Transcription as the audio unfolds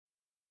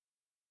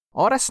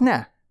Oras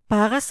na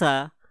para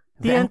sa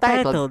The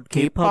Untitled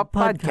K-Pop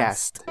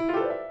Podcast.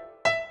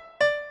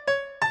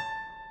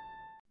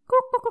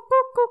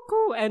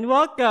 And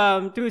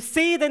welcome to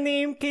Say the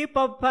Name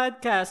K-Pop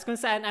Podcast, kung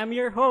saan I'm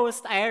your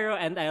host, Airo,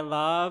 and I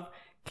love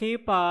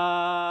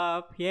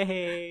K-pop.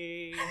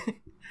 Yay!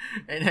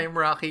 And I'm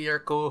Rocky,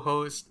 your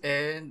co-host,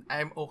 and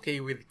I'm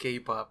okay with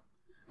K-pop.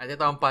 At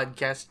ito ang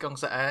podcast kung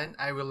saan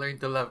I will learn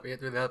to love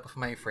it with the help of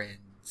my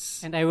friends.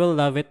 And I will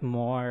love it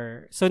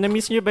more. So,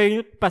 na-miss nyo ba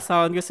yung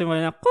pa-sound ko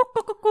simula na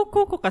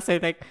kukukukukuku kasi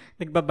like,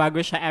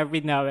 nagbabago siya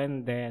every now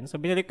and then. So,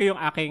 binalik ko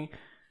yung aking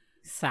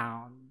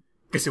sound.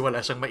 Kasi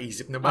wala siyang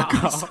maisip na bago.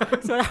 So,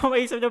 wala akong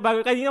maisip na bago.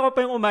 Kanina ko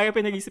pa yung umaga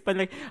pinag-isipan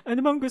like, ano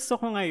bang gusto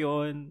ko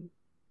ngayon?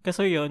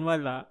 Kaso yun,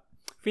 wala.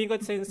 Feeling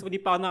ko since hindi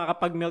pa ako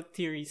nakakapag-milk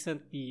tea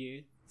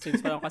recently, since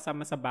wala akong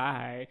kasama sa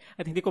bahay,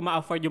 at hindi ko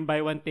ma-afford yung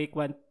buy one, take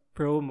one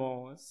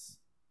promos.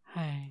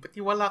 Ay. Pati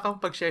wala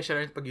kang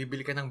pag-share and pag-ibili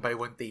ka ng buy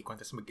one, take one,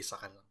 tapos mag-isa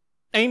ka lang.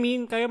 I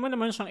mean, kaya mo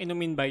naman siyang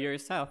inumin by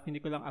yourself. Hindi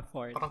ko lang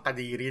afford. Parang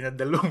kadiri na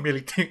 2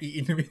 milk tea yung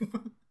iinumin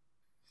mo.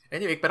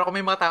 Anyway, pero kung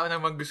may mga tao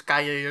na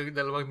kaya yung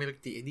 2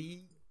 milk tea,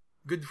 edi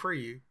good for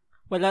you.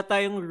 Wala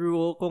tayong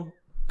rule kung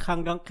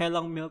hanggang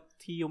kailang milk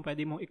tea yung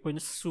pwede mong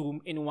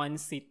i-consume in one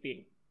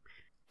sitting.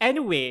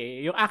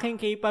 Anyway, yung aking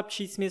K-pop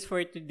chismis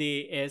for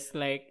today is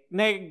like,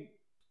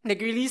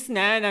 nag-release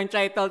na ng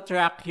title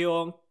track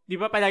yung, di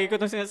ba palagi ko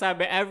itong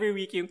sinasabi, every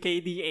week yung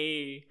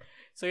KDA.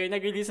 So yung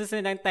nag-release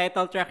na ng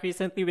title track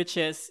recently, which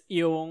is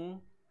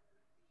yung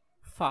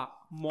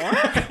More?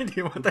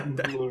 Hindi mo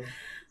tanda.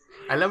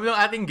 Alam mo yung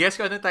ating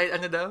guest ko, ano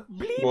daw?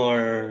 Bleep.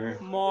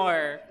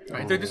 More.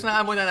 Introduce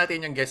na muna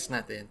natin yung guest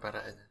natin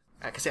para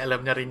kasi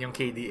alam na rin yung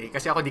KDA.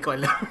 Kasi ako di ko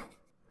alam.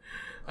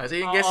 So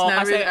yung guest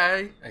namin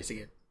ay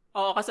sige.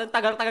 Oo, kasi ang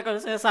tagal-tagal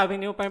ko sinasabi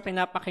niyo parang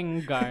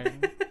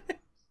pinapakinggan.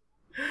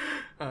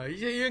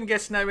 Yung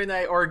guest namin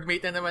ay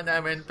orgmate na naman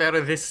namin,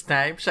 pero this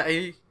time, siya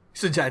ay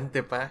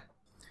estudyante pa.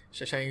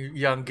 Siya yung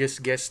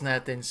youngest guest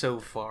natin so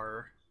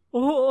far.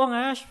 Oo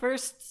nga,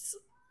 first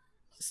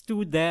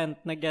student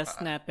na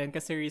guest natin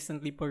kasi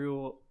recently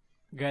puro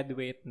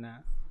graduate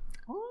na.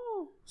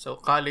 Oh.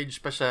 So, college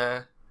pa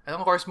siya.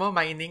 Anong course mo?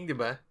 Mining, di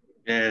ba?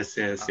 Yes.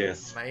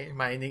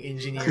 Mining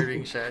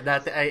engineering siya.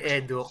 Dati ay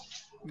eduk.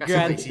 Kasi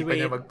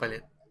naisipan na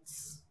magpalit.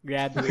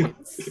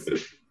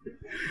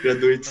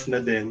 Graduates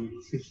na din.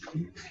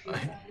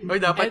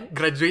 Oy, dapat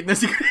graduate na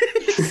si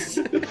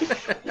Chris.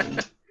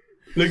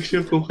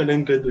 Nag-shift ko ka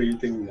ng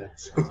graduating na.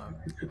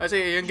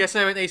 Kasi yung guest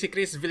namin ay si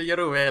Chris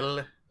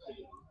Villaruel.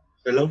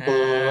 Hello po.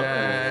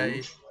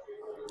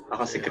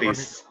 Ako si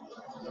Chris.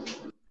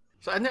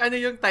 So ano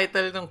yung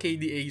title ng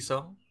KDA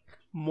song?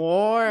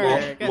 More.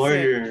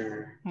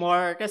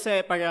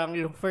 Kasi parang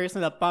yung first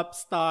na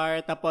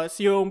Popstar,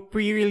 tapos yung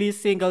pre-release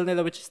single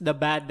nila which is The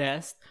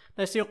Baddest,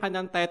 tapos yung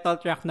kanang title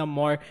track na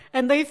More.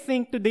 And I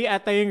think today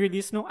ata yung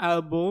release ng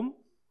album.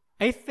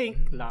 I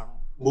think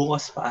lang.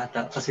 Bukas pa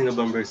ata kasi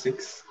November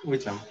 6.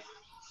 Wait lang.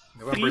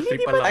 November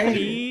 3 pa lang.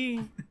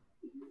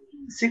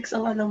 6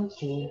 ang alam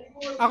ko.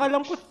 Ang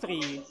alam ko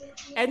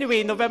 3.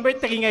 Anyway, November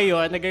 3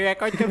 ngayon,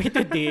 nag-record kami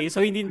today,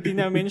 so hindi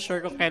namin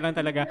sure kung kailan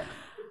talaga.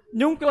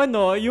 Yung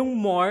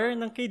More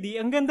ng KD,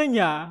 ang ganda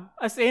niya.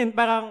 As in,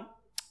 parang,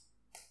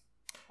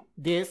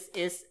 this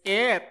is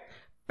it.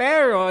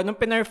 Pero, nung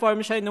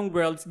pinerform siya nung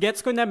Worlds,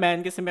 gets ko naman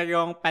kasi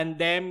mayroong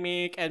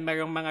pandemic and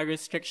mayroong mga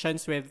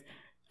restrictions with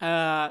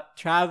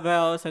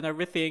travels and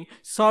everything.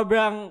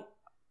 Sobrang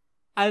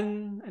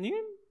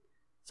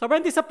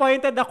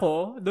disappointed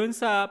ako dun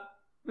sa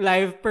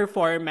live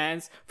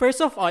performance.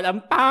 First of all,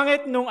 ang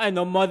pangit nung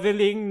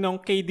modeling nung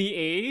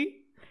KDA.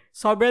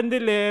 Sobrang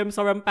dilim,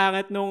 sobrang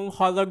pangit nung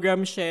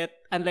hologram shit,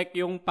 unlike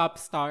yung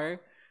Popstar.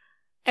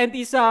 And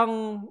isang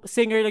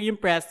singer lang yung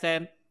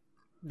present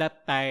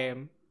that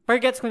time.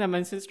 Forgets ko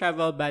naman since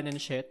travel ban and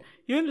shit.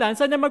 Yun lang,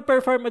 sana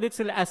mag-perform ulit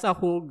sila as a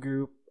whole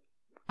group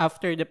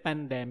after the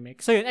pandemic.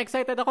 So yun,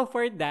 excited ako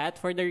for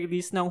that, for the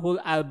release ng whole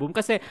album.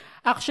 Kasi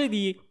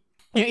actually,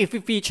 yung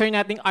i-feature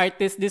nating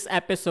artist this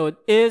episode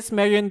is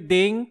meron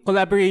ding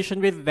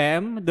collaboration with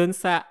them dun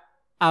sa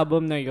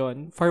album na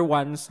yun for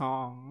one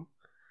song.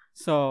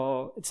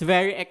 So, it's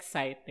very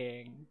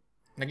exciting.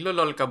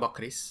 Naglo-lol ka ba,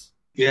 Chris?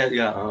 Yeah.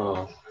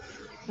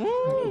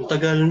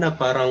 Tagal na,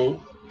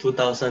 parang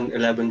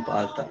 2011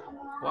 pa ata.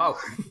 Wow.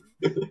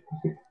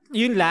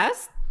 Yung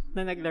last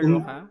na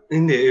naglaro ka?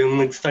 Hindi, yung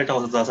nag-start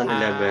ako sa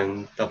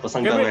 2011, tapos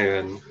hanggang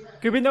ngayon.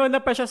 Kibinawan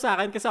na pa siya sa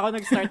akin kasi ako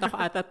nag-start ako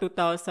ata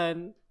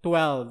 2012.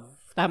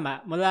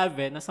 Tama,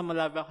 Molave. Nasa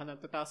Molave ako ng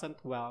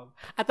 2012.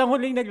 At ang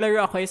huling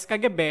naglaro ako is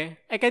kagabi,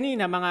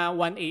 kanina, mga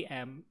 1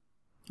 a.m.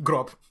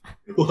 Grop.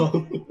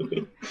 Wow.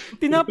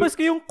 Tinapos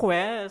ko yung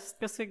quest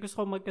kasi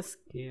gusto ko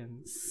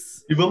magka-skins.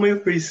 Di ba may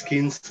free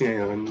skins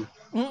ngayon?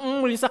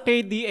 Muli sa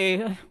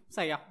KDA.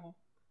 Saya ko.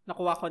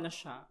 Nakuha ko na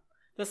siya.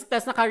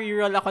 Tapos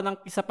naka-reroll ako ng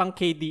isa pang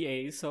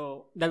KDA.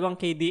 So,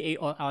 2 KDA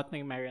all out na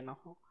yung meron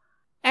ako.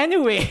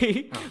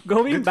 Anyway,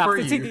 going back,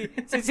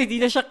 since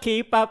hindi na siya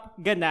K-pop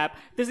ganap,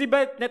 tapos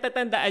diba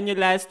natatandaan nyo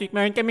last week,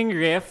 meron kaming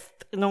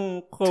rift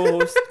nung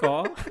co-host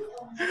ko.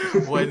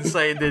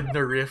 One-sided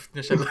na rift na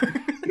siya.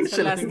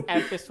 sa last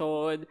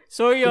episode.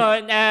 So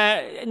yun,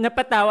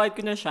 napatawad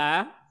ko na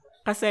siya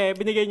kasi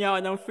binigyan niya ako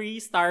ng free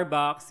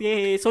Starbucks.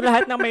 Yay! So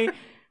lahat ng may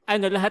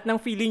lahat ng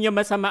feeling niyo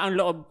masama ang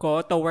loob ko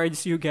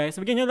towards you guys.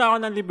 Bigyan niyo lang ako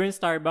ng libreng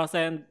Starbucks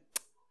and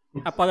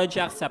apology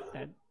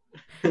accepted.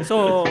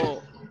 So,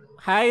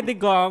 hi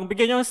Digong,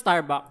 bigyan niyo ng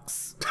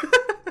Starbucks.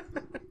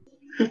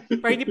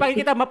 Pero hindi pa rin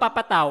kita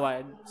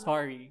mapapatawad.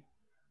 Sorry.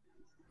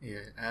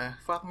 Yeah.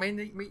 Fuck, may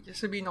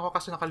sabihin ako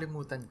kasi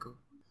nakalimutan ko.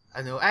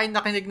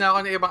 Nakinig na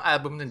ako ng ibang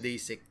album ng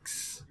Day6.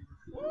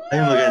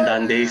 Ay, maganda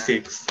ang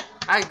Day6.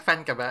 Ay,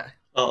 fan ka ba?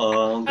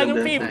 Oo, ang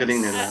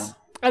galing nila.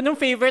 Anong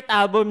favorite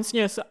albums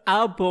niyo? So,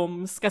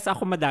 kasi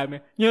ako madami.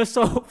 Niyo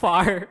so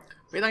far.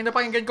 Wait lang,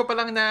 napakinggan ko pa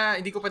lang na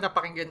hindi ko pa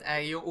napakinggan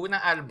ay yung unang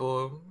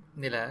album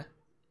nila.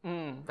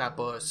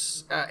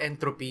 Tapos,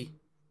 Entropy.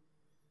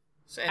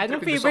 So, Entropy,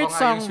 anong favorite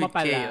song mo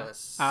pala?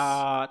 Chaos.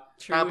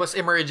 True. Tapos,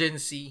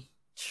 Emergency.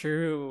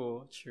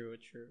 True.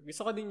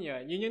 Gusto ko din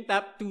yun. Yun yung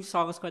top 2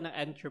 songs ko ng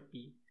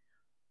Entropy.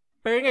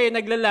 Pero ngayon,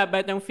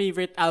 naglalaban ng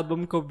favorite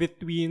album ko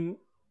between...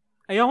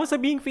 Ayoko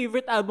sabihin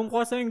favorite album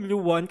ko kasi yung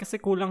Glue One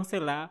kasi kulang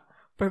sila.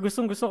 Pero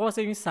gusto ko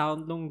kasi yung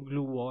sound ng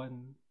Glue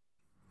One.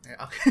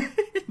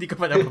 Hindi ko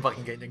pa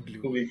napapakinggan yung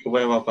Glue. Hindi ko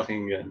pa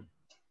napapakinggan.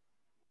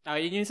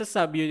 Yun yung sa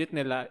subunit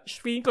nila.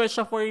 Feeling ko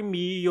siya for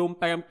me yung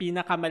parang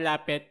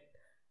pinakamalapit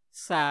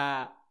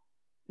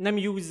na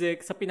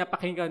music sa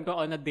pinapakinggan ko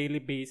on a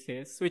daily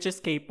basis, which is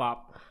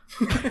K-pop.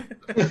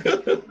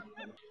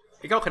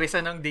 Ikaw, Chris,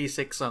 anong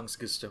Day6 songs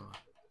gusto mo?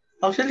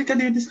 Actually,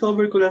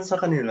 discover ko lang sa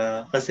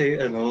kanila kasi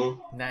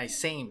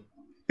Nice, same.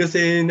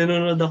 Kasi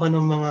nanonood ako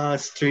ng mga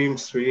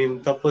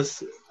stream.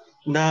 Tapos,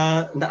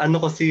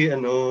 ko si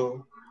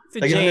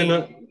Jay.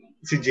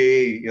 Si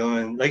Jay,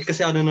 yun. Like,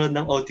 kasi ako nanonood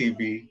ng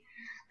OTV.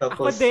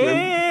 Tapos,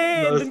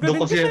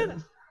 ako din!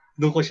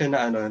 Doon ko siya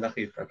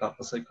nakita.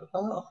 Tapos, like,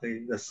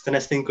 okay. Tapos,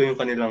 tinesting ko yung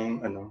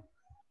kanilang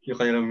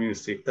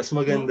music. Tapos,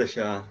 maganda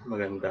siya.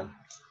 Maganda.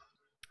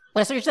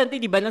 Mas recently,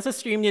 di ba, nasa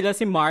stream nila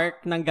si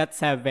Mark ng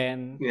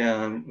GOT7?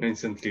 Yeah,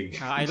 recently.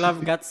 I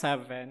love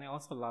GOT7. I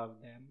also love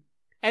them.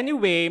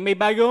 Anyway, may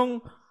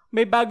bago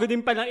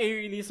din palang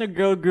i-release na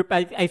girl group,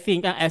 I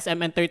think, ang SM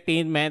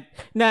Entertainment,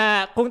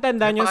 na kung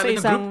tandaan nyo sa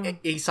isang...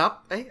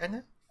 ASAP? Ay,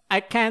 ano?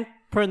 I can't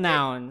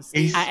pronounce.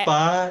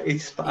 Espa?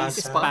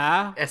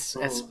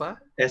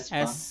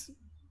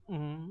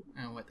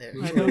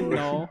 Whatever. I don't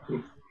know.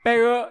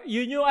 Pero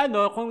yun yung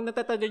kung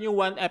natatanda yung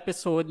one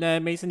episode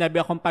na may sinabi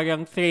akong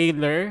parang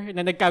trailer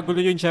na nagkagulo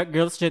yung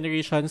Girls'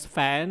 Generations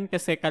fan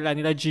kasi kala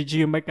nila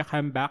Gigi yung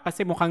magka-comeback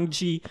kasi mukhang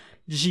G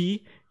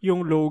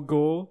yung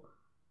logo.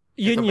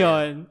 Yun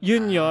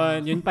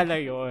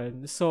pala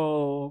yun.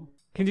 So,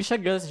 hindi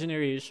siya Girls'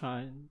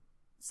 Generation,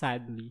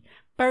 sadly.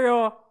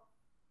 Pero,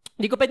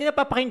 hindi ko pa din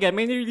napapakinggan.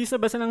 May nirelease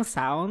na ba ng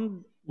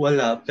sound?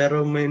 Wala,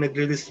 pero may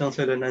nag-release lang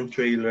sila ng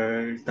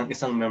trailer ng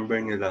isang member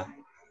nila.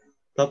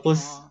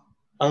 Tapos,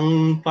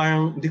 ang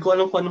parang, di ko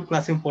alam kung anong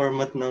klaseng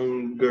format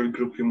ng girl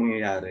group yung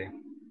mangyayari.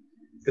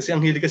 Kasi ang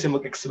hilig kasi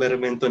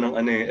mag-eksperimento ng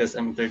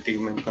SM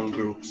Entertainment ng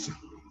groups.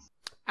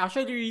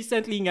 Actually,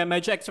 recently nga,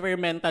 medyo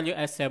experimental yung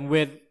SM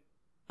with,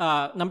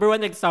 number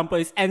one example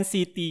is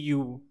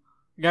NCTU.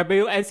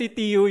 Grabe yung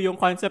NCTU, yung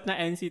concept na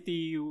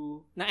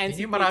NCTU.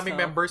 Hindi maraming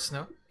members,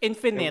 no?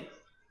 Infinite.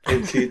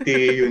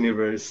 NCT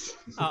Universe.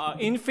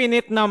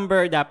 Infinite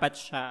number dapat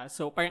siya.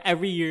 So, parang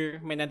every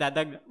year may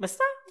nadadagdag.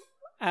 Basta,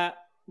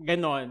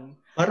 ganon.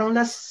 Parang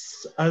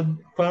last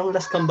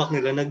comeback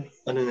nila,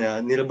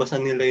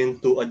 nilabasan nila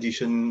yung 2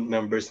 addition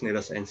members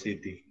nila sa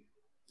NCT.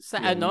 Sa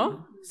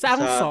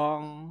Saang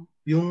song?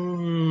 Yung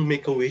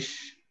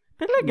Make-A-Wish.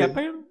 Talaga?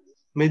 Parang...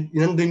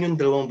 nandun yung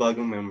 2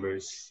 bagong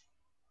members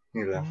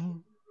nila.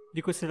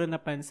 Hindi ko sila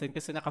napansin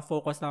kasi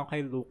nakafocus na ako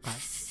kay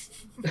Lucas.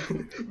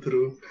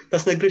 True.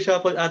 Tapos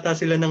nag-reshuffle ata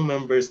sila ng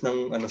members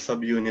ng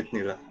subunit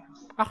nila.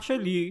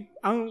 Actually,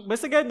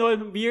 basta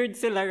ganun, weird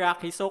sila,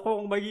 Rocky. So,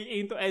 kung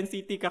mag-i-aim to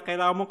NCT ka,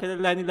 kailangan mong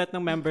kilalanin lahat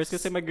ng members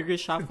kasi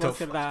mag-reshuffle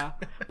sila.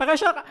 Para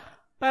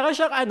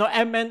siyang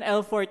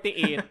MNL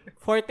 48.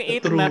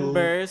 48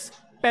 members,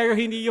 pero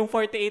hindi yung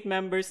 48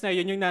 members na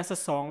yun yung nasa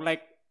song.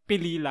 Like,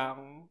 pili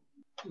lang.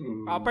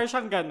 Para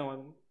siyang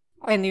ganun.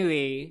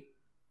 Anyway,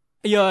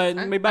 yun,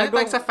 may bagong...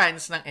 Ano sa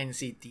fans ng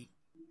NCT?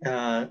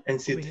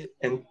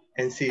 NCT-sen.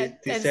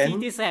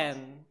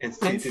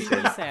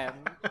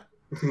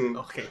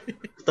 Okay.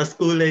 Tapos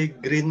kulay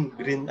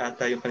green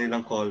ata yung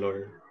kanilang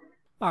color.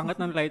 Pangat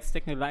ng light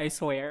stick nila, I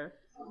swear.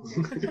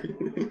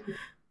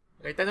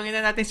 Okay, tanungin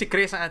na natin si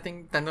Chris ang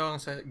ating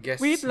tanong sa guests.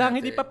 Wait lang,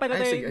 natin.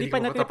 hindi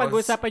pa natin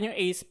pag-usapan yung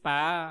Ace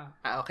pa.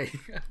 Okay.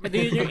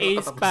 Yun yung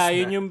Ace pa,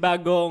 yun yung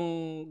bagong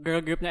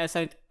girl group na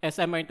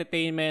SM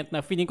Entertainment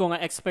na feeling ko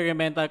nga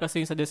experimental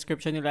kasi yung sa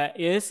description nila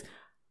is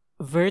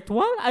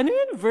virtual? Ano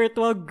yun?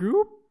 Virtual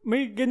group?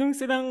 May ganung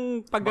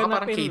silang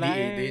pagganapin parang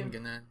KDA din,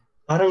 ganun.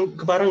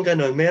 Parang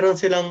gano'n. Meron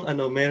silang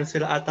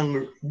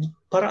atang,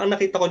 parang ang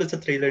nakita ko doon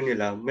sa trailer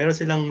nila, meron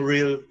silang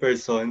real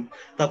person,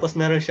 tapos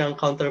meron siyang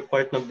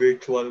counterpart na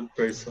virtual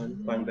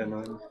person. Parang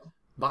gano'n.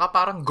 Baka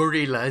parang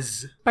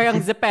gorillas. Parang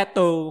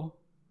Zepeto.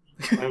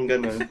 Parang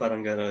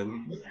gano'n.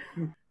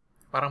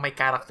 Parang may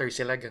character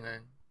sila,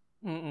 ganun.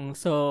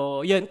 So,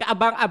 yun,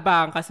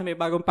 kaabang-abang kasi may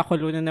bagong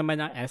pakulo na naman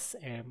ng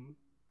SM.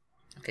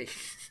 Okay.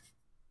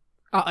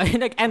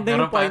 Nag-end na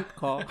yung point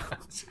ko.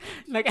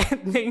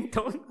 Nag-end na yung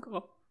tone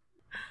ko.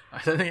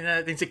 Tanungin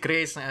natin si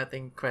Chris ng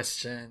ating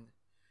question.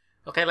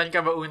 So, kailan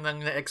ka ba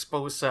unang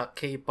na-expose sa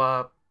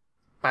K-pop?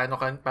 Paano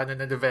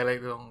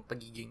na-develop yung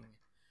pagiging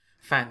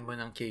fan mo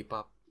ng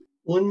K-pop?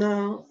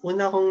 Una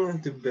kong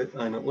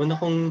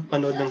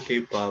panood ng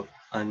K-pop,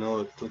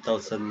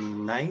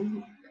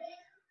 2009.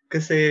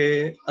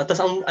 Kasi,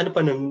 atas ang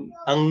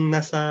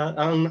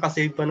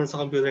nakasave pa nun sa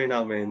computer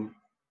namin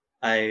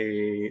ay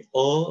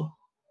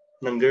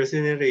ng Girls'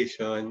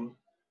 Generation,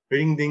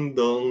 Ring Ding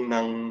Dong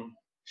ng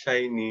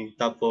SHINee,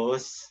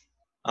 tapos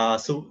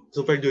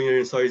Super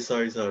Junior yung Sorry.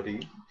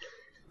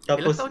 Ilang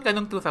Tapos, taon ka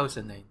nung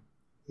 2009?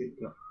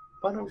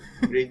 parang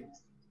grade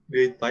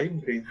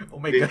 5?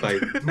 Oh my grade God.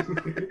 5.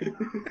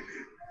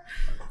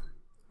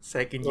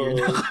 Second year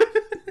na ako.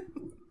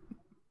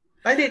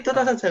 Ay, di,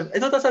 2009.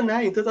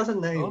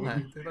 Oo nga,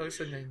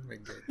 2009. My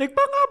God.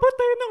 Nagpangabot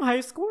tayo ng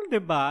high school,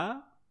 di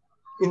ba?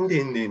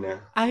 Hindi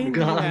na. Ay,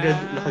 hindi na.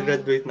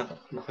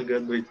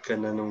 Nakagraduate ka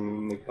na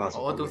nung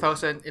nagpasok. Oo,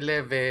 2011,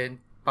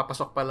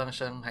 papasok pa lang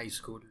siyang high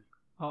school.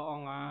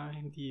 Oo nga,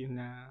 hindi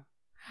na.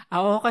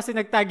 Ako kasi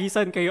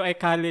nagtagisan kayo ay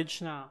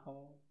college na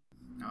ako.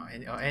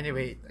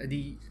 Anyway,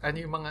 ano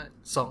yung mga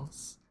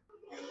songs?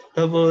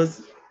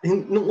 Tapos,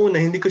 nung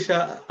una, hindi ko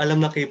siya alam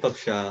na K-pop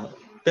siya.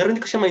 Pero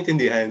hindi ko siya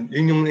maintindihan.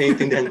 Yun yung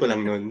naiintindihan ko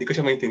lang noon. Hindi ko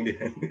siya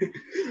maintindihan.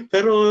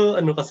 Pero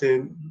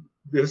kasi,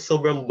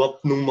 sobrang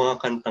bop nung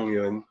mga kantang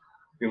yon.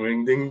 Yung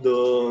Ring Ding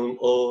Dong,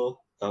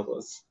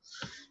 tapos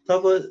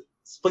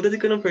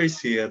pagdating ko ng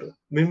first year,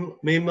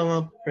 may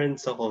mga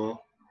friends ako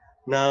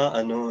na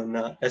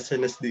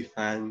SNSD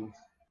fan.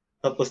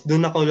 Tapos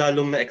doon ako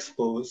lalong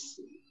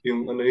na-expose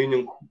yung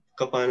yung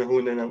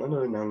kapanahunan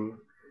ng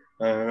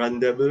Run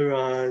Devil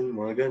Run,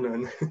 mga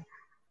ganon.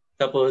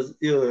 Tapos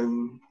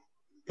yun.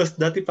 Tapos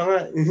dati pa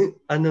nga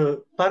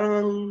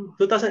parang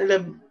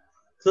 2011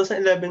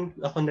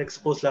 ako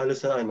na-expose lalo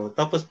sa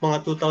Tapos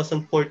mga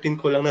 2014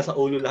 ko lang nasa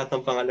ulo lahat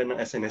ng pangalan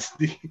ng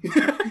SNSD.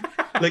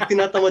 Like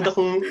tinatamad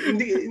akong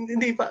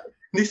hindi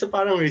sa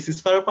parang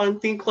racist,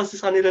 parang tingin ko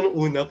kasi sa kanila nung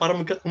una,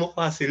 parang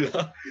magkakamukha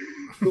sila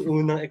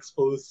nung unang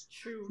expose.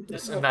 True.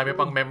 Ang dami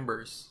pang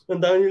members. Ang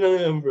dami nilang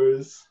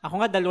members. Ako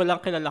nga, 2 lang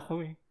kilala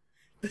ko eh.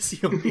 Tapos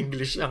yung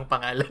English ang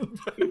pangalan.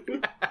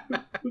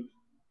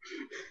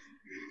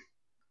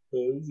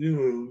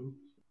 Yun.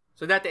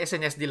 So dati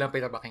SNSD lang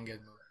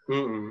pinapakinggan mo?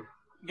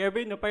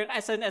 Grabe, no? Parang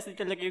SNSD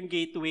talaga yung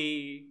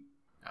gateway.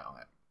 Oo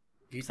nga.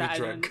 Gateway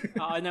drug.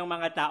 Ng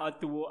mga tao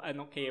to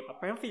K-pop.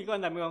 Parang feel ko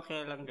ang dami kong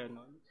kilalang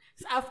ganun.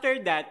 So after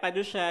that,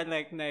 paano siya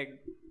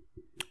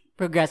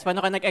nag-progress?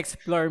 Paano ka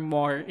nag-explore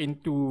more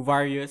into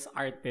various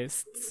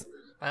artists?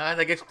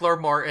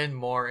 Nag-explore more and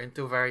more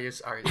into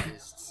various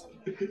artists.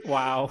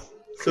 Wow.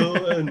 So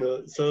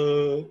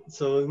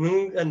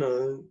nung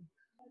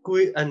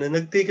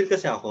nagtigil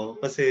kasi ako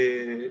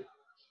kasi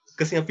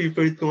nga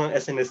favorite ko ng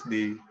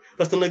SNSD.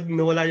 Tapos nung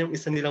nawala yung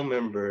isa nilang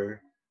member,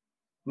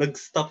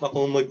 nag-stop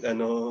ako mag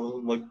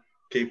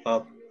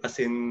K-pop as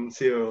in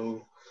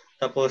zero.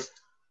 Tapos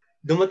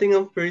dumating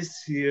ang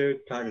first year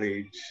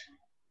college.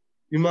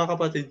 Yung mga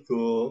kapatid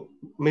ko,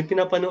 may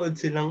pinapanood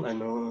silang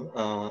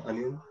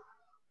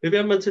may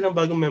pinapanood silang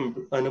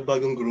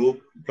bagong group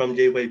from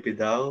JYP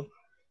daw.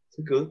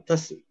 So,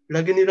 tas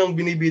lagi nilang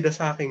binibida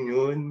sa akin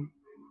yun.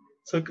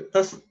 So,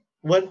 tas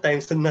one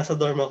time, nasa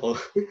dorm ako,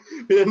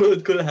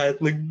 pinanood ko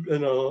lahat,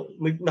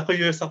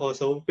 na-curious ako,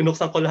 so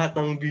pinuksan ko lahat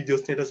ng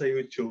videos nila sa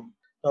YouTube.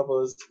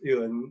 Tapos,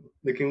 yun,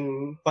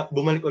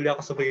 bumalik ulit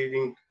ako sa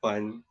pagiging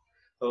fan.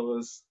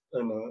 Tapos,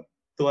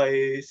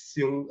 twice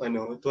yun.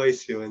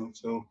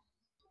 So,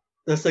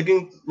 tapos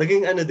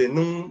naging din,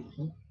 nung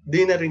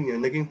di na rin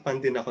yun, naging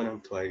fan din ako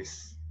ng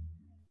Twice.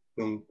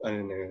 Nung na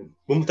yun.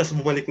 Tapos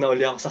bumalik na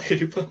ulit ako sa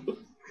K-pop.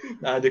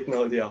 Na-addict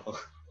na ulit ako.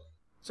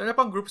 So, ano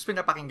pang groups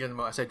pinapakinggan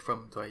mo aside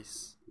from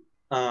Twice?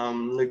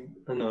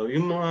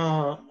 Yung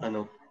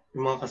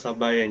mga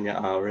kasabayan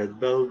niya, Red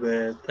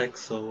Velvet,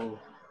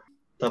 EXO.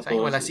 Tapos,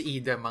 sa'yo wala si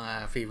Ida,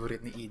 mga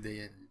favorite ni Ida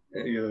yan.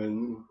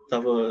 Yun.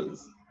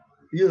 Tapos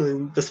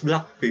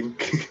Blackpink.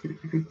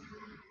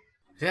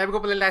 Sinabi ko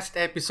pala last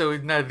episode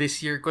na this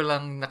year ko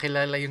lang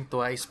nakilala yung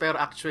Twice, pero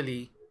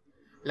actually,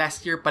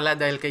 last year pala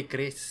dahil kay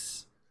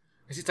Chris.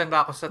 Kasi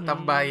tanda ako sa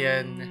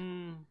tambayan,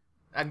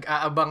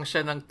 aabang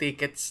siya ng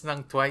tickets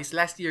ng Twice.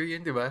 Last year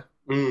yun, di ba?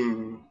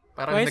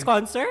 Parang Twice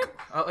concert?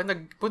 Oo,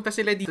 nagpunta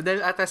sila dito.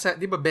 Dahil ata sa,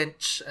 di ba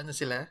bench,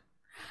 sila?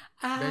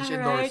 Bench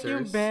endorsers. Right,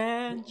 yung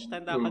bench.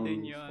 Tanda ko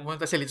din yun.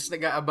 Pumunta sila, tapos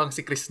nag-aabang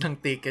si Chris ng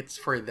tickets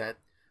for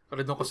that.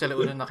 Pero doon ko sila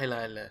unang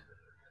nakilala.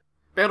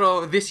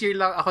 Pero this year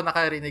lang ako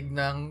nakarinig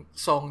ng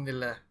song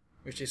nila,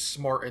 which is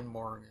More and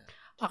More.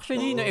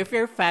 Actually, if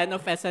you're fan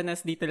of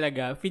SNSD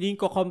talaga, feeling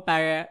ko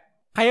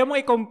kaya mo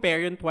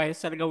i-compare yung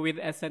Twice talaga with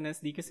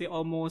SNSD kasi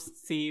almost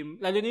same.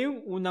 Lalo na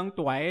yung unang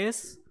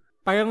Twice,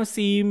 parang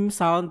same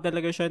sound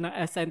talaga siya ng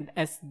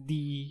SNSD.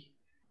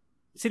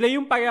 Sila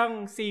yung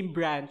parang same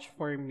branch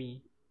for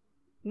me.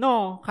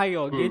 No,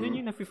 kayo. Ganun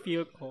yung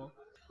nafe-feel ko.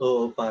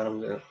 Oo, parang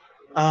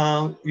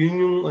yun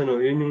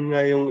yung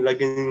nga yung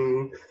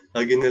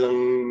lagi nilang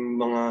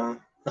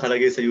mga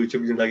nakalagay sa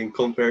YouTube yung laging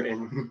compare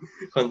and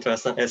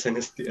contrast ng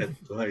SNSD at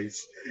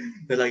Twice.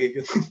 Na lagi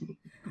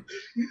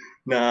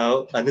na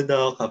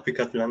daw,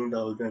 copycat lang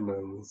daw,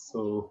 ganun.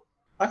 So,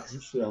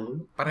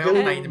 lang.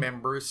 Parehong 9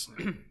 members.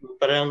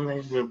 Parehong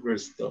 9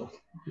 members to.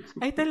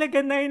 Ay, talaga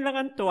 9 lang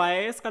ang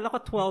Twice. Kala ko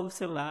 12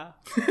 sila.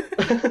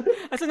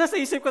 Asa nasa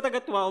isip ko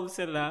taga 12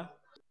 sila.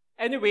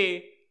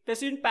 Anyway,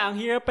 tas yun pa, ang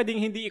hirap pa ding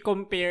hindi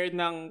i-compare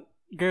ng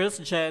Girls'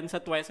 Gen sa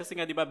Twice. Kasi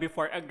nga, di ba,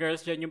 before a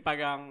Girls' Gen yung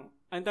parang,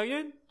 ano daw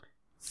yun?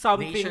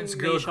 Something Nations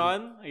Girl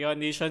Nation. Ayun,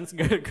 Nations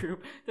Girl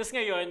Group. Tas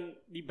ngayon,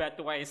 di ba,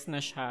 Twice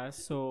na siya.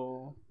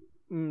 So,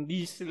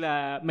 di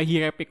sila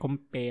mahirap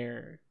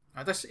i-compare.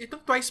 Tapos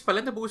itong Twice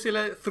pala, nabuo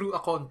sila through a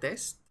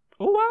contest.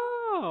 Oh,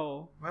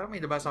 wow! Parang may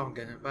nabasa akong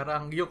ganun.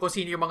 Parang yung kung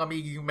sino yung mga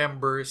magiging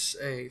members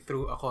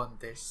through a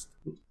contest.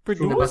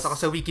 Nabasa ko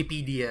sa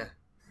Wikipedia.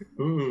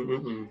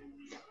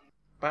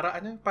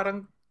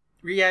 Parang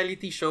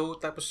reality show,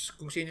 tapos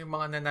kung sino yung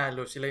mga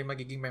nanalo, sila yung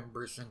magiging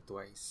members ng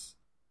Twice.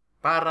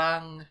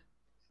 Parang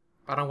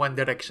One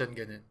Direction,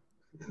 ganun.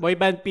 Boy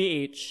Band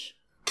PH.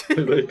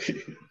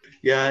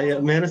 Yeah.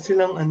 Meron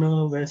silang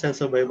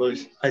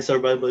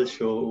survival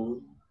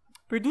show.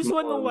 Produce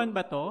 101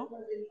 ba to?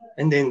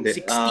 Hindi.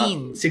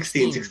 16.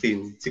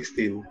 16.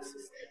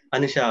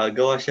 Ano siya,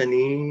 gawa siya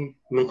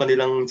nung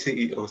kanilang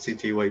CEO, si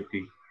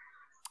JYP.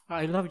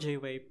 I love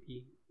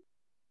JYP.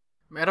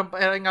 Meron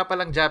nga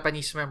palang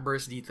Japanese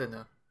members dito,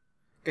 no?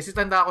 Kasi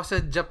tanda ako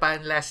sa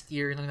Japan last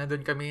year nung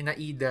nandun kami na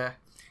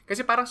Ida.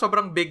 Kasi parang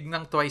sobrang big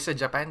ng Twice sa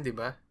Japan, di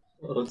ba?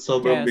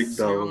 Sobrang big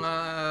daw. Yung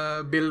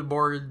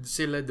billboard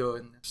sila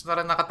doon. So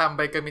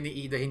nakatambay kami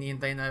ni Ida,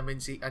 hinihintay namin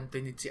si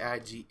Anthony at si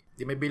Aji.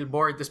 Di may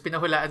billboard, tapos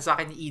pinahulaan sa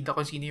akin ni Ida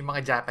kung sino yung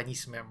mga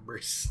Japanese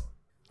members.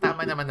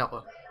 Tama naman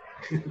ako.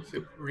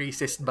 So,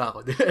 racist ba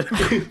ako?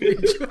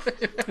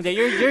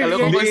 Alam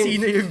ko kung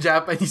sino yung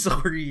Japanese o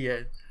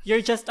Korean.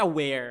 You're just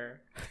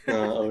aware.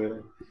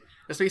 Aware.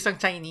 Tapos may isang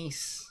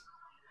Chinese.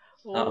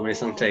 May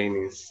isang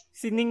Chinese.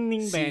 Si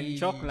Ningning Ben,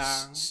 joke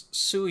lang.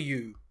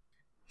 Suyu.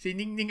 Si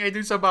Ningning ay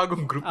dun sa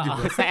bagong group, di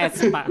ba? Sa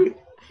ESPA.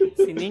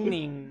 Si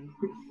Ningning.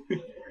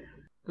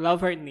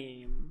 Love her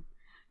name.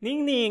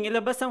 Ningning,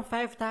 ilabas ang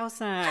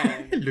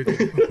 5,000.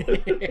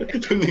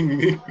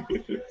 Ningning.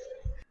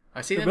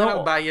 Sino na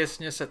ang bias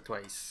niya sa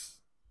Twice?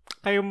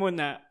 Kayo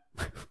muna.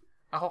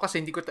 Ako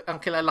kasi ang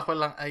kilala ko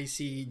lang ay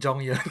si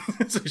Jonghyun.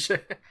 So siya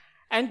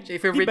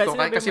yung favorite diba, ko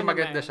kasi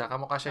maganda siya.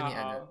 Kamukha siya ni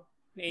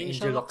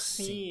Angel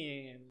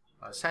Locsin.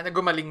 Sana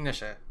gumaling na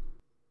siya.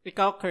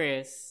 Ikaw,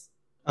 Chris?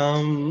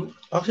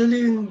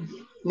 Actually,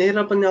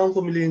 nahirapan na akong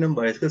pumili ng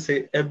bias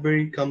kasi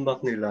every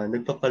comeback nila,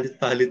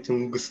 nagpapalit-palit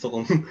yung gusto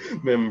kong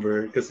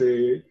member.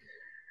 Kasi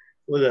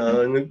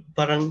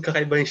parang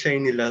kakaiba yung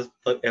shine nila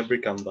pag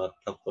every comeback.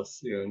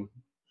 Tapos yun.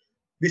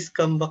 This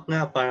comeback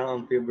nga, parang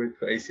ang favorite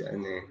ko ay si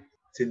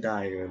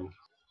Dayon.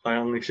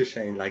 Parang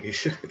nagsishine lagi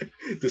siya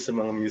doon sa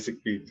mga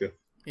music video.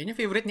 Yun yung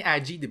favorite ni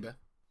Aji, di ba?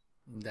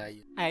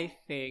 Dayon. I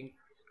think.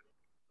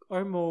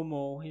 Or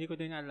Momo. Hindi ko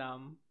din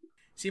alam.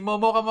 Si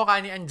Momo kamukha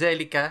ni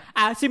Angelica.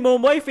 Si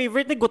Momo ay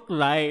favorite ni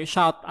Gutlay.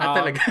 Shout out.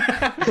 Talaga?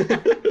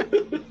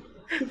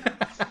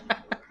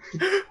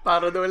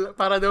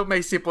 para daw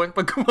may sipon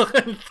pag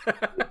kumakanta.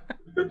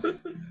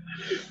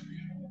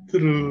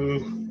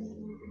 True.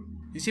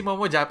 Si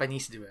Momo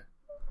Japanese, di ba?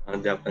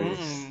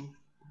 Japanese.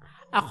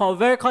 Ako,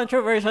 very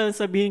controversial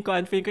sabihin ko.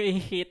 And feeling ko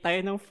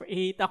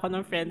i-hate ako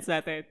ng friends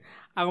natin.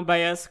 Ang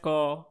bias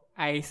ko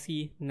ay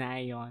si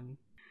Nayeon.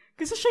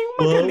 Kasi siya yung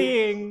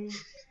magaling.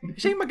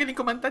 Siya yung magaling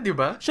kumanta, di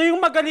ba? Siya yung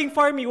magaling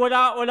for me.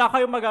 Wala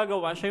kayong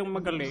magagawa. Siya yung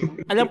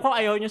magaling. Alam ko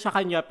ayaw niyo sa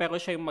kanya, pero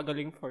siya yung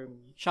magaling for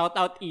me. Shout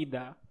out,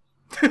 Ida.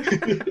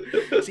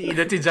 Si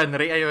Ida at si John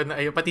Ray,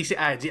 ayaw. Pati si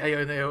Aji,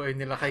 ayaw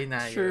nila kay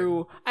Nayeon.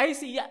 True. Ay,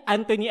 si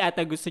Anthony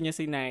ata gusto niya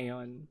si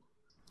Nayeon.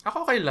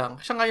 Ako okay lang.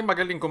 Siya nga yung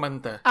magaling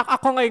kumanta.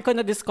 Ako ngayon ko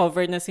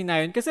na-discover na si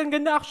Nayeon. Kasi ang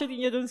ganda actually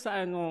niya dun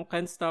sa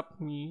Can't Stop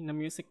Me na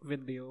music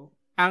video.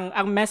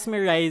 Ang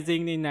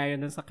mesmerizing ni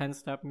Nayeon dun sa Can't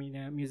Stop Me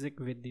na music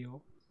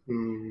video.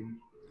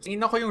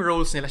 Tingnan ko yung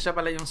roles nila. Siya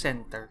pala yung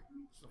center.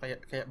 So, kaya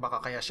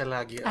siya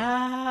lagi.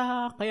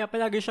 Kaya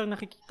palagi siyang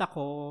nakikita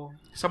ko.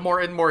 Sa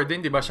More and More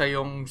din, di ba? Siya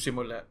yung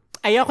simula.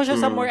 Ayoko siya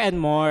sa More and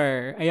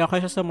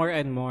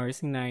More.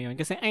 Si Nayeon.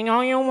 Kasi,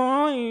 ayoko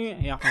mo.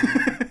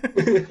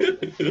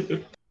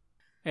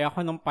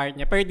 Ayoko nung part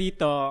niya. Pero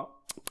dito,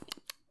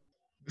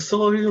 gusto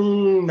ko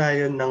yung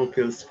Nayeon ng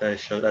Feel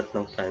Special at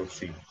ng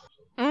Fancy.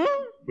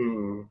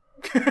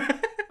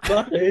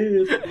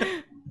 Bakit?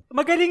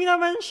 Magaling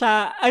naman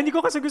siya. Hindi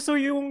ko kasi gusto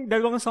yung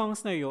dalawang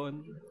songs na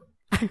yun.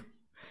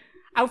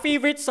 Ang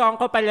favorite song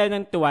ko pala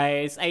ng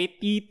Twice ay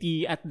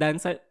TT at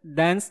Dance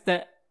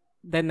the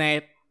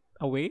Night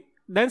Away.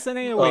 Dance the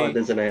Night Away.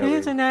 Dance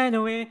the Night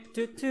Away.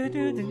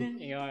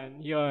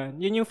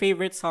 Yun yung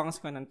favorite songs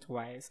ko ng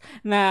Twice.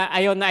 Na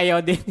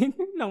ayaw din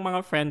ng mga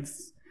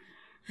friends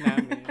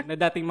namin. Na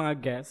dating mga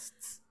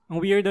guests.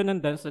 Ang weirdo ng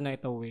Dance the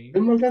Night Away.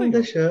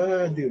 Maganda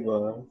siya, di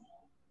ba?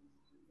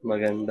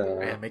 Maganda.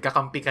 Ayan, may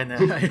kakampi ka na,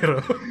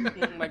 Airo.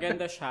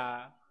 Maganda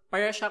siya.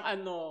 Para siyang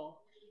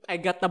I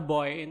got a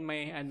boy in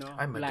my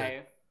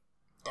life.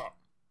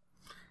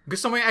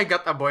 Gusto mo yung I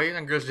Got a Boy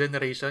ng Girls'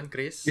 Generation,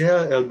 Chris?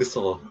 Yeah,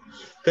 gusto ko.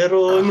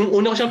 Pero nung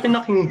una ko siyang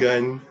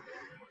pinakinggan,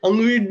 ang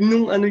weird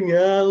nung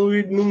niya, ang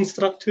weird nung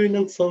structure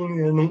ng song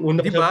niya nung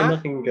una ko siya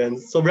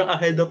pinakinggan. Sobrang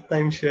ahead of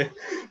time siya.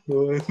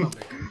 Oh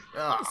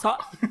so,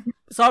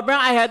 sobrang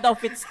ahead of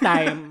its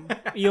time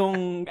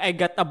yung I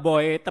Got a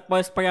Boy.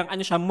 Tapos parang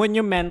siya,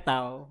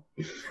 monumental.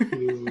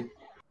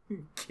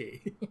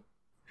 Okay.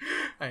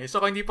 Ay,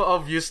 so kung hindi pa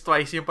obvious,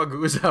 Twice yung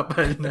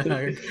pag-uusapan na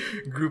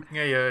group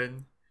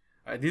ngayon.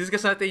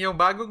 Discuss natin yung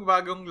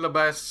bagong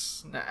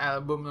labas na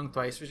album ng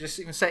Twice, which is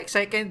yung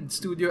second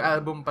studio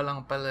album pa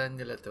lang pala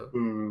nila to.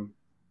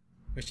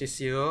 Which is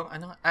yung,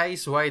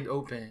 Eyes Wide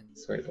Open.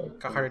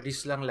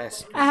 Kaka-release lang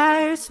last week.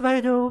 Eyes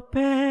Wide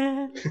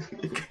Open.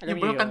 Yung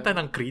ba yung kanta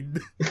ng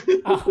Creed?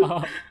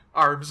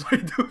 Arms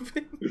Wide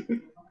Open.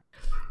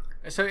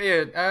 So,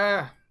 yun.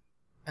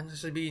 Ano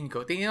sabihin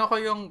ko? Tingnan ko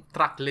yung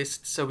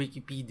tracklist sa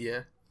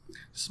Wikipedia.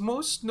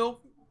 Most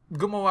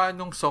gumawa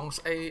nung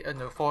songs ay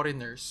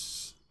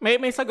foreigners. May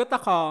sagot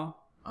ako.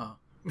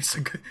 May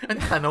sagot.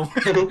 Anong tanong?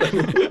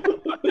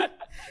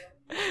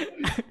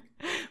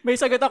 May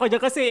sagot ako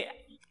dyan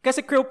kasi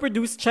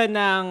Crow-produced siya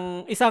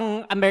ng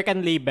isang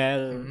American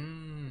label.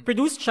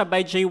 Produced siya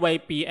by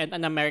JYP and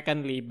an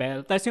American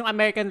label. Tapos yung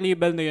American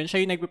label na yun,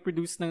 siya yung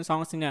nagpo-produce ng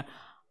songs niya.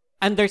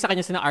 Under sa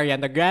kanya sina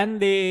Ariana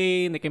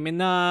Grande, Nicki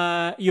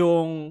Minaj,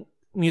 yung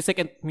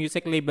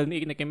music label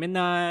ni Nicki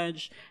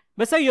Minaj.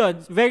 Basta yun,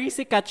 very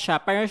sikat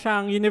siya. Parang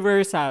siyang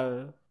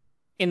universal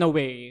in a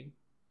way.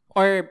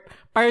 Or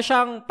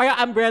parang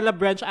umbrella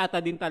branch ata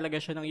din talaga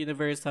siya ng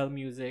Universal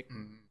Music.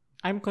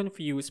 I'm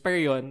confused. Pero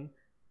yun,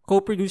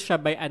 co-produced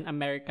siya by an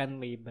American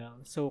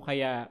label. So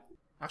kaya...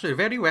 Actually,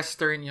 very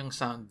Western yung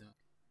sound.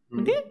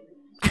 Hindi?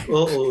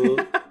 Oo.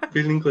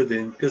 Feeling ko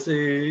din. Kasi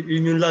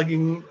yun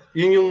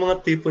yung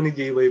mga tipo ni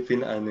JYP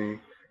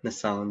na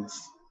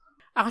sounds.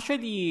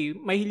 Actually,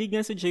 mahilig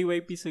nga sa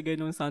JYP sa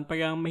ganung sound.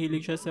 Parang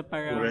mahilig siya sa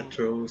parang...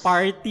 Retros.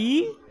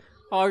 Party?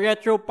 O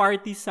retro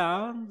party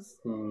sounds.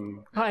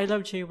 I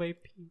love JYP.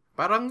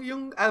 Parang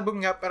yung album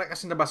nga, parang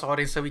kasi nabasa ko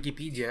rin sa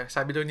Wikipedia,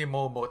 sabi doon ni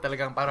Momo,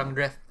 talagang parang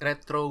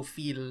retro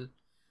feels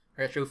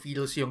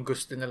yung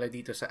gusto nila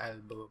dito sa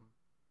album.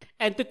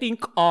 And to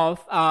think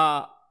of,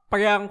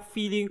 parang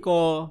feeling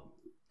ko,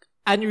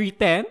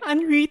 unwritten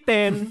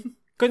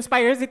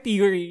conspiracy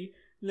theory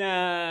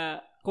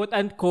na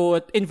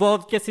quote-unquote,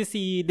 involved kasi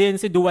si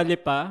Dua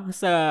Lipa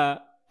sa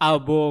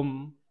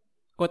album.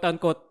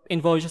 Quote-unquote,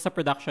 involved siya sa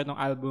production ng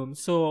album.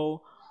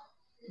 So,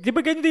 di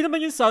ba ganyan din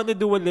naman yung sound ni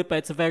Dua Lipa?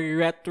 It's very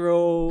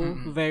retro,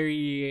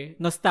 very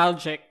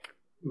nostalgic.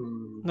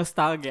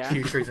 Nostalgia.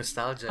 Future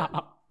nostalgia.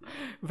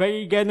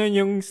 Very ganun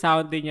yung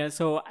sound din niya.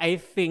 So, I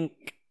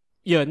think,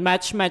 yun,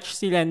 match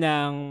sila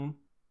ng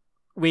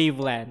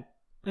wavelength.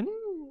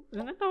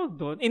 Ano tawag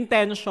doon?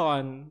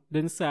 Intention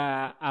dun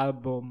sa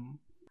album.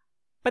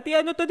 Pati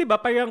to, di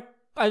ba? Parang,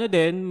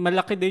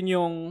 malaki din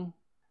yung,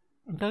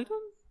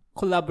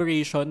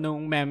 collaboration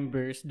ng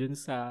members dun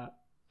sa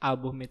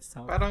album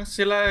itself. Parang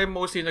sila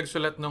mostly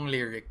nagsulat ng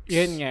lyrics.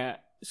 Yun nga.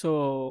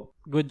 So,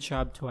 good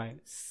job,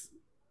 Twice.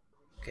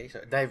 Okay, so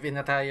dive in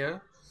na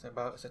tayo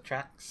sa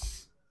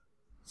tracks.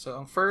 So,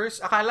 ang first,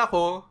 akala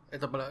ko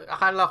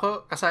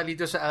kasali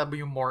dito sa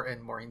album yung More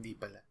and More, hindi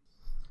pala.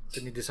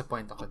 So,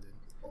 ni-disappoint ako dun.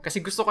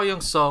 Kasi gusto ko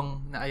yung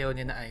song na ayaw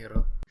niya na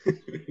Airo.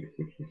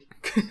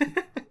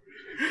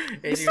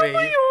 Anyway. Gusto mo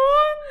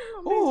yun?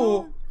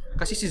 Oo.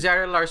 Kasi si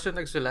Zara Larsson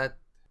nagsulat.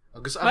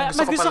 Gusto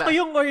ko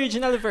yung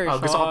original version.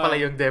 Gusto ko pala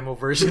yung demo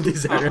version ni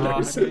Zara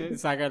Larsson.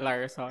 Zara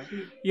Larsson.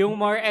 Yung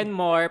More and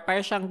More,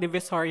 parang siyang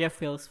Divisoria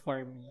feels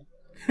for me.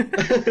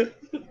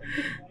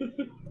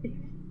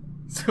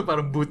 So,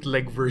 parang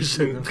bootleg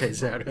version ng kay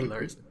Zara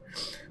Larsson.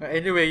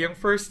 Anyway, yung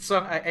first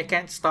song, I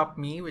Can't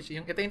Stop Me, which ito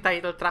yung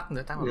title track,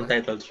 no? Tama ba? Yung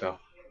title track.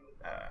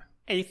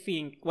 I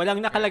think. Walang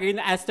nakalagay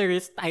na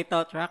asterisk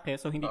title track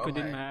so hindi ko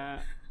din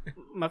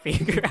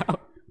ma-figure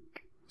out.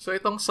 So,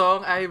 itong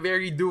song ay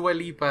very Dua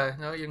Lipa,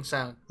 no? Yung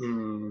sound.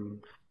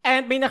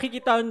 And may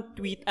nakikita akong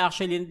tweet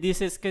actually,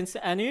 this is,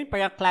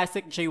 parang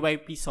classic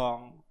JYP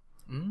song.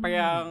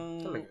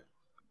 Parang,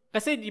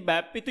 kasi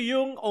diba, ito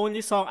yung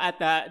only song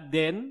ata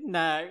din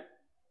na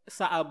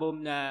sa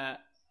album na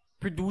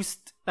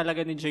produced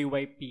talaga ni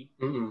JYP.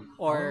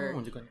 Or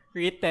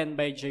written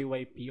by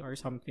JYP or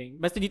something.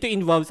 Basta dito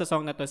involved sa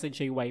song na to sa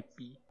JYP.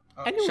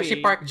 Anyway. Siya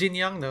si Park Jin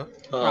Young, no?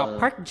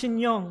 Park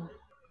Jin Young.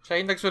 Siya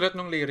yung nagsulat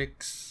ng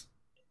lyrics.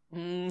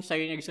 Siya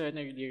yung nagsulat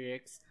ng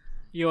lyrics.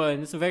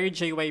 Yun. So, very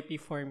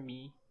JYP for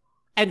me.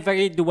 And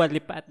very Dua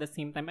Lipa at the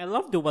same time. I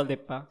love Dua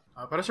Lipa.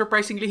 Pero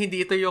surprisingly,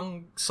 hindi ito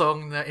yung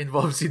song na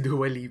involves si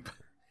Dua Lipa.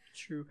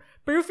 True.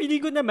 Pero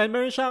feeling ko naman,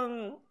 meron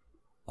siyang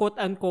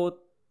quote-unquote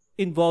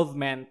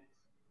involvement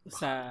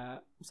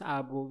sa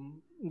album.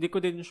 Hindi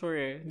ko din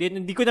sure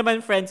Hindi ko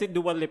naman friends si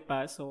Dua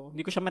Lipa, so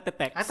hindi ko siya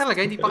matetext.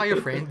 Talaga? Hindi pa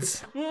kayo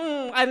friends?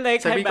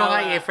 Unlike sabi ko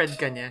nga i-friend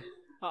ka niya.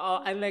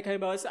 Oo, unlike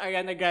halimbawa sa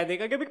Ariana Grande,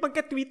 kagabi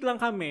magka-tweet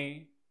lang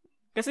kami.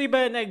 Kasi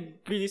iba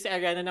nag-release si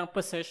Ariana ng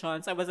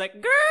Positions. I was like,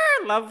 girl,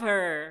 love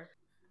her.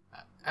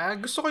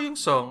 Gusto ko yung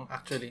song,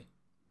 actually.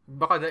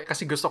 Baka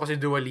kasi gusto ko si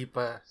Dua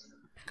Lipa.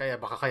 Kaya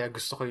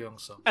gusto ko yung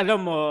song. Alam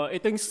mo,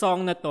 itong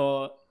song na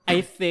to,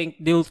 I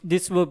think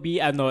this will be,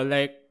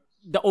 like,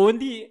 the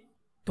only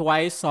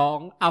Twice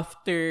song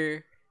after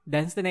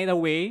Dance the Night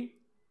Away.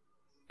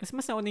 Kasi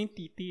mas nauna yung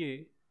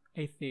Titi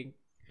I think.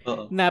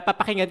 Uh-oh. Na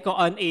papakinggan ko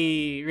on a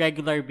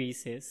regular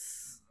basis.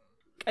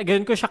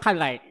 Ganun ko siya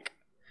ka-like.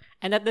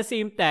 And at the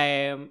same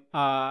time,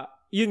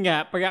 yun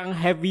nga, parang ang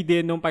heavy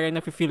din nung parang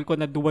nafe-feel ko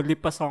na Dua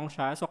Lipa song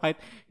siya. So kahit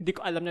hindi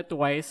ko alam na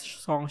Twice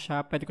song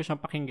siya, pwede ko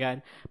siyang pakinggan.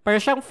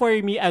 Parang siyang for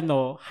me,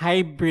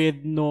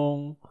 hybrid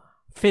nung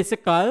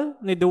Physical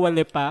ni Dua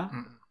Lipa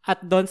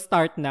at Don't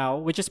Start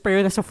Now, which is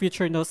parang nasa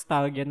Future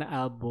Nostalgia na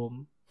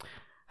album.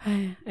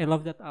 I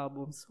love that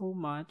album so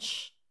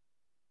much.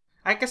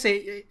 Ay,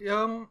 kasi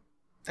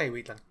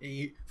wait lang.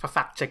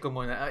 Fact check ko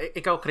muna.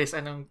 Ikaw, Chris,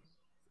 anong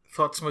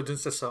thoughts mo dun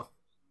sa song?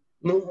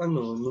 Nung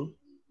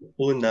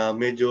una,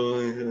 medyo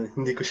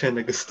hindi ko siya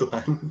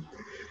nagustuhan.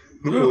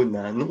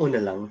 nung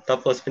una lang.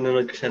 Tapos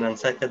pinanood ko siya ng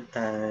second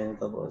time,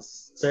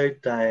 tapos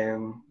third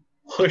time,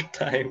 fourth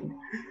time.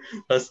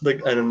 Tapos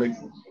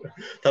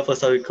tapos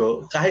sabi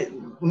ko, kahit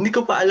hindi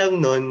ko pa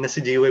alam noon na si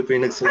JY po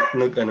yung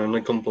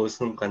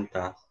nag-compose ng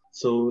kanta.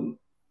 So,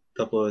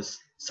 tapos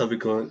sabi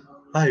ko,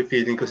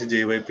 feeling ko si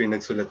JY po yung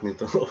nagsulat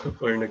nito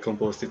or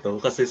nag-compose nito.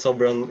 Kasi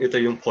sobrang ito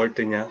yung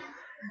forte niya.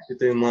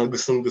 Ito yung mga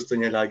gustong-gusto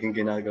niya laging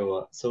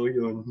ginagawa. So,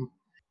 yun.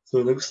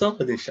 So, nagustuhan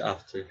ko din siya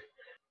after.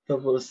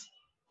 Tapos,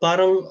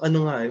 parang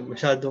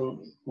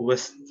masyadong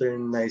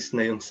westernized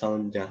na yung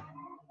sound niya.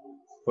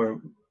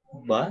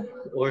 Ba?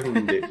 Or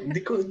hindi?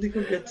 Hindi ko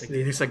gets.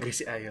 Hindi disagree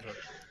si Ira.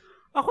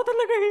 Ako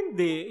talaga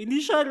hindi. Hindi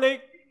siya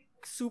like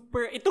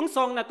super... Itong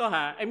song na to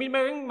ha. I mean,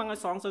 mayroong mga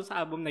songs sa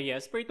album na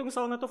yes. Pero itong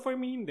song na to for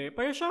me hindi.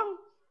 Parang siyang...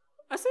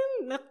 As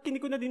in, nakinig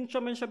ko na din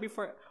siya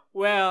before.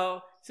 Well,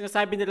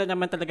 sinasabi nila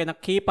naman talaga na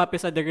K-pop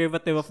is a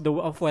derivative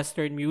of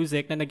Western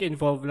music na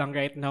nag-involve lang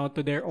right now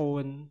to their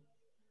own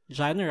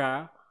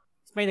genre.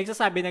 May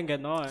nagsasabi ng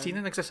ganon.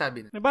 Sino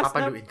nagsasabi?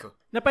 Papaluin ko.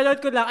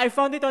 Napanood ko lang. I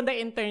found it on the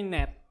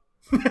internet.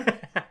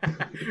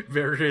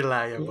 Very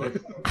reliable.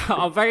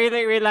 Very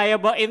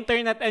reliable.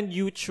 Internet and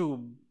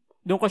YouTube.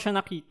 Doon ko siya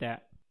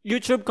nakita.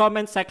 YouTube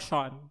comment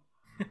section.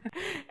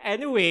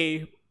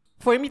 Anyway,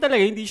 for me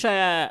talaga, hindi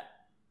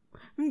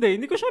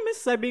ko siya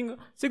masasabing,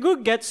 siguro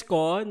gets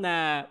ko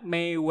na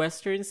may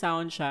Western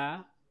sound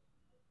siya,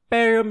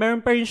 pero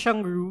meron pa rin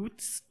siyang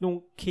roots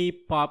nung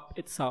K-pop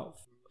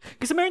itself.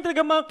 Kasi meron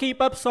talaga mga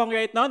K-pop song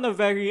right now na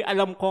very,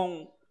 alam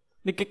kong,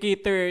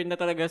 nagkikater na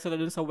talaga sila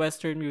dun sa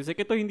Western music.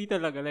 Ito hindi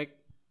talaga,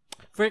 like,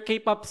 for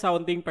K-pop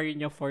sounding pa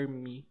rin niya for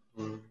me.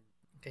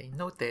 Okay,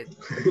 noted.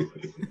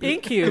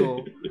 Thank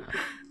you.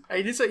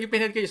 Ay, so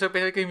pinanood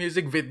ko yung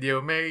music video,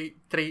 may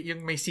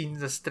scene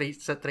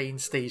sa train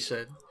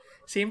station.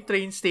 Same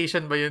train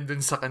station ba yun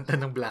dun sa kanta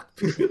ng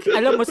Blackpink?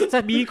 Alam mo,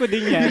 sasabihin ko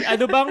din yan.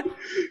 Ano bang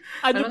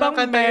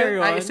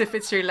meron? As if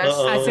it's your last.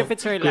 As if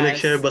it's your last. Kung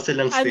nag-share ba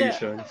silang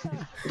station?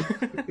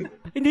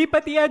 Hindi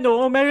pati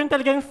meron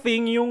talagang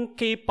thing yung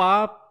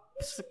K-pop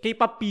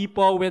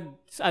people with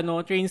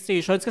train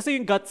stations. Kasi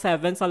yung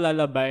GOT7 sa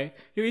Lullaby,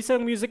 yung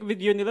isang music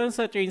video nila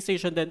sa train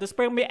station din. Tapos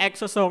parang may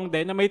EXO song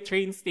din na may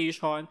train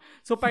station.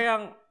 So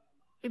parang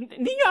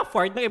hindi nyo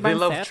afford ng ibang set.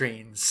 They love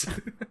trains.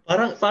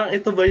 parang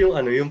ito ba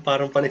yung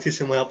parang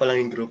panagsisimula pa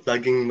lang yung group,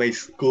 laging may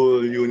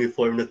school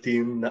uniform na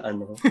team na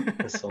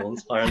na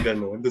songs, parang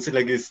gano'n. Doon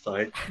sila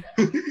start.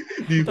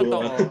 Di ba?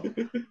 Totoo.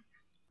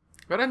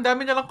 Pero ang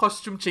dami nalang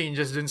costume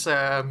changes dun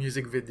sa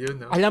music video,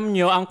 no? Alam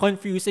nyo, ang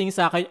confusing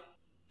sa akin,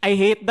 I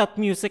hate that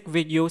music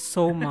video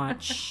so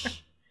much.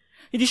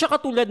 Hindi siya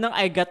katulad ng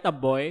I Got a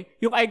Boy.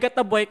 Yung I Got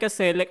a Boy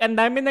kasi, like, ang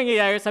dami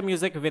nangyayari sa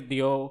music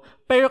video.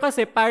 Pero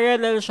kasi,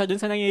 parallel siya dun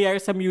sa nangyayari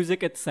sa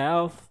music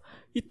itself.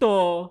 Ito,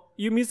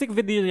 yung music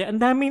video niya, ang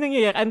daming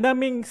nangyayari, ang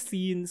daming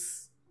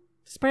scenes.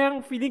 Tapos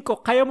parang feeling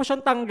ko, kaya mo siyang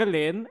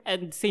tanggalin,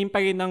 and same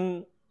pa rin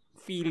ng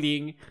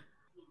feeling.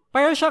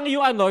 Parang siyang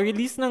yung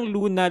release ng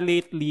Luna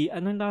lately.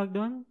 Anong tawag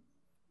doon?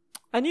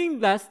 Ano yung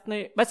last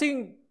na, basta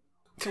yung,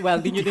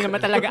 well, di nyo din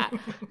naman talaga,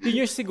 di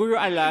nyo siguro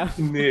alam.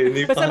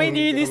 Hindi basta may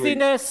nirelease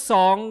din na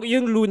song,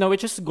 yung Luna,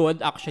 which is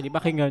good actually,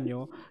 pakinggan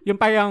nyo. Yung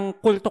parang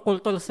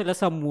kulto-kulto sila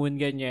sa moon,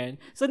 ganyan.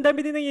 So, ang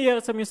dami din nangyayari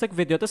sa music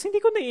video. Tapos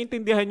hindi ko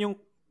naiintindihan yung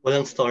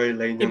walang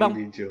storyline yung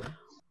video.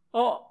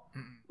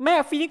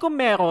 Feeling ko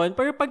meron,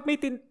 pero pag may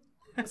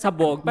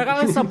sabog,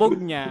 parang ang sabog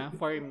niya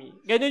for me.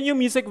 Ganun yung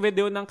music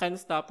video ng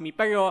Can't Stop Me.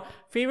 Pero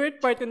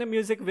favorite part ko ng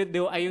music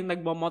video ay yung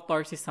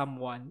nagmamotor si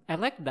someone. I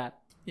like that.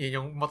 Yun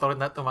yung motor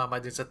na tumama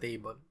dun sa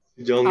table.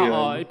 Si Jong yun.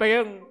 Oo,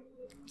 parang...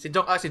 Si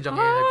Jong yun.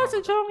 Si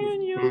Jong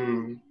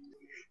yun.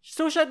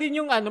 So siya din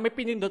yung may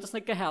pinindot tapos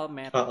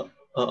nagka-helmet.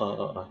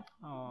 Oo.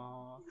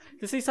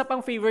 Kasi isa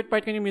pang favorite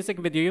part ko ng music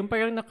video, yung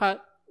parang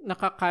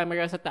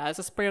naka-camera sa taas,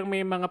 tapos parang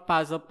may mga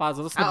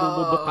puzzles na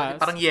bububukas.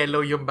 Parang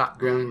yellow yung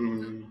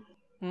background.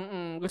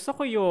 Gusto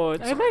ko yun.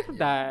 I like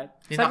that.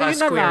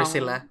 Naka-square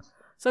sila.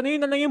 Sana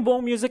yun na lang yung buong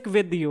music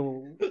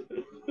video.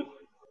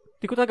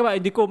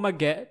 Hindi ko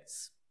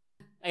mag-gets.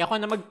 Ay, ako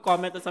na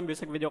mag-comment sa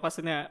music video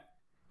kasi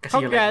Kasi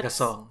you like the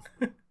song.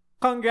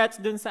 Congrats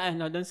dun sa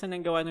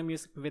nanggawa ng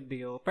music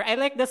video. But I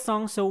like the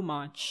song so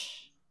much.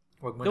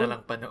 Huwag mo na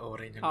lang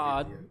panoorin yung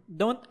video.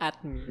 Don't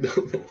at me.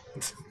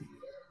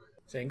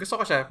 So, gusto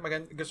ko siya.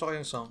 Gusto ko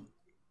yung song.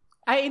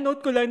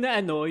 I-note ko lang na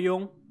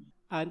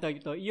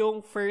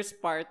yung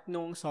first part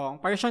nung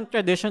song, parang siyang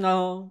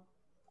traditional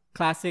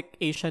classic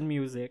Asian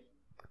music.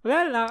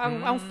 Wala lang,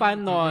 ang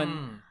fun nun.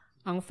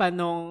 Ang fun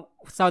nung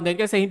sound din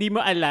kasi hindi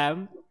mo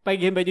alam,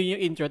 pag-himba yun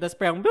yung intro, tapos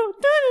parang,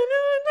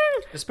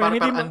 tapos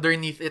parang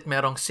underneath it,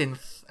 merong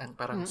synth.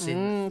 Parang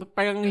synth.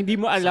 Parang hindi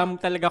mo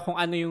alam talaga kung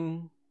ano yung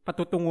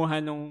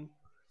patutunguhan ng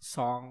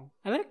song.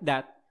 I like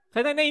that.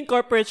 Sana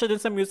na-incorporate siya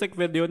dun sa music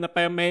video na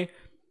parang may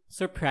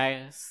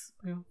surprise.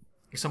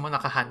 Gusto mo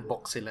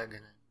naka-handbook sila,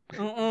 gano'n.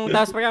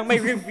 Tapos parang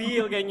may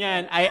reveal,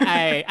 ganyan.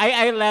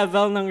 I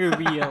level ng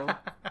reveal.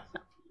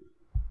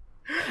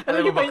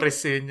 Alam mo ba,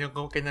 Christine, yung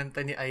kung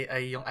kinanta ni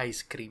Ai yung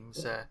ice cream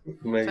sa...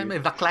 may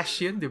The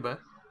Clash yun, di ba?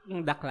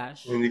 The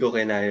Clash. Hindi ko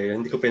kinaya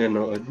yun. Hindi ko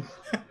pinanood.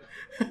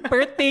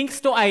 Pero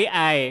thanks to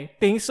Ai,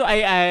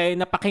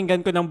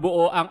 napakinggan ko ng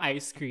buo ang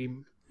ice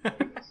cream.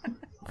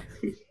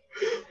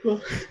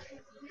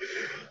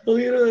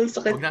 Okay na,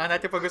 sakit. Huwag na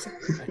natin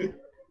pag-usapan.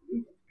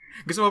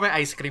 Gusto mo ba yung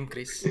ice cream,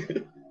 Chris?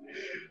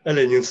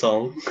 Alin yung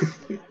song?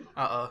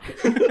 Oo.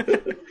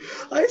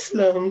 Ayos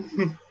lang.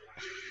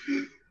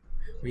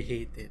 We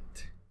hate it.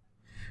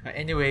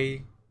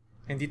 Anyway,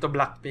 hindi to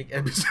Blackpink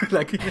episode.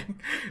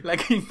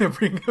 Laging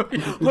na-bring up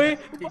yung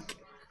Blackpink.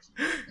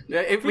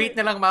 Wait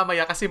na lang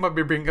mamaya kasi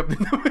mabibring up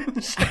din naman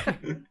siya.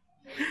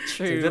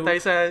 True. So, tayo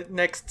sa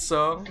next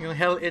song, yung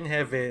Hell in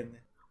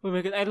Heaven. Oh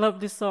my God, I love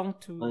this song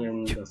too.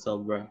 Ang ganda,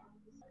 sobra.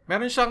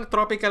 Meron siyang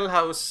tropical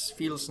house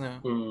feels na.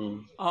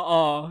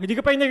 Oo. Hindi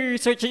ko pa yung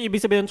nag-research yung ibig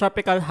sabihin ng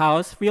tropical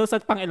house feels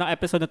at pang ilang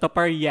episode na to,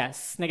 pero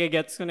yes,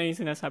 nagigets ko na yung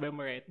sinasabi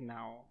mo right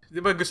now. Di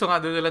ba gusto nga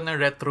doon nila ng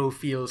retro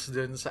feels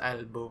dun sa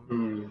album?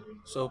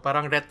 So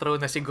parang retro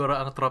na siguro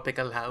ang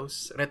tropical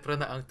house. Retro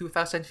na ang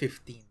 2015.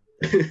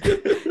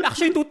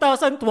 Actually,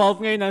 2012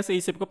 ngayon nasa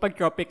isip ko pag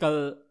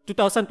tropical,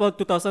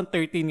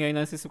 2012-2013 ngayon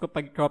nasa isip ko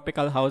pag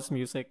tropical house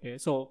music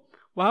eh. So,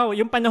 wow,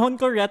 yung panahon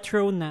ko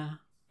retro na.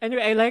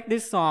 Anyway, I like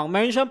this song.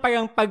 Mayroon siyang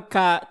parang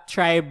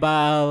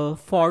pagka-tribal,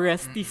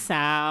 foresty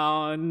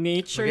sound,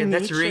 nature.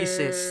 That's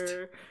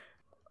racist.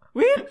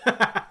 Wait!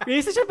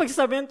 Racist siya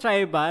pagsasabi ng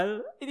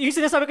tribal? Yung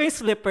sinasabi ko yung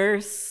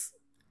slippers.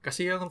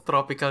 Kasi yung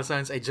tropical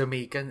sounds ay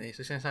Jamaican eh.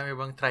 So sinasabi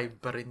bang tribe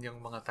pa rin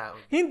yung mga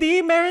tao? Hindi,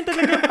 meron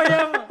talaga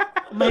parang,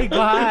 oh my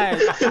God.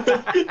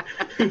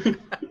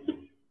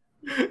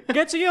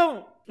 Gets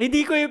yung,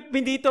 hindi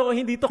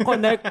to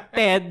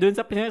connected dun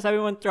sa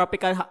pinasabi mo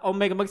tropical. Oh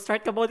my God,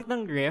 mag-start ka ba ulit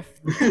ng riff?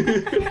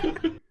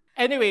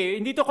 Anyway,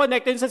 hindi to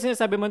connected sa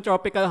sinasabi mo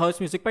tropical house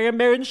music. Pero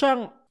meron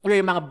siyang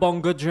yung mga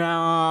bongo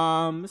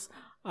drums,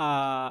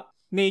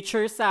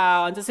 nature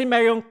sounds. Kasi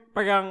merong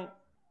parang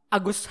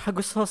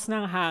hagustos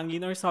ng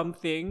hangin or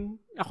something.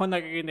 Ako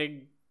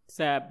naririnig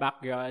sa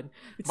background.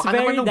 It's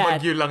baka very naman ng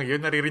bagyo lang yun.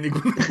 Naririnig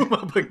mo na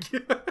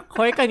mabagyo.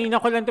 Hoy, kanina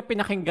ko lang ito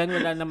pinakinggan.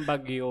 Wala ng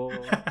bagyo.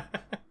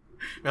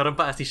 Meron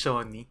pa si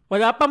Shoni.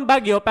 Wala pang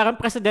bagyo, parang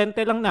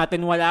presidente lang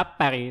natin, wala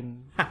pa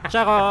rin.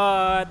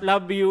 Charot,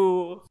 love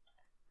you.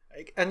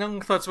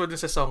 Anong thoughts mo dun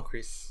sa song,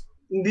 Chris?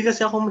 Hindi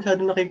kasi ako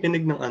masyado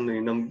nakikinig ng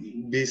ng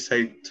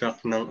B-side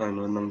track ng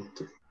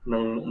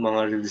mga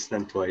release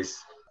ng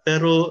Twice.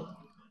 Pero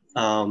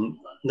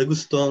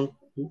nagustuhan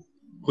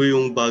ko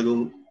yung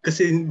bagong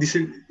kasi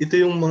ito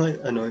yung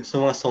mga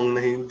sa mga song na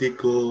hindi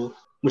ko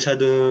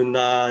masyado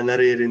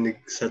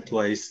naririnig sa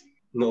Twice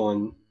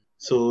noon.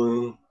 So,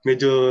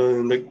 medyo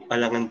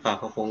nag-alangan pa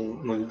ako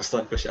kung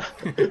magustuhan ko siya.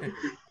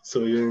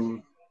 So,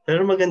 yun.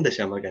 Pero maganda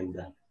siya,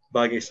 maganda.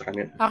 Bagay sa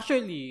kanila.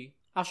 Actually,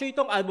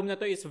 itong album na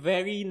to is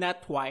very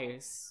not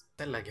Twice.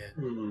 Talaga?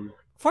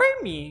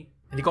 For me.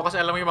 Hindi ko kasi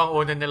alam yung mga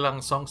una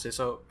nilang songs eh.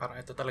 So, parang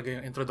ito talaga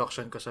yung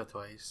introduction ko sa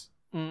Twice.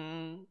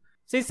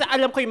 Since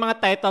alam ko yung mga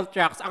title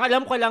tracks, ang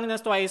alam ko lang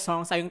na Twice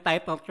songs ay yung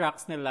title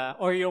tracks nila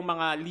or yung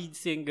mga lead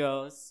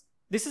singles.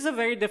 This is a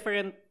very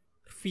different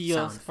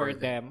feels for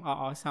them.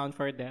 Oo, sound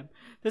for them.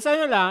 Tapos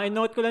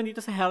i-note ko lang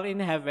dito sa Hell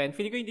in Heaven.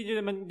 Feeling ko hindi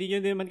nyo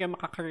naman kayo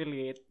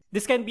makaka-relate.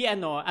 This can be a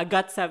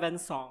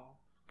GOT7 song.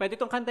 Pwede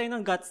itong kantayin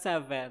ng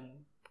GOT7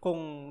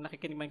 kung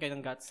nakikinig man kayo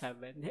ng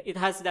GOT7. It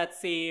has that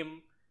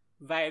same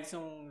vibes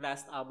ng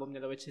last album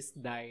nila which is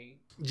Die.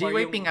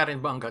 JYP nga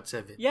rin ba ang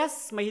GOT7?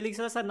 Yes, mahilig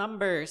sila sa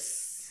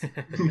numbers.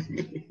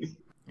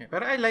 Yeah,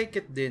 pero I like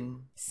it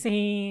din.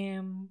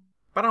 Same.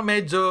 Parang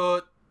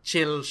medyo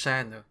chill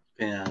siya, no?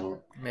 Kaya,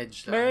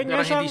 medyo. Parang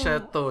hindi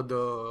siya todo...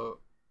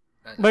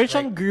 Meron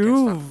siyang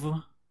groove.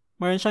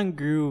 Meron siyang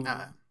groove.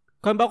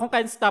 Kung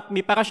Can't Stop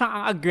Me, parang siyang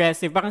ang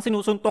aggressive. Parang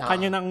sinusuntok ka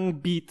niya ng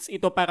beats.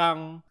 Ito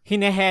parang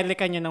hinehele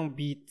ka niya ng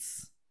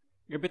beats.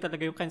 Grabe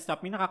talaga yung Can't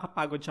Stop Me.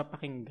 Nakakapagod siya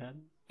pakinggan.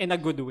 In a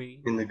good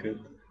way. In a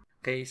good.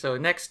 Okay, so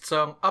next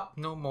song, Up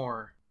No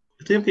More.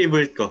 Ito yung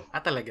favorite ko.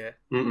 Talaga?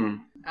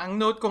 Ang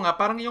note ko nga,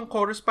 parang yung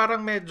chorus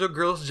parang medyo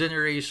Girls'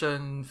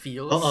 Generation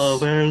feels.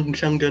 Oo, parang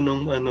siyang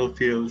ganong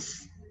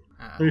feels.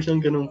 Meron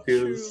siyang ganung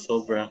feel,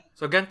 sobra.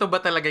 So, ganito ba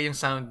talaga yung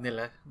sound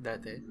nila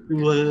dati?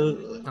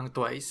 Well, Ng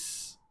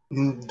Twice?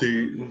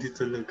 hindi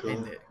talaga.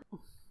 Hindi.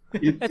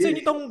 At so,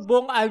 itong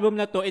buong album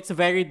na to, it's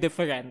very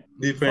different.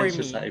 Different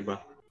for siya me. sa iba.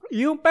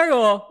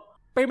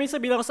 Pero may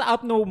sabihin ako sa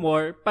Up No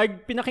More,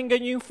 pag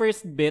pinakinggan nyo yung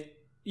first bit,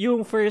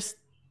 yung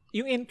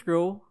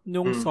intro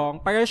nung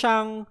song, para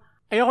siyang,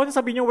 ayoko na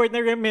sabihin yung word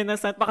na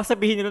reminiscent, baka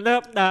sabihin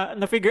nila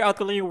na-figure out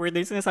ko lang yung word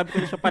na yung sinasabi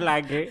ko na siya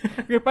palagi.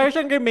 Pero para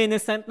siyang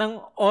reminiscent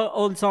ng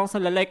old songs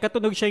na like,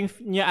 katunog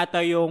niya ata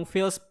yung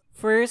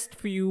first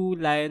few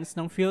lines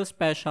ng Feel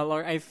Special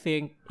or I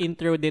think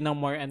intro din ng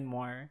More and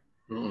More.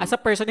 As a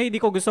person, hindi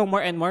ko gusto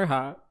More and More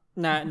ha,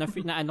 na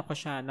ano ko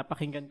siya,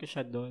 napakinggan ko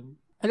siya doon.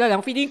 Wala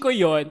lang, feeling ko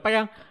yon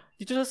parang,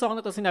 dito sa song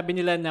na to, sinabi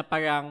nila na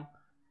parang,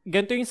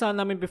 ganito yung sound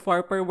namin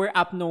before, pero we're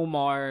up no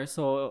more.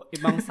 So,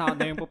 ibang sound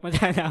na yung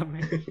pupunta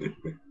namin.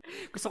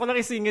 Gusto ko lang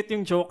isingit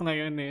yung joke na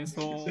yun eh.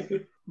 So,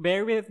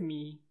 bear with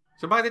me.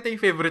 So, bakit ito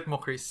yung favorite mo,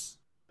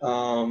 Chris?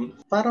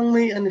 Parang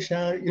may ano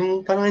siya,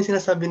 yung parang yung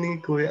sinasabi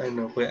ni Kuya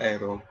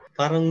Aero,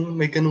 parang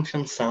may ganun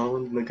siyang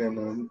sound na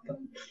ganun.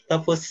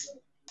 Tapos,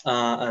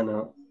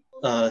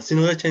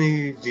 sinulat siya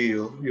ni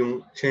Gio,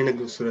 siya yung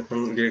nagsusulat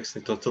ng lyrics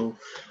nito. So,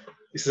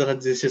 isa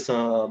din siya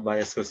sa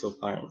bias ko. So,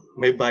 parang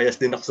may bias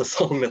din ako sa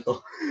song na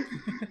to.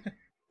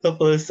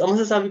 Tapos, ang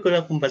masasabi ko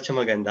na kung ba't siya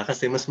maganda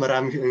kasi mas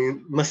marami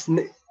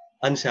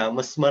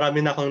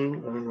na akong,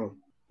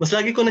 mas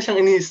lagi ko na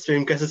siyang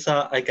ini-stream kasi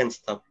sa I Can't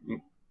Stop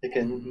Me.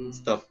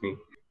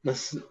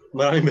 Mas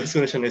maraming beses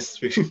ko na siyang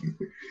na-stream.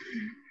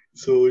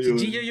 So, yun.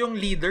 Si Gio yung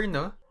leader,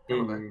 no?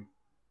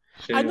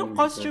 Anong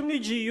costume ni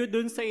Gio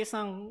dun sa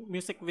isang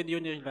music video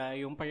nila?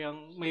 Yung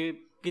parang may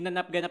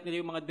ginanap-ganap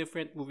nila yung mga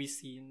different movie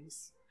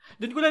scenes.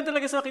 Doon ko lang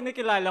talaga sa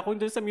kinikilala kung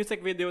dun sa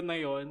music video na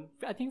yon.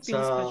 I think sa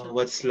special.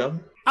 What's Love?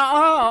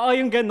 Oo,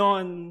 yung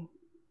ganon.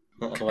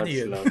 What's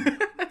Love?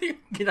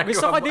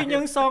 Gusto ko din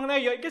yung song na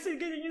yun. Kasi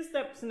ganyan yung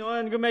steps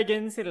nun.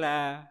 Gumagyan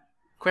sila.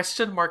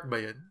 Question mark ba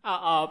yun?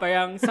 Oo,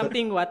 parang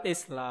something What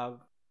is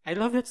Love. I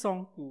love that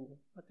song too.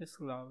 What is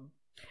Love.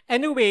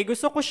 Anyway,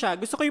 gusto ko siya.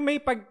 Gusto ko yung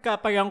may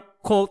parang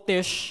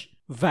cultish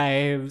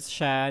vibes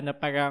siya na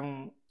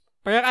parang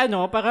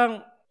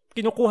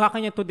kinukuha ka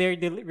niya to their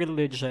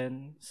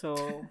religion. So,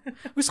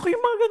 gusto ko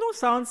yung mga ganong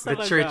sounds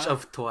talaga. The Church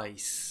of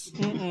Twice.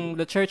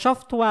 The Church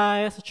of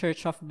Twice, the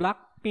Church of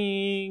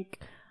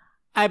Blackpink.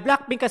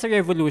 Blackpink kasi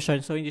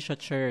Revolution, so hindi siya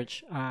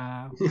church.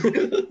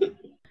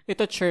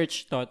 Ito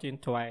church to,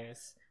 yung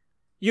Twice.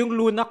 Yung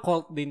Luna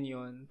cult din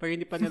yun. Pero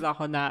hindi pa nila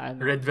ako na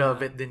Red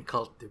Velvet din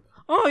cult, diba?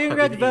 Oh, yung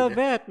Red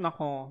Velvet.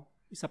 Nako,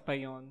 isa pa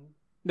yun.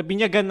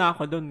 Nabinyagan na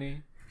ako dun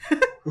eh.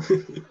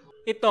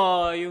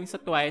 Ito, yung sa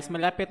Twice,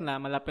 malapit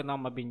na ako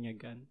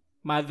mabinyagan.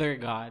 Mother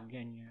God,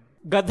 ganyan.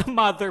 God the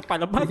Mother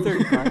pala, Mother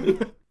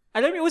God.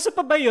 Alam mo, uso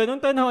pa ba yun nung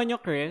tanahon nyo,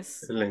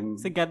 Chris?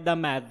 Si God the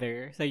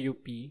Mother sa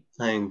UP?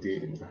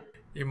 Hindi.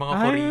 Yung mga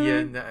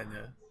Korean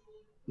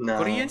na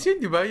Koreans yun,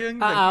 di ba? Yung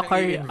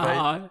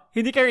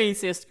hindi ka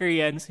racist,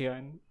 Koreans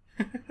yun.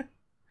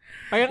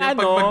 Parang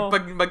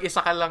pag mag-isa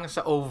ka lang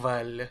sa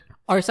Oval.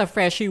 Or sa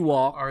Freshie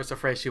Walk.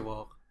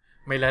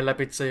 May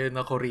lalapit sa'yo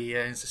na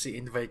Koreans,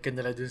 invite ka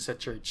nila dun sa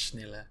church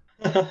nila.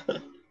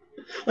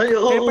 Ay,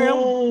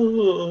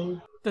 oo.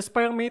 Tapos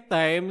parang may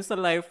time sa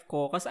life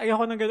ko, kasi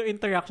ayoko ng gano'ng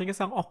interaction kasi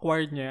ang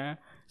awkward niya.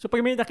 So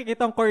pag may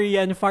nakikita ang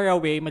Korean far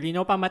away,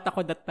 malinaw pa mata ko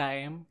that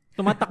time,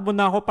 tumatakbo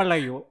na ako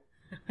palayo.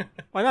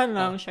 Wala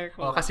lang, share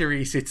ko. Kasi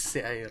racist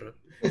si Airo.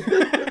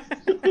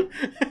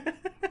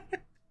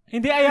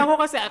 Hindi, ayaw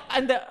ko kasi,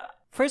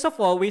 first of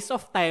all, waste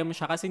of time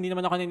siya kasi hindi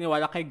naman ako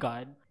naniniwala kay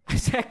God.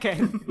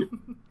 Second,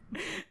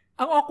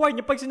 ang awkward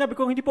niya, pag sinabi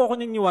ko hindi po ako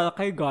naniniwala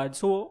kay God,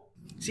 so...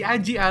 Si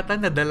Aji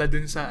ata nadala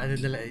dun sa,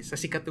 sa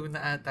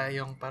Sikatuna ata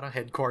yung parang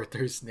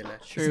headquarters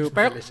nila. True.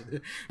 Pero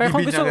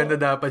kung gusto... Bibinyagan na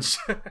dapat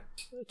siya.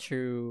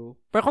 True.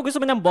 Pero kung gusto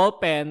mo ng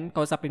ballpen,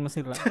 kausapin mo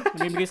sila.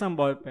 Namibigay sa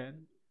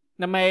ballpen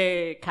na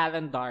may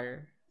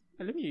calendar.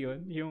 Alam niyo yun?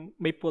 Yung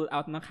may pull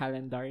out ng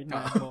calendar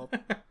na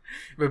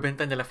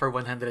bebenta nila for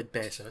 100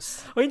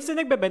 pesos. O yun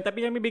sila nagbebenta,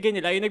 pinamibigay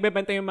nila. Yung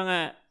nagbebenta yung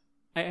mga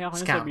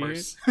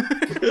scammers.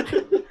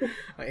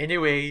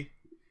 Anyway,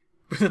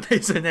 punta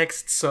tayo sa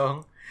next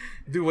song.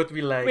 Do What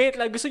We Like. Wait,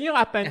 gusto niyo yung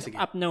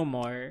Up No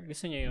More?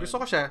 Gusto niyo yun?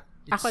 Gusto ko siya.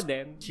 Ako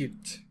din.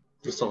 Cute.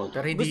 Gusto ko.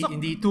 Pero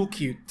hindi too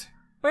cute.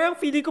 Parang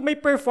feeling ko may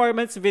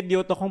performance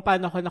video to kung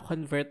paano ko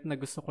na-convert na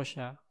gusto ko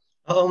siya.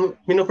 Oo,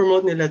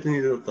 pinopromote nila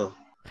dito to.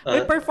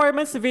 May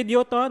performance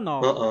video to,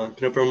 no? Oo,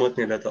 pinopromote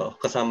nila to.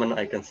 Kasama ng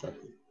I Can't Stop.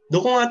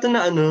 Doon ko nga ito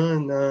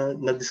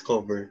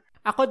na-discover.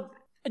 Ako,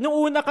 nung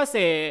una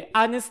kasi,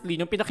 honestly,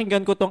 nung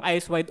pinakinggan ko tong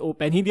Eyes Wide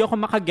Open, hindi ako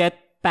makaget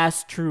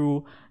past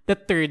through the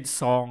third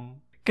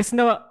song. Kasi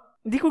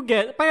hindi ko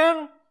get.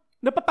 Parang,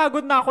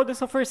 napapagod na ako dun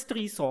sa first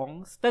 3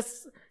 songs.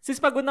 Tapos, since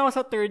pagod na ako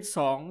sa third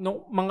song,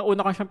 nung mga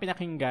una ko siyang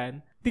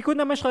pinakinggan, di ko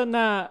naman siya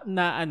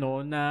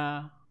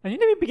Ano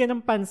yung nabibigyan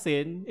ng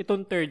pansin,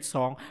 itong third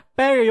song.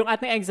 Pero yung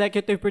ating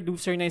executive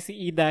producer na si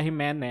Ida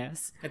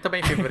Jimenez. Ito ba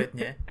yung favorite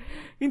niya?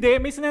 Hindi,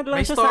 may sinad lang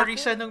May siya story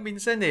sa siya nung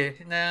minsan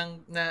ng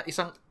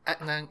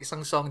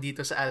isang song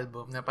dito sa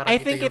album na parang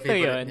I ito think yung ito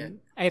favorite yun. niya.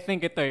 I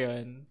think ito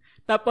yun.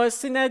 Tapos,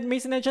 may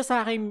sinad siya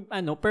sa akin,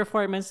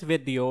 performance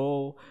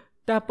video.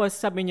 Tapos,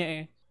 sabi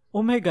niya oh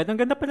my God, ang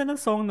ganda pala ng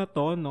song na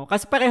to, no?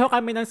 Kasi pareho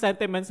kami ng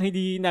sentiments na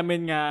hindi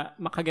namin nga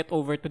makaget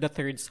over to the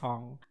third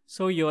song.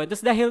 So, yun.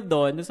 Tapos dahil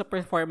doon sa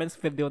performance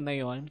video na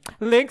yun,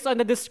 links on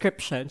the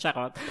description.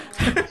 Charot.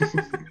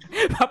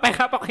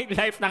 Papahirap ako yung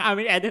life ng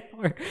aming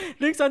editor.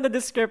 Links on the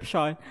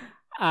description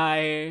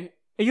ay,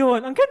 yun,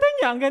 ang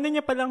ganda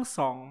niya palang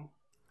song.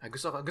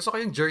 Gusto ko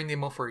yung journey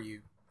mo for you.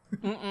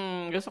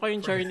 Gusto ko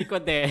yung journey ko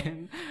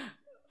din.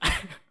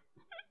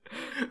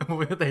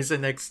 Muna tayo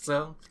sa next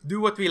song.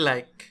 Do What We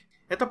Like.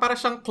 Ito para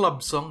siyang club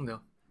song,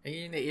 no?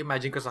 Ayun,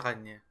 i-imagine ko sa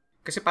kanya.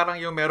 Kasi parang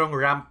yung merong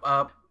ramp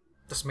up,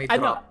 tapos may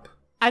drop.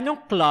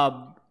 Anong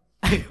club?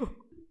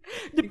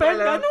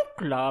 Depende, anong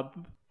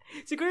club?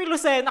 Siguro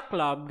Lucena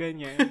Club,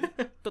 ganyan.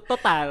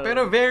 Total.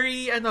 Pero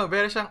very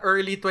siyang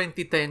early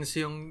 2010s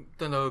yung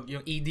tunog,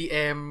 yung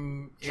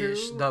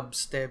EDM-ish,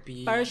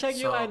 dubstep-y para siya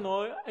song.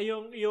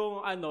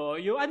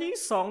 yung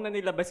song na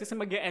nilabas kasi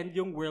mag-e-end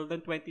yung world ng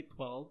 2012.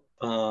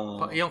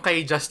 Yung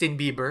kay Justin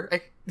Bieber.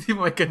 Ay, hindi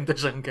mo maganda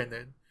siyang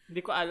ganun.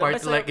 Hindi ko alam.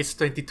 Part like it's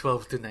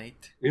 2012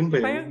 tonight. Yun ba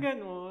yun? Parang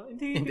gano'n.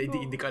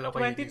 Hindi ko alam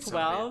kung yun yung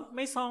song. 2012?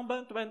 May song ba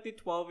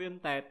 2012 yung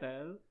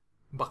title?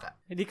 Baka.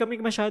 Hindi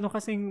kami masyado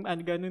kasing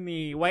gano'n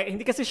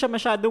hindi kasi siya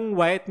masyadong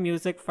white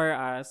music for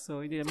us.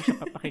 So, hindi naman siya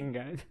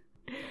papakinggan.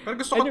 Pero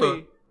gusto ko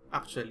to,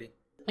 actually.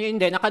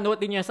 Hindi, nakanote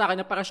din niya sa akin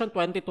na parang siyang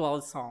 2012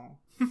 song.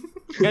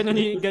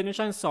 Ganun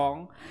siyang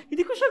song.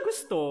 Hindi ko siya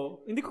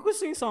gusto. Hindi ko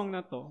gusto yung song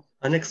na to.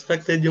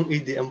 Unexpected yung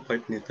EDM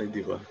part nito,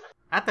 di ba?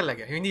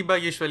 Talaga? Hindi ba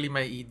usually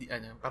may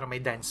para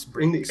may dance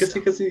breaks? Hindi,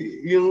 kasi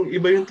yung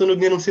iba yung tunog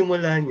niya nung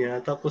simula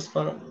niya, tapos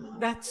parang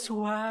That's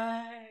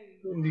why.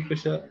 Hindi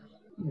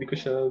ko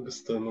siya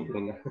gusto nung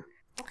una.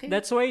 Okay.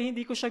 That's why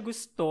hindi ko siya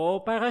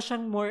gusto. Para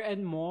siyang more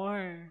and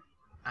more.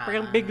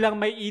 Parang biglang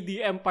may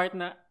EDM part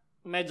na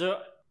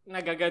medyo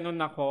nagaganon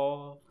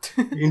ako.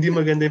 Hindi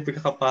maganda yung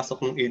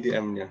pagkakapasok ng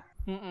EDM niya.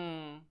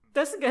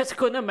 Tapos guess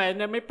ko naman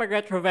na may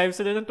pag-retro vibes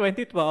sila ng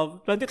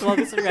 2012.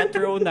 2012 is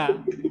retro na.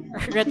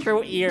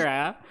 Retro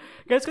era.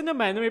 Guess ko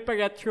naman na may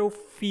pag-retro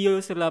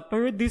feel sila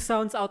pero this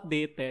sounds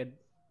outdated.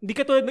 Hindi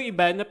katulad ng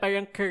iba na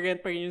parang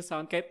current pa rin yung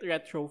sound kahit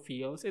retro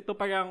feels. Ito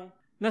parang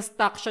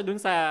na-stuck siya dun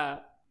sa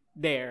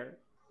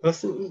there.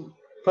 Tapos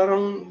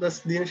parang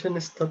di na siya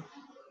na-stop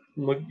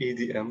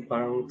mag-EDM.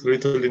 Parang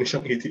tuloy-tuloy na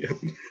siyang EDM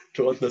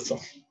throughout the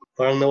song.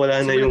 Parang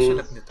nawala na yung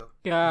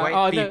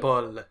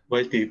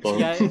White people.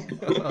 Yeah.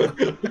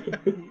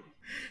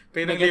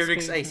 Pero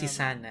lyrics ay si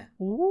Sana.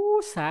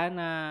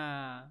 Sana.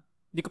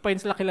 Di ko pa yun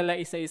sila kilala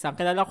isa-isa.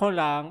 Kilala ko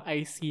lang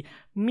ay si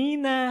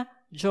Mina,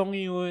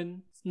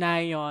 Jonghyun,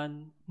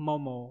 Nayeon,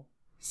 Momo.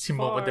 Si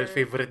Momo dahil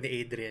favorite ni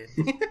Adrian.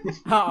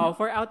 4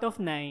 out of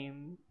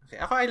 9. Okay,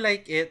 ako I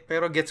like it,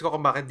 pero gets ko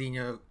kung bakit di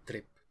nyo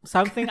trip.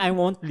 Something I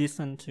won't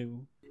listen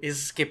to.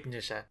 Is skip nyo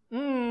siya.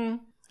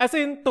 As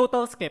in,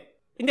 total skip.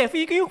 Hindi,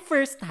 feel ko yung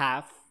first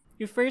half,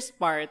 yung first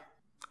part,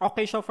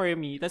 okay siya for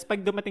me. Tapos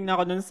pag dumating na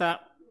ako dun sa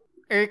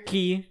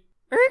Erky?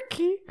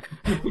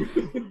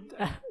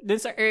 Dun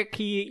sa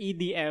Erky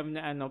EDM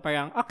na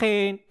parang,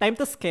 okay, time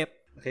to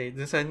skip. Okay,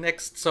 dun sa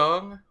next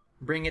song,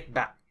 Bring It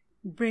Back.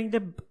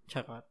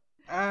 Charot.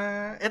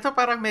 Ito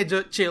parang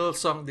medyo chill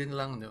song din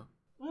lang, no?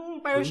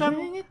 Parang siyang,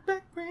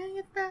 Bring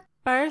it back.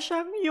 Parang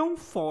siyang yung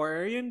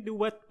 4, yung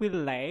Do What We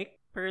Like,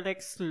 pero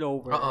like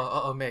slower.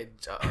 Oo,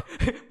 medyo.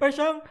 Parang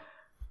siyang,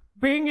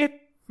 Bring It,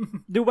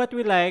 Do What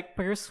We Like,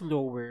 pero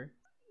slower.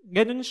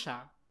 Ganun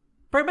siya.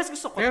 Pero mas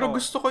gusto ko Pero to.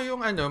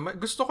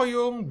 gusto ko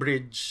yung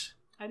bridge.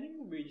 Ano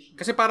yung bridge?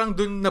 Kasi parang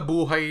dun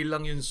nabuhay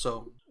lang yung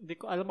song. Hindi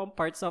ko alam ang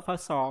parts of a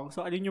song.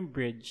 So, alin yung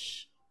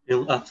bridge?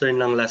 Yung after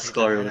ng last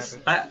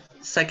chorus.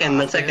 Second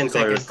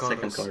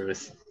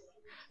chorus.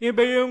 Yung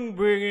ba yung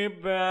Bring It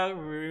Back?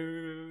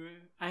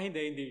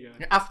 Hindi yun.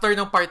 After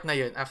nung part na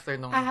yun.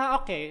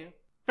 Okay.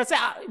 Kasi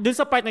dun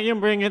sa part na yun,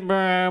 Bring It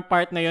Back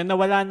part na yun,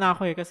 nawala na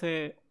ako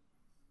kasi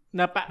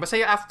basta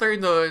yung after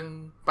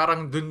nun,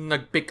 parang dun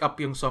nag-pick up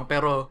yung song,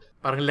 pero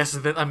parang less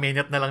than a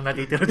minute na lang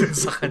natitira dun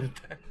sa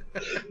kanta.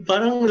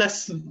 Parang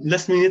last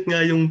minute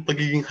nga yung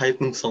pagiging hype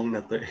ng song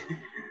na to eh.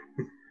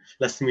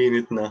 Last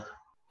minute na.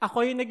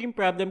 Ako yung naging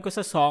problem ko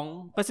sa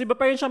song, kasi ba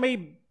parang siya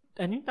may,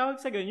 ano yung tawag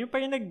sa ganun? Yung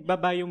parang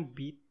nagbaba yung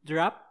beat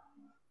drop?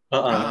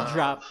 Beat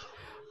drop.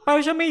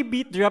 Parang siya may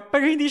beat drop,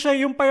 pero hindi siya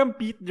yung parang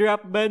beat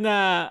drop ba na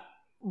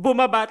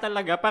bumaba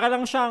talaga. Para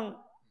lang siyang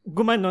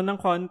gumanon ng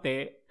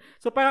konti.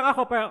 So parang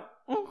ako,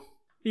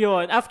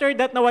 yun. After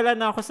that, nawala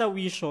na ako sa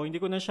Wisho.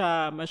 Hindi ko na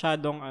siya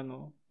masyadong,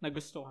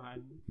 nagustuhan.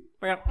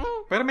 Parang,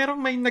 Pero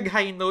merong may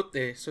nag-high note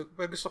eh. So,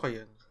 gusto ko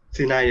yun.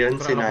 Sinayon.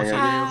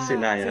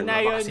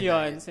 Sinayon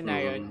yun.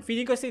 Mm.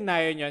 Feeling ko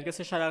Sinayon yun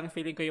kasi siya lang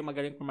feeling ko yung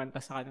magaling kumanta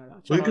sa kanila.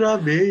 Uy,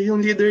 grabe.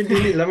 Yung leader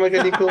din nila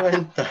magaling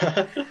kumanta.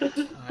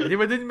 Di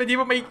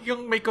ba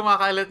may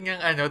kumakalat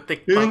ng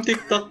TikTok? Yung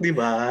TikTok, di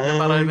ba?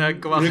 Parang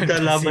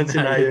nagkalaban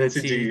Sinayon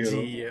si Gio.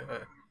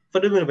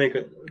 Paano mo na ba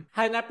yung...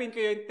 Hanapin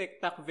ko yung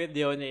TikTok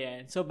video na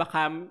yan. So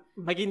baka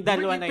maging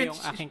dalawa na yung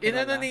aking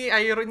kilala.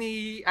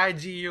 Ni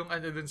Aji yung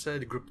dun sa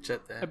group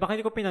chat. Baka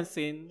hindi ko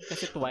pinansin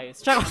kasi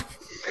twice. Tsaka...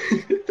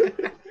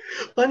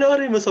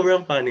 Panoorin mo,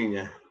 sobrang funny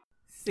niya.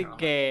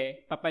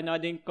 Sige,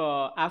 papanoodin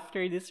ko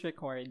after this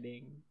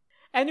recording.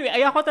 Anyway,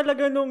 ayoko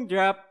talaga nung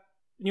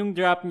yung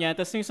drop niya.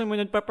 Tapos yung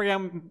sumunod pa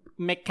parang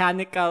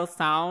mechanical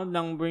sound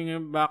ng Bring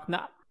It Back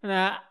na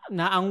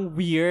ang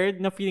weird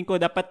na feeling ko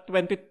dapat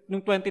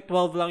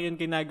 2012 lang yun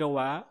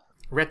ginagawa.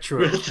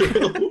 Retro.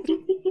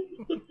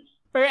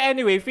 Pero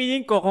anyway,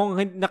 feeling ko kung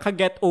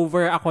naka-get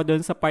over ako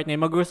doon sa part na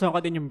yun, magustuhan ko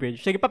din yung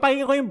bridge. Sige,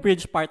 papakinggan ko yung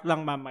bridge part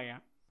lang mamaya.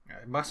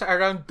 Basta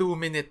around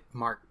 2-minute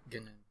mark.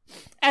 Ganun.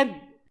 And,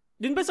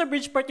 dun ba sa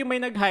bridge part yung may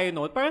nag-high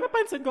note? Parang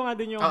napansin ko nga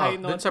din yung high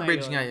note dun sa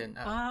bridge na nga yun.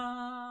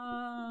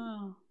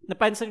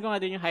 Napansin ko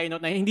nga din yung high note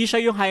na hindi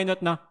siya yung high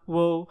note na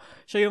wow.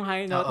 Siya yung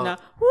high note na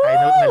woo! High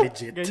note na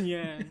legit.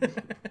 Ganyan.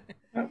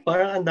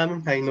 Parang ang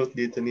daming high note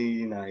dito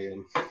ni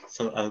Nayon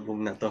sa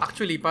album na to.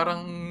 Actually,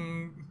 parang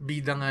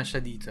bida nga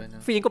siya dito. No?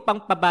 Feeling ko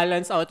pang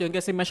pa-balance out yun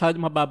kasi masyado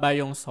mababa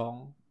yung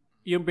song.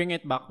 Yung Bring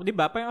It Back. Di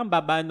ba? Parang ang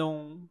baba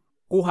nung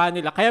kuha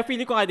nila. Kaya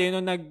feeling ko nga din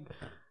nung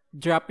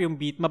nag-drop yung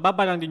beat,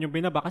 mababa lang din yung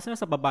binaba kasi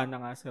nasa baba na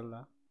nga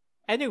sila.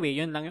 Anyway,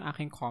 yun lang yung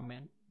aking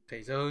comment.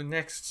 Okay, so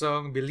next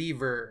song,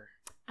 Believer.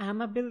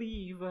 I'm a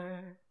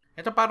believer.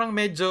 Ito parang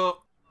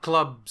medyo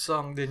club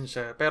song din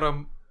siya,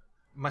 pero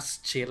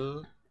mas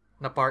chill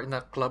na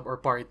club or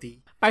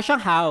party. Parang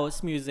siyang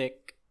house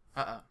music.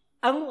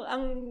 Ang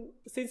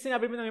since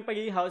sinabi mo na yung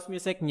pagiging house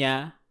music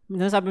niya,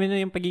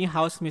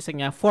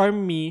 for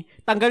me,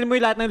 tanggalin mo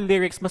yung lahat ng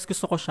lyrics, mas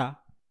gusto ko siya.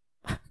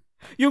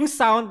 Yung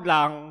sound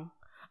lang.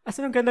 As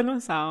ang ganda ng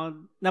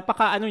sound.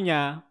 Napaka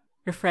niya,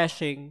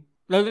 refreshing.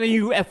 Lalo na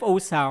yung UFO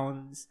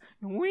sounds.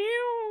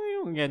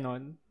 Yung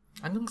ganon.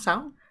 Anong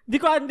sound? Di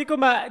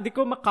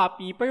ko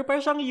ma-copy, pero parang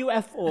siyang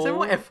UFO. Sabi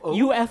mo FO?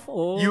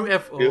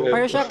 UFO.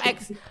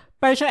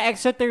 Parang siyang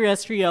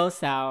extraterrestrial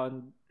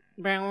sound.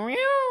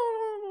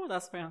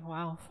 Tapos parang,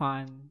 wow,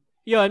 fun.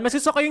 Yun, mas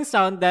gusto ko yung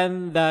sound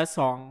than the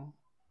song.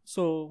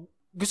 So,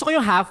 gusto ko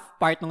yung half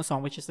part ng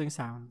song, which is yung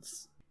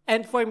sounds.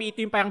 And for me,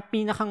 ito yung parang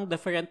pinakang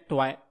different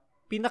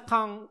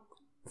pinakang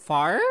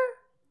far,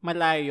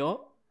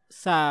 malayo,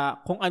 sa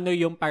kung ano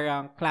yung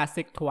parang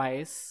classic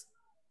Twice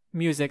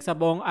music sa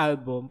buong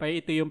album. Pero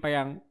ito yung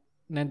parang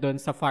nandun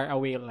sa far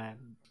away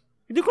land.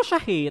 Hindi ko siya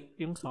hate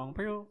yung song,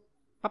 pero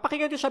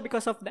papakinggan ko siya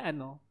because of the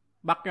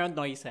background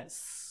noises.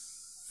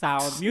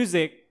 Sound,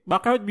 music,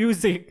 background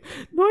music,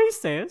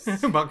 noises.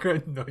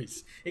 Background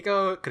noise.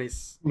 Ikaw,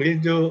 Chris?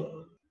 Medyo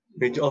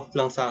off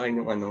lang sa akin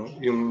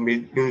yung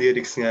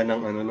lyrics nga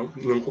ng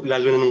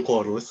lalo na ng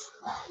chorus.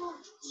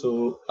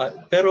 So,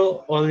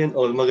 pero all in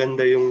all,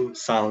 maganda yung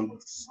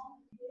sounds.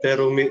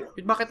 Pero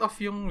bakit off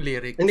yung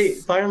lyrics?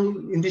 Hindi,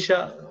 parang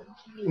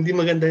hindi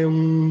maganda yung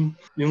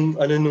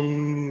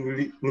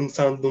nung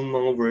sound ng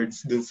mga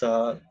words dun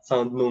sa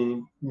sound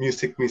ng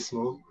music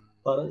mismo.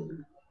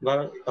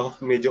 Parang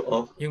medyo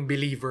off. Yung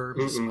Believer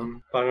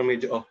mismo. Parang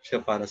medyo off siya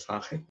para sa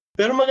akin.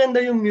 Pero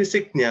maganda yung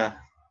music niya.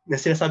 Na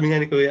sinasabi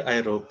nga ni Kuya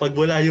Airo, pag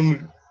wala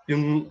yung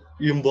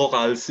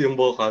vocals.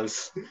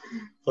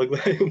 Pag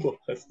wala yung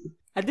vocals.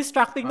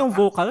 Distracting ng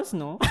vocals,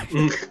 no?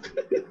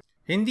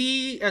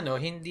 Hindi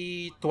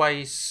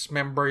Twice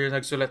member yung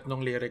nagsulat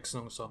ng lyrics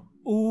ng song.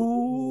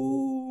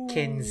 Ooh.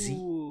 Kenzie.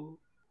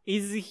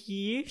 Is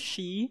he?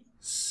 She?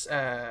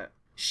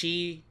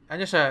 She,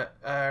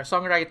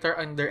 songwriter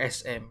under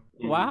SM.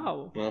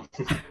 Wow.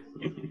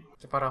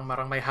 So parang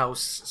may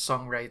house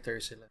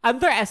songwriter sila.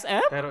 Under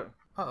SM? Pero,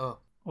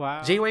 oo.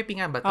 Wow.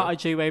 JYP nga ba to? Oo,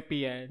 JYP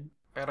yan.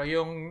 Pero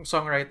yung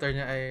songwriter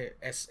niya ay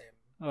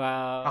SM.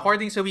 Wow.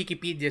 According sa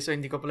Wikipedia, so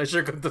hindi ko pala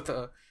sure kung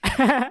totoo.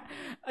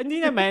 Hindi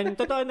naman.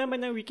 Totoo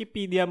naman ng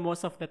Wikipedia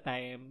most of the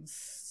times.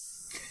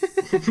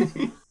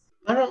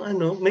 Parang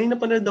may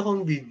napanood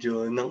akong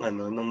video ng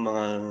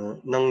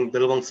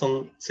dalawang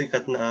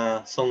sikat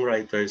na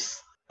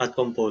songwriters at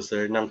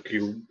composer ng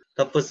Cube.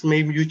 Tapos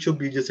may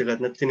YouTube video sila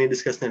na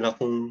tinidiscuss nila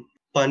kung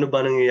paano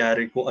ba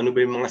nangyayari, kung ano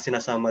ba yung mga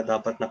sinasama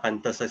dapat na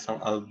kanta sa isang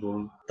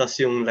album. Tapos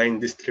yung line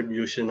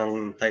distribution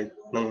ng type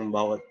ng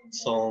bawat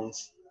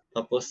songs.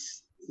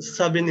 Tapos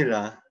sabi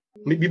nila,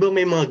 di ba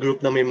may mga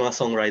group na may mga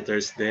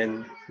songwriters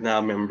din na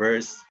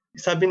members?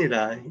 Sabi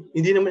nila,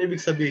 hindi naman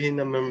ibig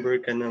sabihin na member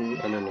ka ng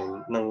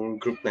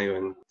group na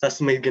yun. Tapos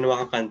may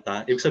ginawa kang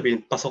kanta, ibig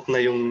sabihin, pasok na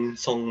yung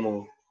song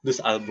mo doon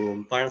sa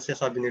album. Parang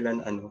sinasabi nila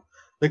na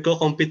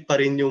nagko-compete pa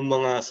rin yung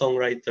mga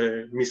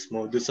songwriter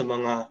mismo doon sa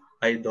mga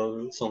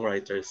idol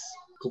songwriters.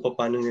 Kung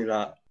ano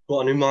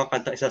yung mga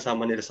kanta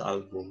isasama nila sa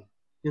album.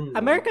 Yun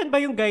lang. American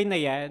ba yung guy na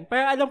yan?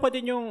 Parang alam ko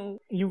din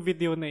yung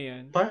video na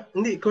yan.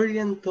 Hindi,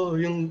 Korean to.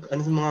 Yung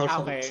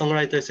mga Okay.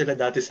 songwriter sila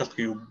dati sa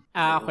Cube.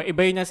 Okay.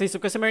 Iba yung nasa isip.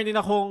 Kasi meron din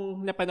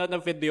akong napanood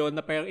ng video na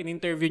parang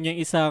in-interview niya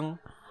yung isang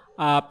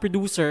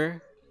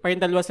producer.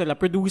 Parang dalawa sila,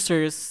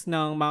 producers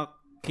ng mga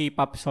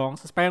K-pop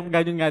songs. Tapos parang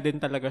ganun nga din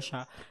talaga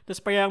siya.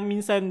 Tapos parang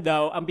minsan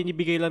daw, ang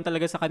binibigay lang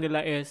talaga sa kanila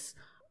is,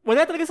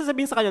 wala talaga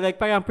sasabihin sa kanila, like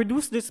parang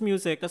produce this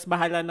music, tapos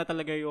bahala na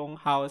talaga yung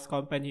house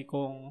company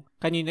kung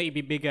kanino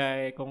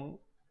ibibigay,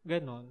 kung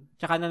ganon.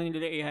 Tsaka na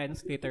nila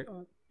i-hands later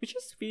on. Which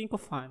is feeling ko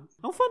fun.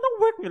 Ang fun ng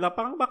work nila.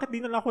 Parang bakit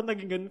di na lang ako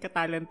naging ganun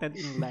ka-talented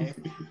in life.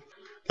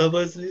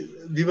 Tapos,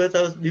 di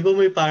ba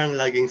may parang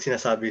laging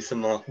sinasabi sa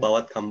mga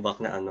bawat comeback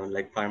na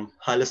like parang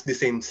halos the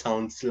same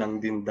sounds lang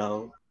din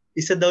daw.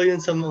 Isa daw yun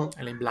sa mga...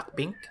 Alin,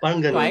 Blackpink? Parang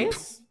ganun.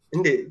 Twice?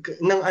 Hindi.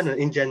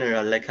 In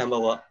general, like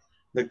halimbawa,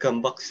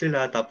 nag-comeback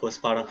sila, tapos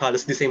parang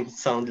halos the same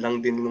sound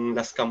lang din nung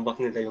last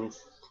comeback nila, yung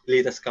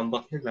latest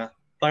comeback nila.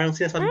 Parang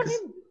sinasabi ko,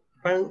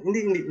 parang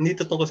hindi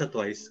totoo sa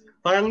Twice.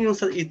 Parang yung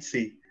sa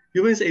ITZY.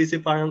 Yung sa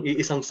ITZY, parang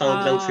isang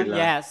sound lang sila.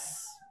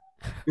 Yes.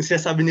 Yung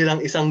sinasabi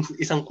nilang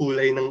isang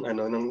kulay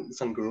ng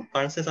isang group.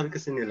 Parang sinasabi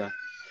kasi nila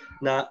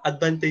na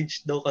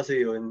advantage daw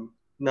kasi yun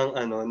ng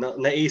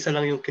na iisa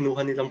lang yung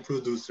kinuha nilang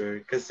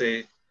producer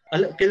kasi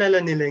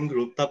kilala nila yung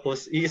group,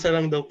 tapos iisa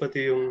lang daw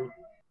pati yung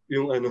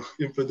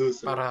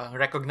producer. Parang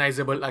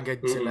recognizable agad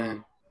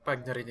sila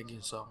pag narinig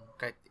yung song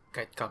kahit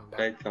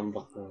comeback. Kahit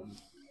comeback.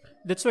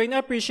 That's why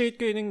na-appreciate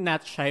ko yung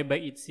Not Shy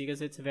by ITZY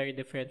kasi it's very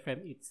different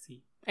from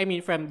ITZY. I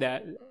mean, from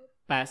the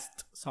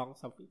past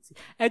songs of ITZY.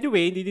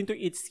 Anyway, hindi din to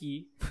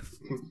ITZY.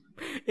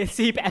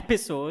 ITZY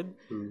episode.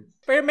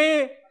 Pero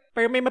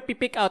may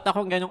mapipick out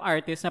akong ganong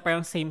artist na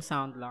parang same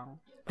sound lang.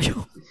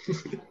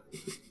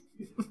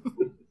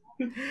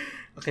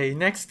 Okay,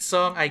 next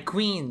song ay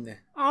Queen.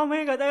 Oh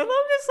my God, I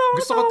love this song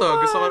Gusto ko to.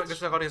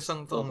 Gusto ko rin yung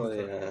song to.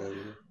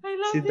 I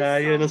love Si this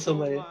Dayo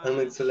song ang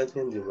nagsulat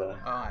niyan, di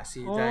ba? Si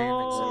Dayo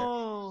nagsulat.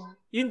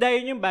 Yung Dayo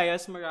yung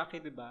Bias Meraki,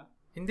 di ba?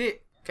 Hindi.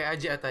 Kay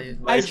Aji ata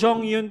yun. Ay,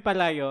 Jong yun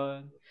pala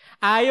yun.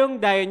 Yung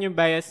Dayo yung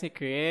Bias ni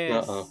Chris.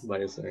 Oo,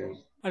 Bias na yun.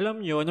 Alam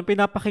nyo, nung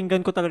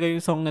pinapakinggan ko talaga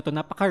yung song na to,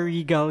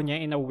 napaka-regal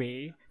niya in a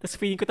way. Tapos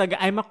feeling ko talaga,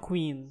 I'm a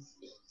queen.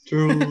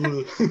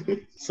 True.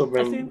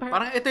 Sobrang...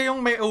 Parang ito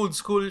yung may old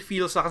school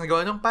feel sa akin.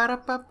 Gawa nung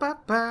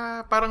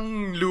parang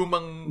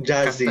lumang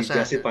jazzy, kanta siya.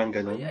 jazzy parang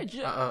ganun.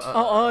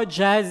 Oo,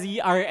 jazzy,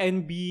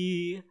 R&B.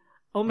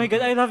 Oh my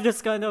God, I love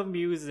this kind of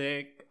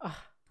music.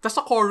 Tapos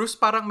sa chorus,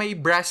 parang may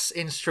brass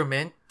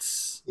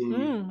instruments.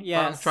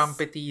 Yes. Parang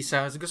trumpety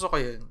sounds. Gusto ko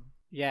yun.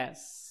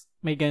 Yes.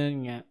 May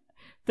ganun nga.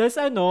 Tapos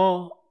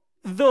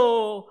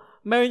though,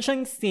 meron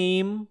siyang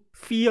same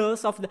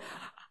feels of the...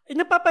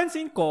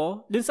 Napapansin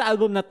ko, dun sa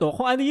album na to,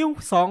 kung ano yung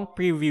song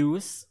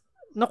previews,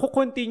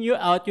 naku-continue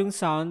out yung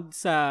sound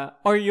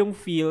or yung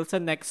feel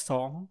sa next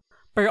song.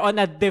 Pero on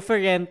a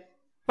different,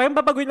 parang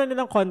babagoy lang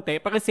nilang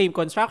konti, parang same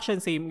construction,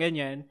 same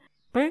ganyan.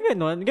 Parang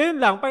ganun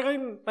lang,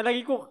 parang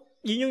palagi ko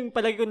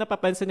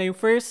napapansin na yung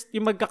first,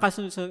 yung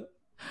magkakasunod sa,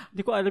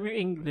 hindi ko alam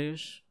yung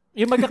English.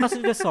 Yung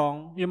magkakasunod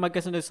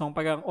na song,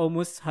 parang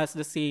almost has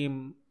the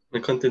same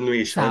may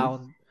continuation.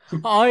 Sound.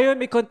 Oo, yun,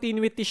 may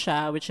continuity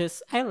siya, which is,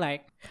 I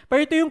like.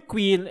 Pero ito yung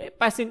Queen,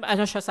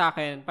 siya sa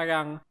akin,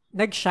 parang,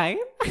 nag-shine?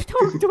 I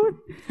don't know.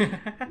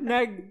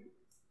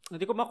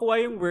 Hindi ko makuha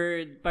yung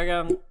word,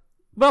 parang,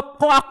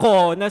 kung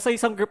ako, nasa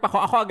isang group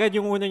ako agad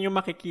yung una yung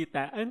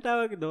makikita. Anong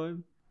tawag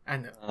doon?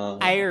 Ano?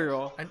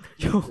 Aero.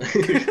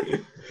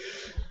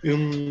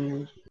 yung,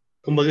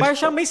 kumbaga,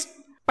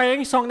 parang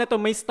yung song na to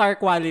may star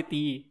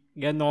quality.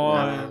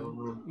 Ganon.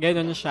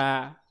 Ganon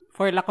siya.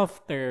 For lack of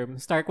term,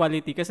 star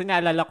quality. Kasi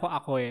naalala ko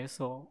ako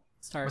so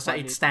star basta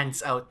quality. It stands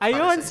out.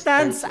 Ayun,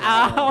 stands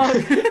out.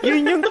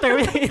 Yun yung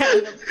term na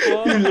naalala ko.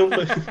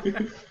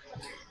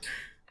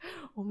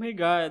 Oh my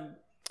God.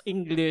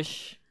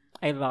 English.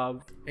 I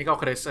love. Ikaw,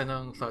 Chris,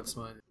 anong thoughts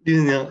mo?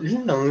 Yun lang.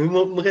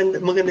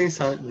 Maganda yung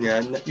sound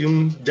niya.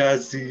 Yung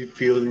jazzy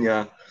feel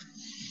niya.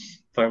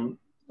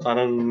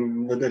 Parang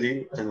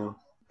madali,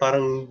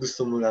 parang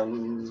gusto mo lang,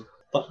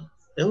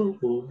 ewan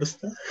ko,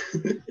 basta.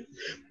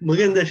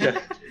 Maganda siya.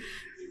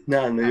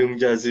 Yung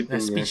jazzy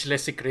feel niya.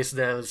 Speechless si Chris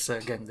dahil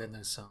sa ganda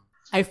ng song.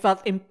 I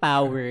felt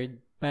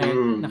empowered.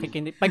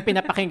 Pag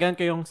pinapakinggan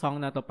ko yung song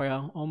na to,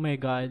 parang, oh my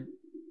God.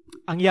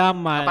 Ang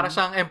yaman. Parang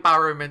siyang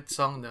empowerment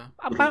song, no?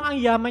 Parang ang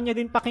yaman niya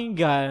din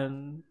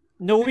pakinggan.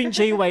 Knowing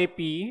JYP.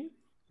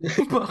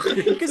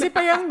 Kasi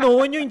parang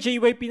noon yung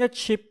JYP na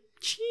cheap.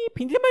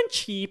 Hindi naman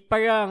cheap.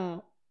 Parang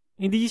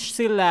hindi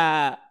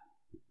sila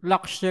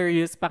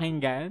luxurious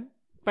pakinggan.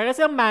 Parang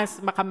silang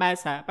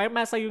makamasa. Parang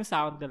masa yung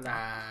sound nila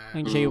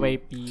ng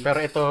JYP. Pero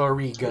ito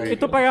regal.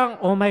 Ito parang,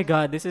 oh my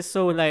God, this is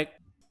so like,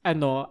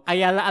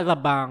 Ayala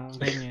Alabang.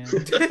 Ganyan.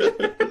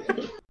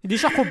 Hindi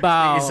siya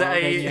kubaw. Isa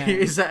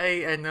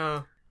ay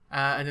ano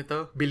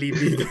to?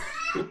 Bilibid.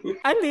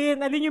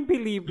 Alin yung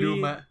Bilibid?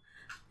 Luma.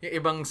 Yung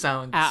ibang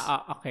sounds.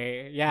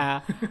 Okay.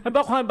 Yeah.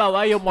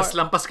 Halimbawa, yung more... Mas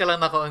lampas ka lang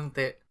na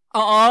kaunti.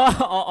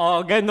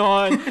 Oo,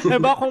 ganon.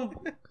 Halimbawa kung...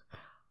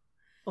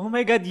 Oh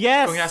my God,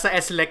 yes! Kung nasa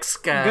SLEX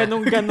ka.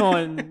 Ganon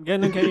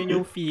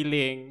yung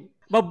feeling.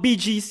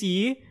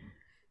 BGC,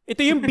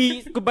 ito yung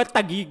kuba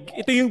tagig.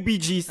 Ito yung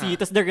BGC,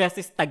 tapos the rest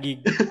is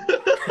tagig.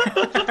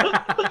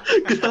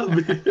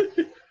 Grabe.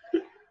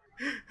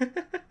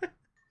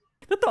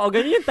 Totoo,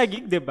 ganyan yung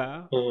tagig, di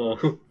ba? Oo.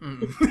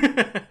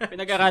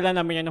 Pinag-aralan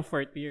namin yan ng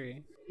 4th year eh.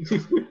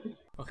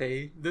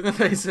 Okay, doon na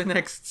tayo sa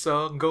next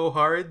song, Go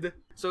Hard.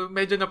 So,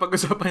 medyo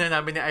napag-usapan na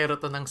namin ni Airo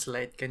to ng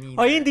Slight kanina.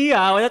 Oh, hindi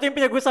wala tayong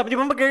pinag-usapan. Di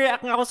ba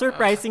mag-react nga ako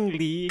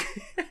surprisingly?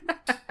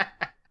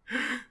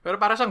 Pero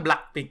para siyang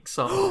Blackpink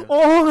song.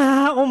 Oo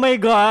nga, oh my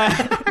God.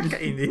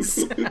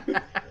 Kainis.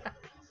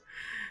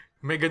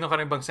 May ganun ka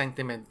rin bang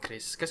sentiment,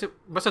 Chris? Kasi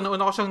basta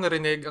nauna ko siyang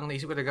narinig, ang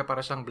naisip ko talaga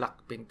para siyang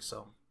Blackpink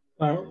song.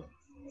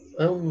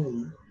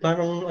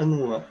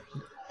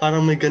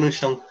 Parang may ganun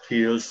siyang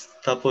feels.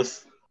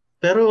 Tapos,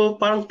 pero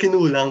parang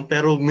kinulang,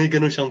 pero may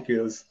ganun siyang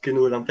feels.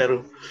 Kinulang,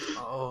 pero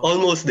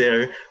almost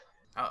there.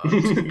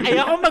 Ay,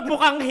 ako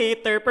magmukhang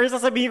hater, pero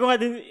sasabihin ko nga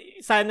din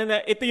sana na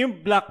ito yung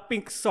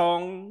Blackpink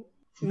song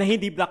na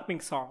hindi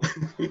Blackpink song.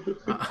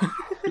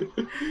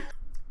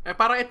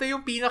 Parang ito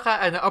yung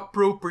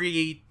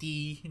appropriate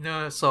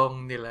na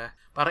song nila.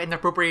 Para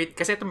inappropriate,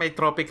 kasi ito may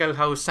tropical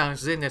house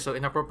sounds din so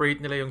inappropriate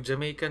nila yung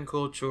Jamaican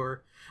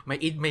culture. May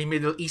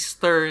Middle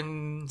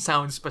Eastern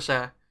sounds pa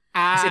siya.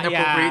 Kasi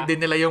inappropriate din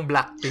nila yung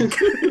Blackpink.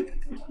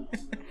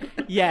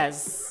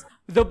 Yes.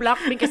 Though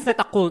Blackpink is not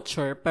a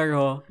culture,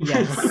 pero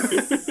yes.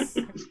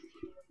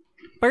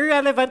 Pero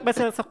relevant ba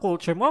sila sa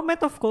culture?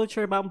 Moment of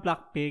culture ba ang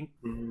Blackpink?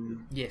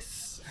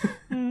 Yes.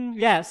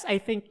 Yes, I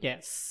think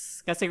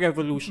yes. Kasi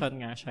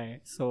revolution nga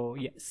siya. So,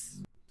 yes.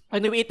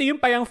 Anyway, ito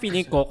yung parang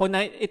feeling ko kung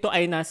ito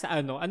ay nasa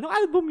anong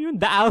album yun?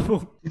 The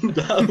Album.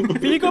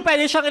 Feeling ko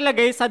pwede siyang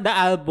ilagay sa The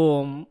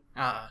Album.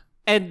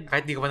 And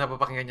kahit di ko pa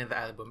napapakinggan yung The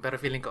Album, pero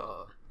feeling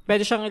ko,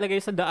 pwede siyang ilagay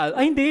sa The Album.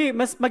 Ay, hindi.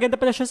 Mas maganda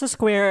pala siya sa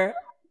Square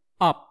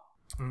Up.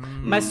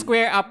 Mas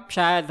Square Up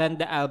siya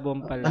than The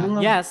Album pala.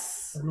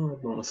 Yes. Ano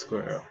ang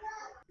Square Up?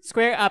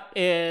 Square Up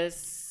is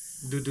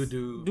do.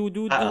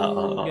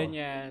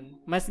 Ganyan.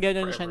 Mas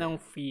ganun siya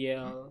ng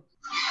feel.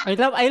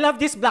 I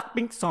love this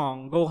Blackpink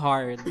song, Go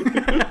Hard.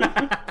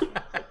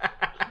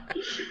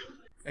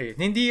 Ayun,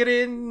 hindi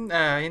rin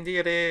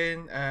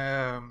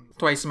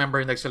Twice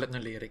member nagsulat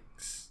ng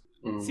lyrics.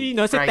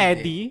 Sino? Si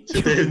Teddy? Si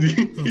Teddy.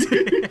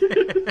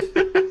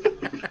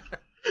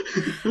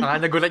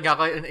 Nagulat nga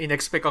ako,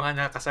 in-expect ko nga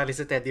na kasali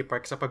si Teddy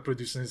Park sa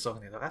pag-produce ng song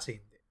nito. Kasi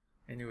hindi.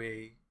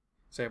 Anyway.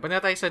 So, yun.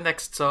 Tayo sa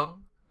next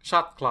song.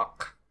 Shot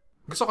Clock.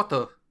 Gusto ko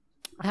to.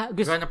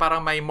 Gusto na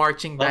parang may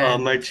marching band.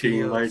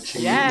 Marching.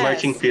 Yes,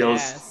 marching feels.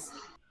 Yes.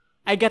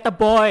 I Got a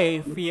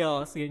Boy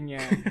feels.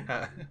 Ganyan.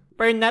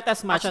 Pero not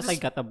as much as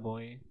I Got a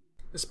Boy.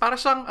 Tapos para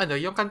siyang,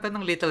 yung kanta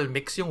ng Little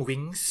Mix, yung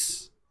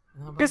Wings.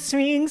 Cause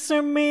wings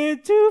are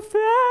made to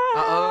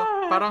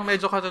fly. Parang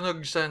medyo katunog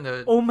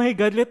siya. Oh my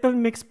God, Little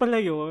Mix pala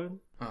yun.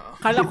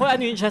 Kala ko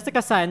yun, Jessica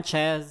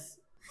Sanchez.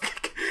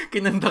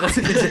 Kinanta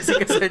kasi ni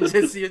Jessica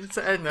Sanchez yun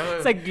sa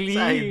Sa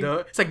Glee.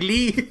 Sa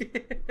Glee.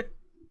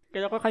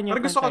 Kala ko kanya.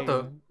 Pero gusto ko to.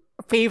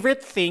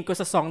 Favorite thing ko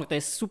sa song nito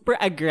is super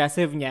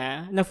aggressive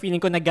niya na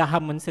feeling ko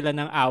naghahamon sila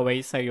ng away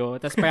sa'yo.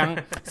 Tapos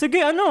parang,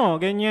 sige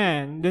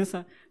ganyan. Dun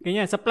sa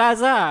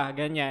plaza,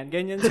 ganyan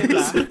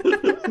sila.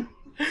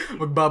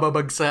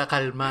 Magbababag sa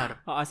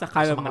Kalmar. Oo, sa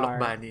Kalmar. Sa mga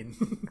lokbanin.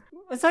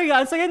 Ang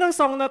saya ng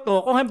song na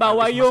to. Kung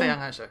halimbawa masaya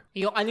nga siya.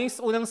 Yung yung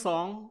unang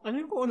song? Ano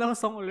yung unang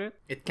song ulit?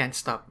 I Can't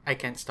Stop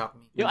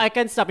Me. Yung I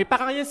Can't Stop Me.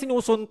 Parang kanya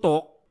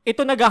sinusuntok.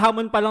 Ito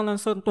naghahamon pa lang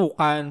ng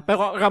suntukan.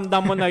 Pero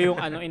ramdam mo na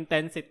yung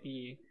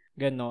intensity.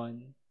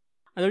 Ganon.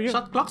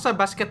 Shot clock sa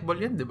basketball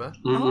yan, di ba?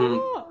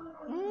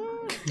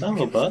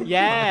 Tama ba?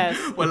 Yes.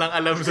 Walang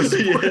alam sa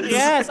sports.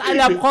 Yes,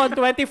 alam ko.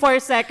 24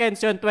 seconds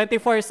yun.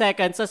 24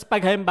 seconds. Tapos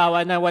pag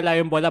halimbawa na wala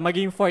yung bola,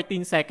 maging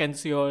 14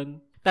 seconds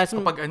yun. Tapos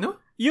kapag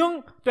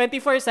yung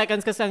 24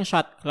 seconds kasi ang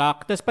shot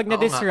clock. Tapos pag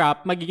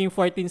na-disrupt, magiging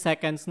 14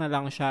 seconds na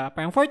lang siya.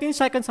 Parang 14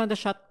 seconds on the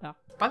shot clock.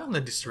 Paano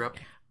na-disrupt?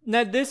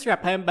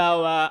 Na-disrupt,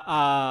 halimbawa,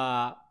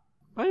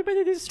 paano ba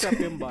na-disrupt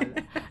yung bola?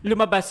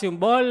 Lumabas yung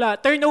bola.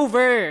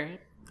 Turnover.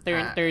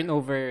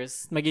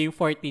 Turnovers. Magiging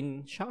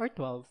 14 siya or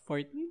 12?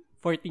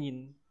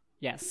 14?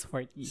 Yes,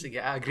 14. Sige,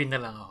 agree na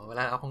lang ako.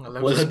 Wala akong alam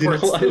sa sports. Wala din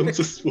akong alam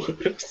sa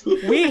sports.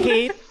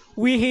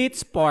 We hate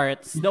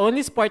sports. The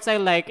only sports I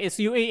like is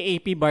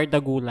UAAP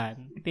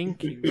Bardagulan.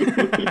 Thank you.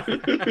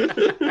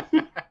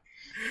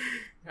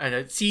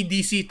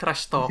 CDC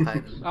trash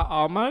talkan. Oo,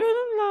 mga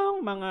ganun lang.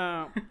 Mga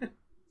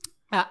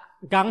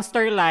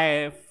gangster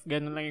life.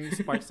 Ganun lang yung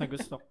sports na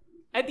gusto ko.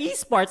 At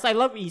esports, I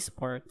love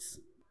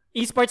esports.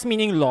 Esports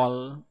meaning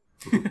LOL.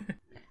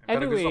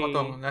 Pero gusto ko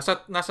tong,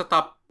 nasa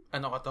top,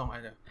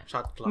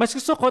 shot clock. Mas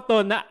gusto ko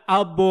to na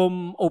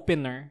album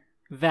opener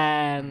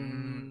than...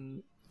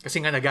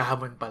 Kasi nga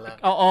naghahamon pala.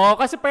 Oo,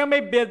 kasi parang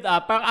may build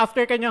up. Parang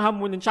after kanyang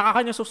hamunin,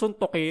 tsaka kanya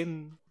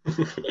susuntukin.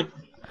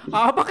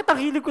 Bakit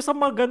ang hilig ko sa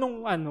mga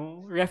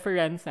ganong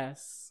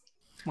references?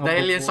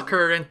 Dahil yan sa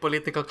current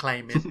political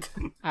climate.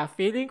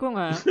 Feeling ko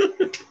nga.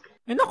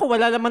 Naku,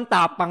 wala naman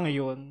tapang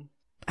yun.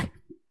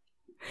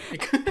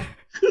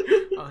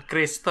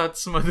 Chris,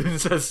 thoughts mo dun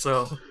sa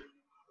song?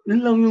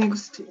 Yun lang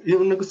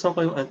yung nagustuhan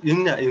ko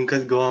yun nga, yung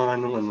gawa nga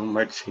nung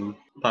marching.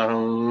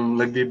 Parang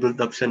nag-build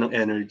up siya ng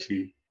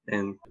energy.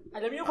 And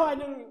alam niyo kung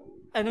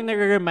anong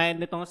nare-remind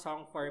nitong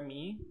song for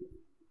me?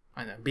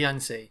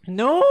 Beyonce.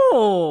 No!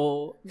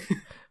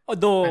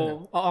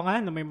 Although, oo nga,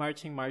 may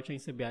marching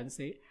sa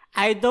Beyonce.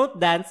 I don't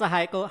dance sa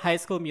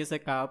High School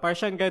Musical. Parang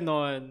siyang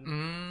ganon.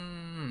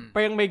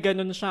 Parang may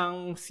ganon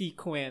siyang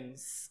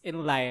sequence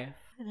in life.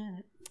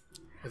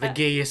 The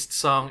gayest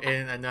song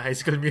in High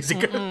School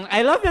Musical.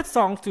 I love that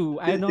song too.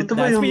 I don't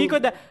dance. Feeling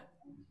ko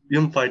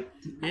yung part...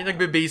 Yung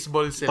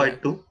nagbe-baseball sila.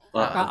 Part 2?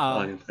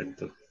 Yung part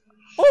 2.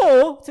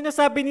 Oo,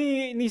 sinasabi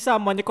ni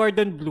someone, ni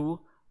Cordon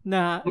Bleu,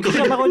 na hindi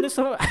siya marunong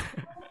sa...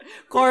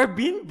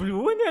 Corbin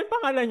Blue? Ano yung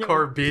pangalan niya?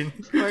 Corbin.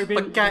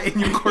 Pagkain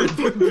yung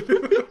Corbin Blue.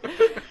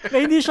 Na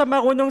hindi siya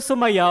marunong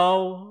sumayaw.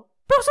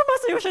 Pero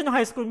sumasayaw siya ng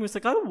High School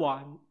Musical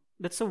 1.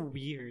 That's so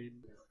weird.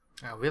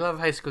 We love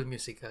High School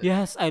Musical.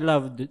 Yes, I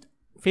loved it.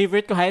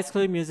 Favorite ko High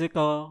School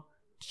Musical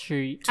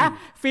 3.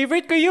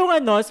 Favorite ko yung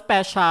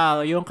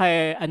special. Yung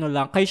kay,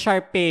 kay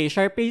Sharpay.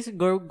 Sharpay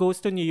Goes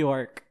to New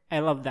York.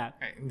 I love that.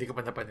 Ay, hindi ko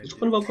pa napanood.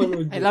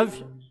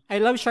 I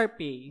love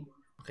Sharpay.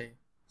 Okay.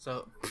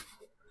 So,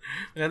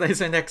 wala tayo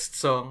sa next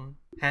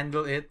song.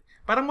 Handle It.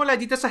 Parang mula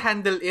dito sa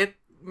Handle It,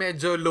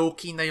 medyo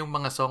low-key na yung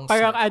mga songs.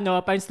 Parang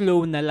parang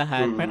slow na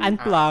lahat. Parang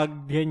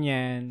unplugged,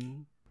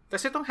 ganyan.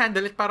 Tapos itong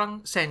Handle It,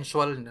 parang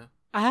sensual, no?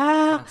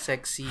 Parang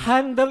sexy.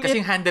 Handle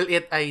Kasing It. Handle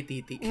It ay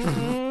titi.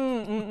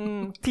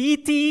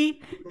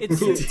 Titi. It's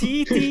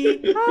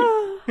titi.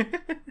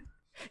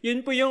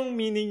 Yun po yung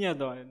meaning niya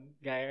doon,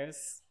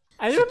 guys.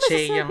 Ano Si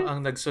Che Yang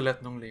ang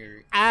nagsulat ng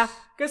lyric.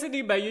 Kasi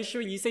diba,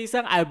 usually sa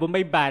isang album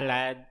may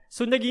ballad.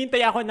 So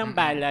naghihintay ako ng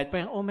ballad.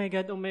 Parang, oh my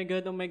God.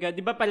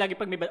 Diba palagi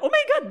pag may ballad, oh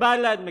my God,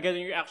 ballad. May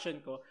ganun yung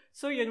reaction ko.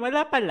 So yun,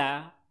 wala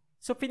pala.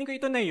 So feeling ko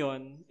ito na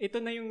yun. Ito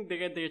na yung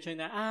dire-diretso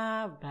na,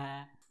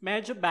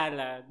 medyo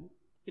ballad.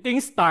 Ito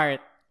yung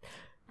start.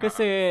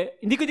 Kasi,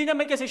 hindi ko din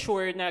naman kasi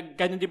sure na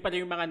ganun din pala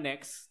yung mga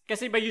next.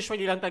 Kasi ba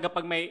usually lang talaga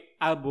pag may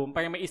album,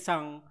 parang may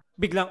isang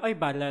biglang, ay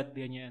ballad,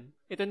 ganyan.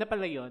 Ito na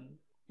pala yun.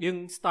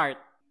 Yung start.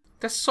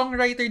 Tapos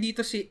songwriter dito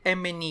si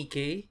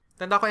MNEK.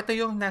 Tanda ko, ito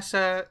yung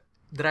nasa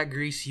Drag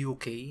Race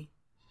UK.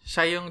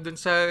 Siya yung dun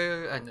sa,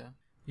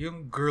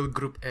 yung girl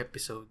group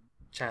episode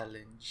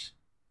challenge.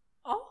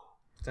 Oh?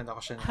 Tanda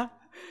ko siya.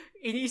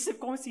 Iniisip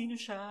ko kung sino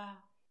siya.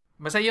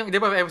 Basta yung, di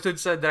ba,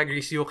 episode sa Drag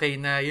Race UK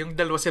na yung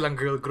dalawa silang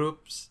girl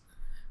groups.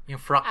 Yung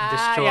Frock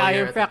Destroyer. Yeah,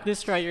 yung Frock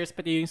Destroyers,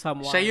 pati yung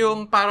someone. Siya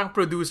yung parang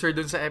producer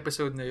dun sa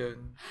episode na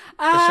yun.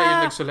 Tapos siya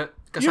yung nagsulat.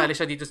 Kasali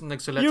siya dito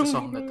nagsulat sa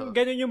song na to.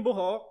 Ganun yung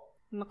buhok.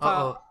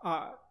 Oo.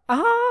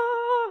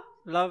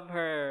 Love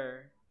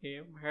her.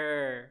 Him,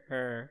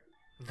 her.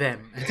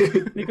 Them.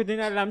 Hindi ko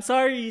din alam.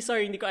 Sorry,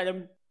 hindi ko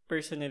alam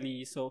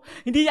personally. So,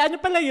 hindi,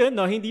 pala yun,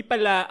 no? Hindi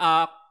pala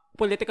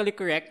politically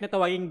correct na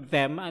tawagin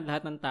them ang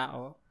lahat ng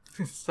tao.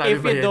 Sabi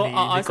ba yan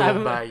ni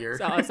Nicole Bayer?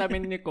 Sabi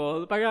ni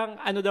Nicole,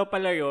 parang daw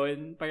pala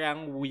yun,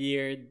 parang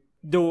weird.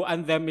 Though,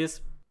 and them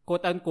is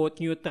quote-unquote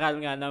neutral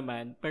nga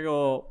naman.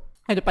 Pero,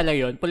 pala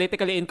yun,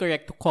 politically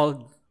incorrect to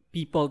call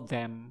people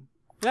them.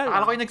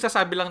 Akala ko yung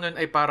nagsasabi lang nun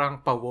ay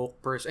parang pa-woke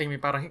person. I mean,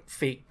 parang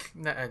fake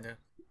na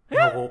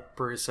na woke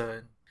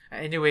person.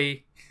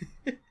 Anyway.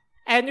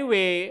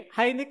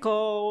 Hi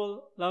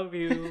Nicole. Love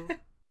you.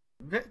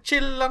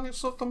 Chill lang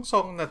tong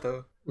song na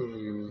to.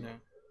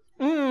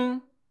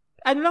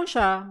 Ano lang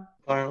siya?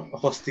 Parang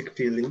acoustic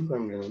feeling,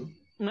 parang gano'n.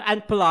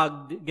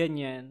 Unplugged,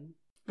 ganyan.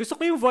 Gusto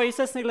ko yung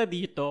voices nila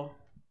dito.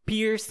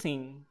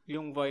 Piercing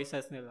yung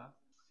voices nila.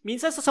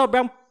 Minsan sa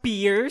sobrang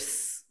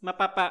pierce,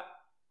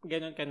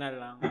 ganon ka na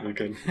lang.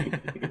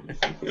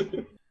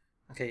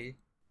 Okay.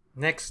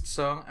 Next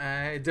song,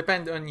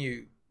 Depend on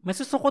You.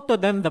 Mas gusto ko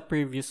to than the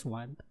previous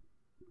one.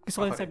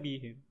 Gusto ko lang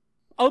sabihin.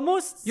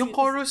 Almost. Yung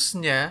chorus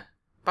niya,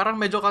 parang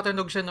medyo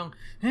katunog siya nung,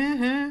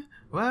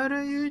 why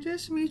don't you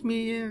just meet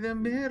me in the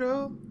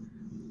middle?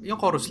 Yung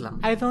chorus lang.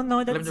 I don't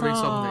know that song. Alam yung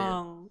song na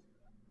yun.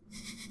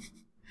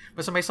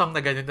 Basta may song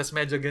na ganun, tapos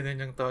medyo ganun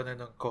yung tono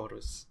ng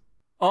chorus.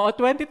 Oo,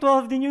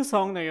 2012 din yung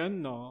song na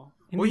yun, no?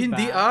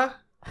 Hindi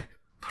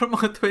Parang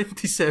mga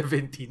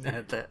 2017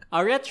 nata.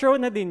 Retro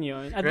na din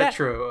yun.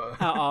 Retro.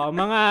 Oo,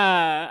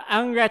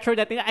 ang retro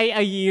natin ay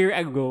a year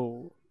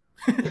ago.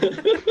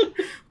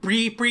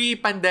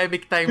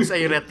 Pre-pandemic times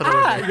ay retro.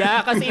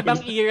 Yeah, kasi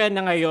ibang era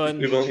na ngayon.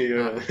 Ibang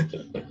era.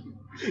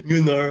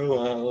 New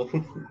normal.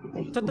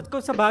 Tatat ko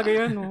sa bagay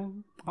yan,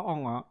 no? Oo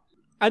nga.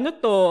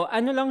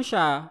 Ano lang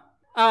siya?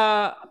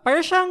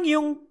 Parang siyang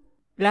yung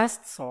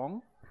last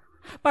song.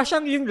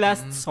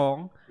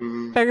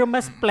 Pero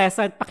mas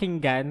pleasant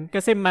pakinggan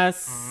kasi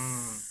mas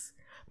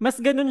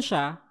ganun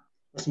siya.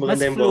 Mas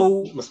maganda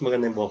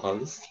yung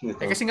vocals nito.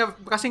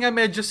 Kasi nga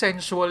medyo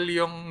sensual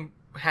yung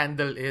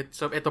Handle It.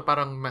 So ito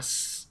parang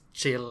mas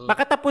chill.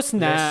 Baka tapos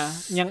na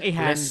niyang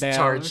i-handle. Less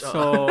charge. So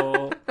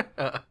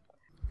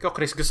Ikaw,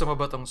 Chris, gusto mo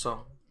ba tong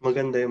song?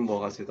 Maganda yung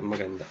vocals ito,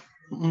 maganda.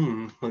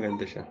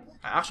 Maganda siya.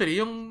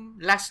 Actually, yung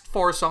last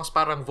 4 songs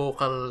parang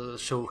vocal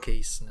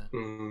showcase na.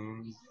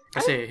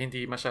 Kasi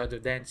hindi masyado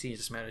dancey,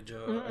 just medyo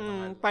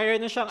parang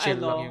na siyang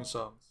chill lang yung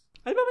songs.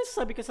 Ano ba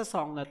masasabi ko sa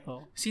song na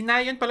to? Si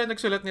Nayan pala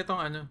nagsulat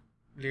nitong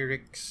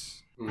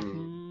lyrics.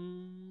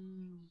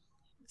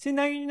 Si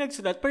Nayan yung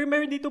nagsulat, pero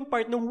meron ditong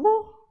part ng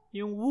woo.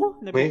 Yung woo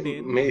na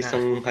bitin. May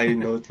isang high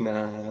note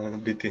na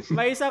bitin.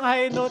 May isang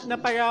high note na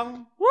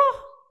parang woo!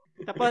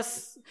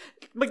 Tapos,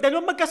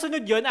 dalawang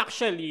magkasunod yon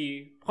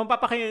actually. Kung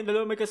papakinggan,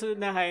 dalawang magkasunod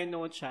na high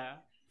note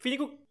siya. Feeling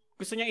ko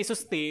gusto niyang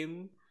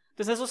i-sustain.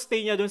 Tapos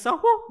na-sustain niya dun sa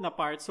woo na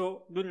part.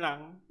 So, dun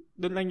lang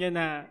niya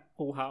na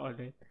kuha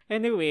ulit.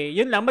 Anyway,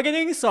 yun lang. Maganda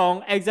yung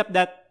song except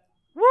that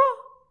woo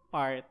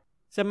part.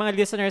 Sa mga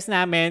listeners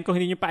namin, kung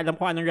hindi niyo pa alam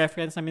kung anong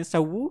reference namin sa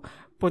woo,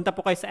 punta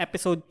po kayo sa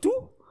episode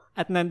 2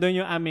 at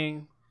nandun yung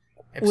aming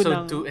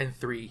episode 2 and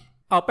 3.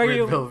 Pero Red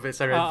yung Velvet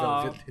sa Red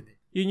Velvet.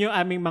 Yun yung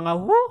aming mga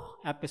woo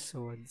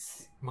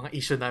episodes. Mga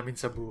issue namin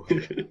sa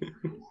buhay.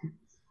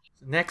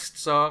 Next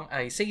song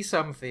ay Say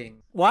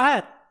Something.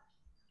 What?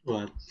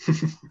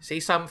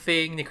 Say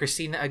Something ni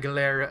Christina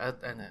Aguilera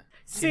at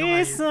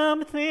Say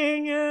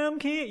something,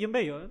 yun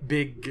ba yun?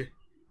 Big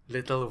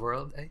Little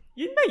World. Ay?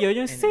 Yun ba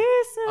yun? Yung say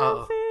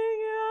something,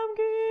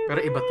 pero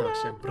iba to,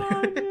 syempre.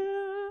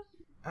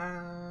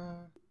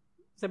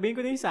 Sabihin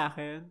ko din sa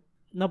akin,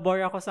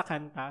 nabore ako sa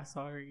kanta,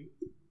 sorry.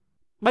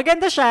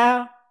 Maganda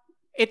siya.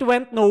 It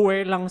went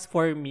nowhere lang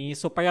for me.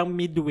 So parang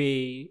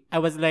midway, I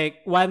was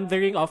like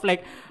wandering off.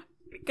 Like,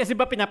 kasi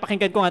ba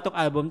pinapakinggan ko nga tong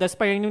album. Tapos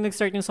parang nung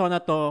nag-start yung song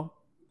na to,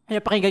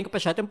 pinapakinggan ko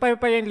pa siya.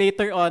 Parang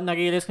later on,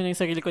 na-realize ko na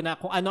yung sarili ko na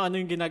kung ano-ano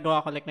yung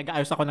ginagawa ko. Like,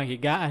 nag-aayos ako ng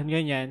higaan,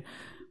 ganyan.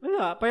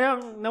 Wala.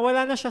 Parang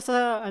nawala na siya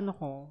sa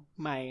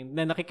mind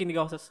na nakikinig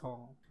ako sa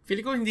song.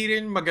 Feeling ko hindi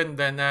rin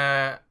maganda na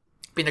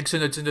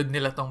pinagsunod-sunod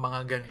nila tong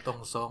mga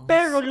ganitong songs.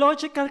 Pero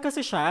logical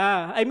kasi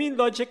siya. I mean,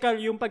 logical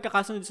yung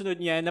pagkakasunod-sunod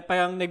niya na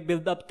parang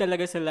nag-build up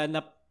talaga sila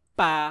na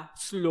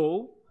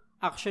pa-slow.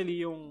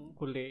 Actually, yung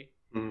huli.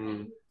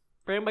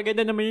 Pero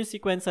maganda naman yung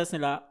sequences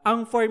nila.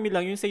 Ang for me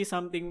lang, yung Say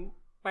Something,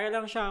 para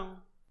lang siyang...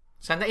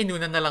 Sana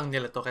inuna na lang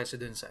nila to kaysa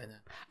dun sa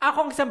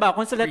kung saan ba?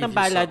 Kung sa lahat ng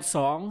ballad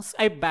songs,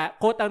 ay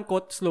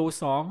quote-unquote slow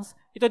songs,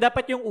 ito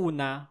dapat yung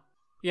una.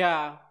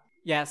 Yeah.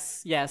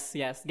 Yes.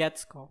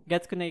 Gets ko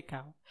na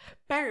ikaw.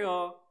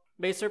 Pero,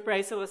 may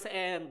surprise sila sa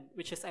end,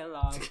 which is I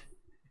love.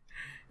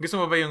 Gusto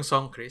mo ba yung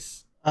song,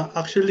 Chris?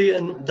 Actually,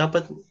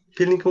 dapat,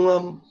 feeling ko nga,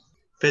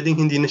 pwedeng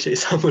hindi na siya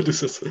isama doon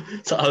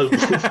sa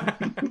album.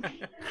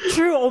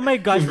 True, oh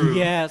my God, True.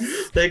 yes.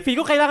 Like,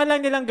 Feeling ko kailangan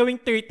lang nilang gawing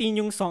 13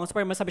 yung songs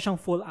para masabi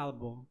siyang full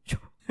album.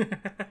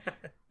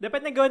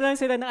 Dapat nagawa lang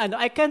sila ng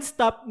I Can't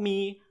Stop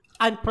Me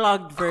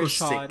unplugged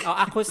version.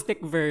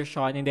 Acoustic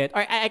version. Hindi.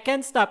 Or I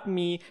Can't Stop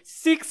Me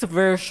 6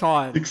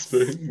 version.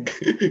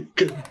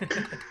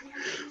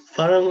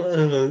 Parang,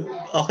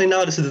 okay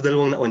na ako sa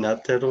dalawang nauna,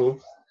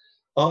 pero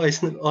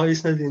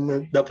ayos na din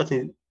na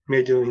dapat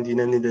medyo hindi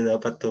na nila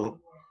dapat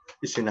to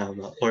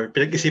isinama. Or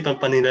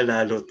pinag-isipan pa nila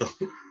lalo to.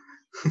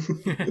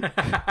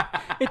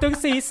 Itong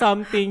Say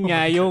Something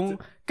nga, yung...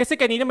 Kasi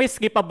kanina may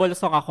skippable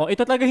song ako.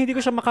 Ito talaga hindi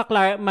ko siya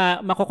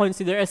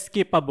mako-consider as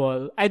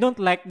skippable. I don't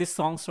like this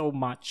song so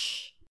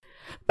much.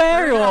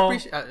 Pero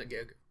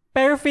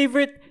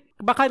favorite,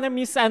 baka na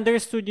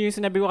misunderstood yung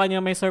sinabi ko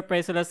kanina may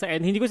surprise sila sa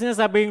end. Hindi ko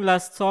sinasabi yung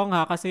last song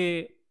ha,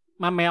 kasi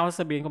mamaya ako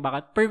sabihin ko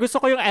bakit. Pero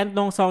gusto ko yung end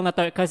ng song na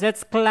to kasi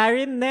it's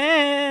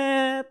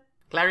clarinet.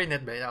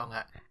 Clarinet ba? Oo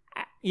nga.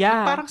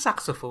 Yeah. Parang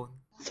saxophone.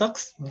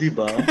 Sax, di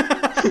ba?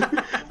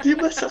 Di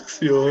ba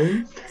sax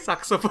yun?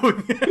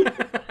 Saxophone.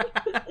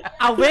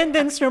 A wind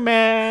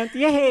instrument.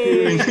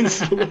 Yay!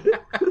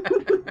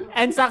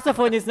 And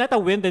saxophone is not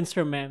a wind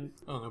instrument.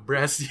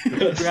 Brass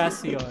yun. Brass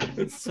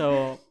yun.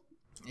 So,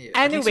 yeah.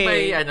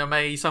 anyway. At least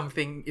may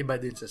something iba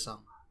din sa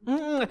song.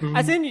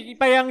 As in,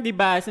 parang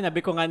diba,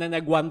 sinabi ko nga na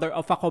nag-wander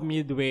off ako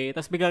midway,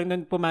 tapos biglang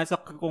nung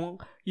pumasok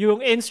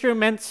yung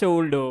instrument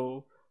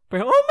solo.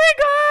 Pero, oh my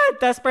God!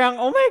 Tapos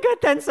parang, oh my God,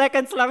 10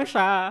 seconds lang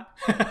siya.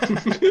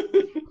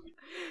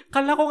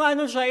 Kala ko nga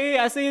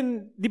siya as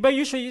in, di ba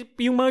usually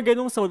yung mga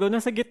ganong solo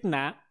nasa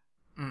gitna?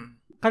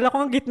 Kala ko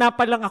nga gitna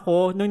pa lang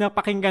ako nung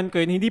napakinggan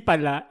ko yun, hindi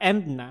pala,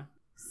 end na.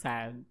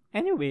 Sad.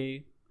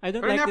 Anyway, I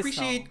don't like this song. Pero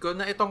na-appreciate ko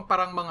na itong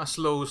parang mga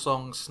slow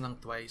songs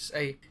ng Twice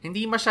ay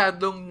hindi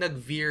masyadong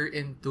nag-veer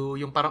into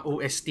yung parang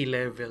OST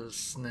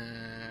levels na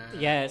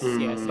yes,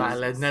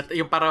 ballad. Yes. Na,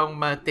 yung parang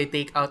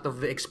ma-take out of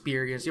the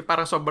experience. Yung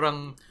parang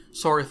sobrang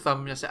sore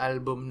thumb niya sa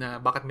album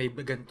na bakit may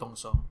gantong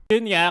song.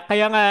 Yun nga,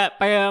 kaya nga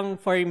parang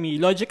for me,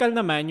 logical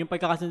naman yung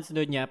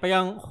pagkakasunod niya.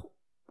 Parang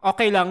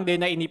okay lang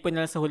din na inipon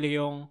na sa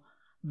huli yung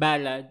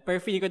ballad. Pero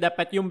feeling ko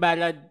dapat yung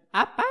ballad,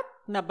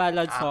 4 na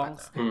ballad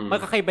songs,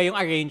 magkakaiba yung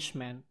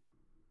arrangement.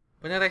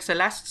 Punta tayo sa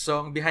last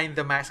song, Behind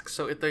the Mask.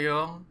 So, ito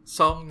yung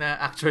song na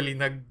actually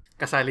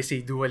nagkasali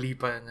si Dua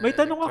Lipa. Na may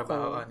tanong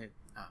ako.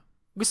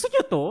 Gusto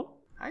niyo to?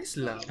 Ayos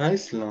lang.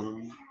 Ayos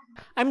lang.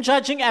 I'm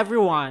judging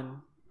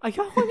everyone.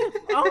 Ayoko nito.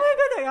 Oh my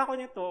God, ayoko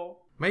nito.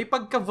 May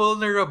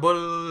pagka-vulnerable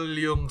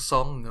yung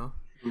song, no?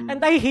 And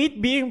I hate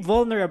being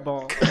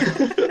vulnerable.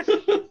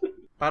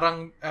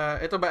 Parang,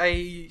 ito ba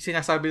ay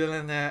sinasabi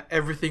nila na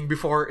everything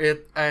before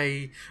it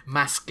ay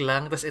mask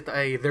lang, tas ito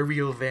ay the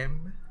real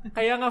them?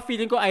 Kaya nga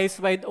feeling ko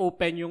Eyes Wide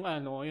Open yung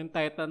yung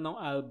title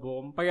ng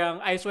album. Parang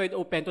Eyes Wide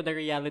Open to the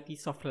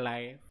realities of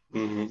life.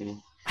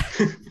 Mm-hmm.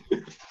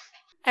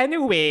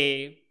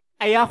 Anyway,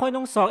 ayoko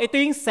nung song.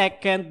 Ito yung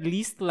second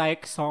least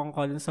like song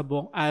ko sa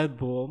buong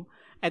album.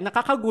 And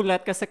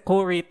nakakagulat kasi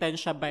co-written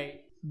siya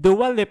by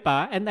Dua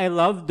Lipa. And I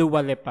love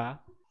Dua Lipa.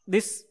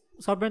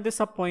 Sobrang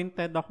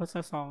disappointed ako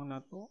sa song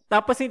na to.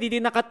 Tapos hindi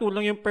din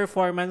nakatulong yung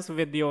performance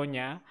video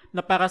niya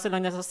na para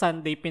silang nasa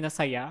Sunday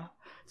Pinasaya.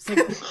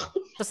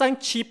 Tapos ang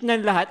cheap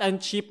ng lahat,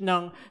 ang cheap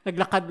ng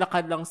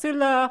naglakad-lakad lang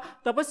sila.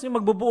 Tapos yung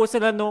magbubuo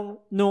sila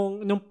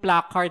nung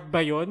placard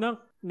ba yun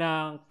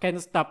ng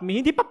Can't Stop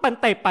Me. Hindi pa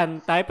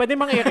pantay-pantay. Pwede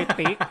mang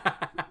i-retake.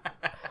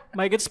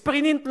 My God,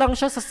 sprint lang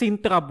siya sa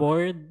Sintra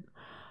board.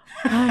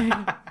 Ay.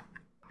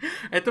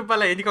 Ito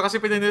pala, hindi ko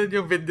kasi pinanood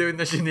yung video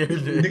na shinare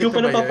niya. Hindi ko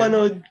pa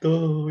napapanood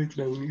to. Wait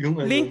lang. Yung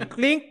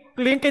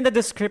Link in the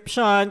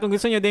description kung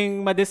gusto nyo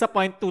ding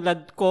ma-disappoint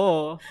tulad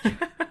ko.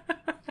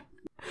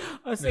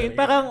 As in,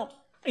 parang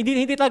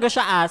hindi talaga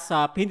siya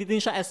ASAP, hindi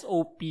din siya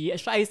SOP.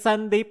 Siya ay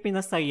Sunday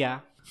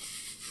Pinasaya.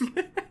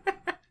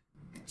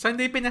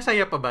 Sunday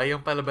Pinasaya pa ba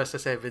yung palabas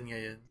sa 7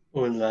 ngayon?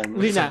 Wala na.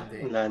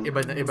 Iba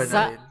na rin.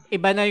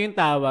 Iba na yung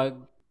tawag.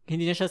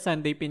 Hindi na siya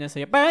Sunday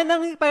Pinasaya.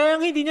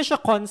 Parang hindi na siya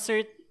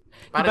concert.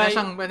 Parang na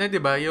siyang,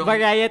 diba, yung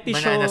variety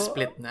banana show,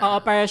 split na.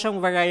 Oo, parang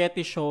siyang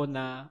variety show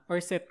na,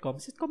 or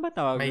sitcom. Sitcom ba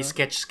tawag? May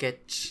sketch.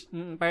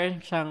 Parang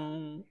siyang,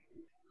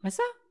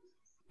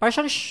 parang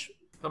siyang,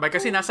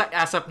 kasi nasa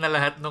ASAP na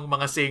lahat ng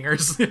mga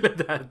singers nila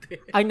dati.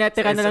 Ang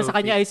natira na lang sa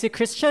kanya ay si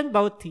Christian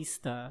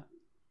Bautista.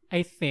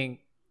 I think.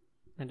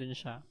 Nandun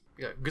siya.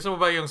 Gusto mo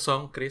ba yung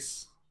song,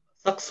 Chris?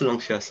 Sucks lang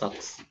siya,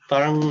 sucks.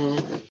 Parang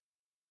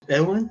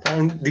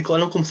di ko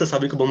alam kung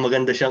sasabi ko bang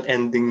maganda siyang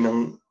ending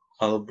ng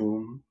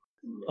album.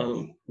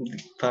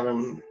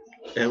 Parang,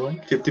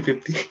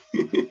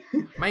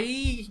 50-50. May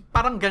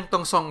parang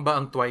gantong song ba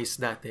ang Twice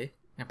dati?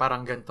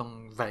 Parang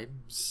gantong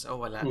vibes?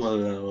 O wala?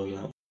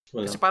 Wala.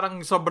 Kasi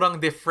parang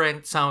sobrang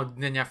different sound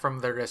niya from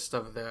the rest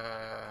of the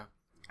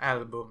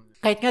album.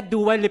 Kahit nga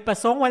Dua Lipa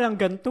song, walang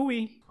ganito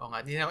eh. O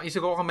nga, isip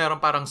ko kung meron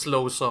parang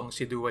slow song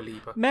si Dua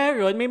Lipa.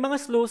 Meron, may mga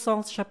slow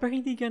songs siya, pero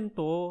hindi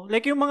ganito.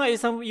 Like yung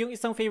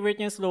isang favorite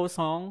niya slow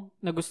song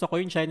na gusto ko,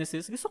 yung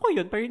Genesis, gusto ko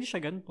yun, pero hindi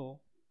siya ganito.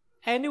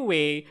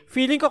 Anyway,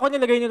 feeling ko kung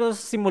nilagay nito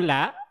sa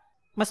simula,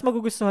 mas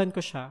magugustuhan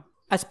ko siya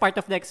as part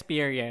of the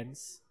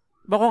experience.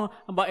 Ito,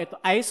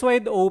 Eyes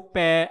Wide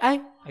Open.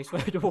 Eyes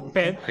Wide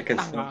Open. I Can't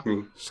Stop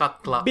Me.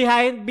 Shot Clock.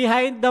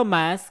 Behind the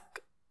Mask.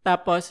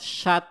 Tapos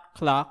Shot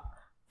Clock.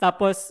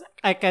 Tapos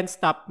I Can't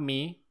Stop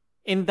Me.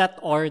 In that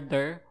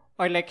order.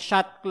 Or like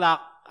Shot Clock,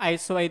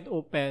 Eyes Wide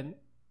Open.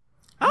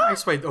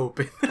 Eyes Wide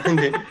Open.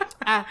 Hindi.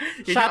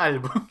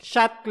 album.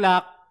 Shot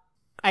Clock,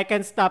 I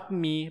Can't Stop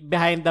Me,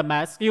 Behind the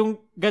Mask. Yung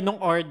ganong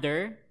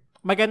order.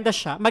 Maganda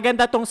siya.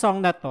 Maganda tong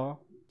song na to.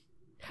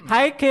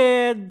 Hi,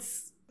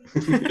 kids!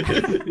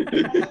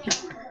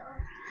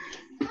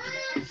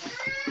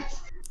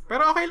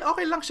 Pero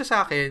okay lang siya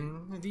sa akin.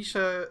 Hindi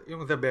siya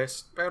yung the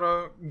best.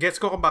 Pero gets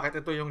ko kung bakit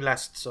ito yung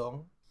last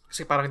song.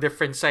 Kasi parang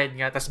different side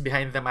nga, tas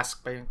Behind the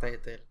Mask pa yung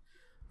title.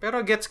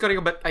 Pero gets ko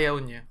rin ba't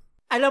ayaw niya.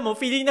 Alam mo,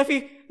 feeling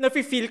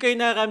na-feel ko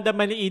yung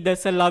nararamdaman ni Ida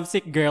sa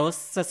Lovesick Girls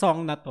sa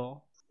song na to.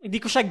 Hindi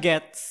ko siya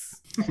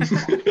gets.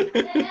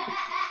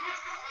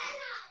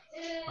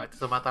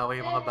 Tumatawa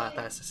yung mga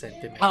bata sa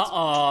sentiments.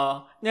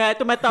 Oo.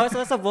 Tumatawa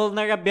sila sa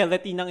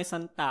vulnerability ng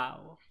isang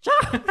tao.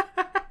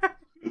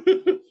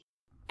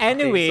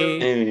 Anyway,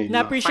 okay, so,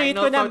 na-appreciate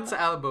ko na... sa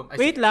album.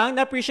 Wait lang,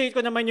 na-appreciate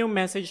ko naman yung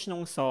message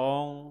ng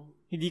song.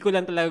 Hindi ko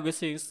lang talaga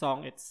gusto yung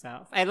song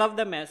itself. I love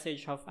the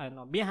message of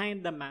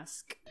Behind the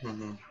Mask.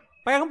 Mm-hmm.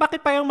 Bakit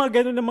parang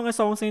mga ganun ng mga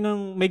songs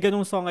may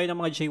ganung song ngayon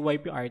ng mga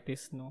JYP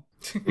artists, no?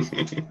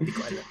 Hindi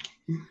ko alam.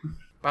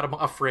 Para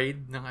bang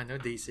afraid ng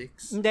Day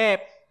 6? Hindi.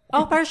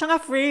 Parang siyang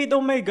Afraid.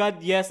 Oh my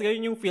God, yes.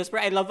 Ganyan yung feels.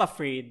 Pero I love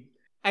Afraid.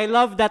 I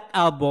love that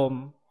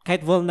album.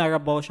 Kahit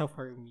vulnerable siya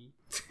for me.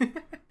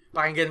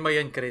 Pakinggan mo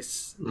yun,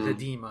 Chris. The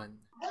Demon.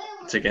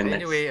 Sige,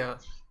 anyway,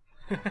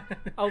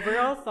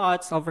 Overall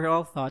thoughts.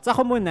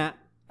 Ako muna.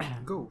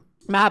 Go.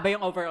 Mahaba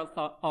yung overall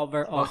thoughts.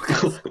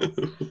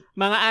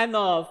 Mga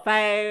 5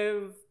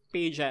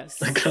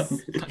 pages.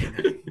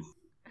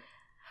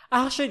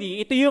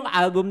 Actually, ito yung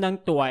album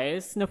ng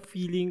Twice na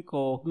feeling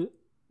ko.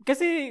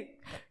 Kasi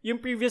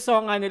yung previous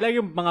song nila,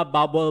 yung mga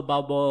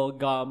bubble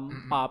gum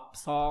pop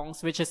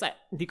songs, which is,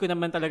 hindi ko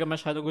naman talaga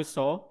masyado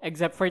gusto.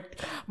 Except for,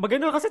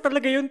 maganda kasi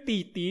talaga yung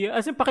titi.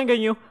 As in,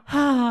 pakinggan nyo,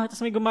 tapos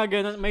may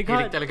gumagano. My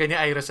God. Hilig talaga ni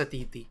Ira sa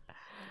titi.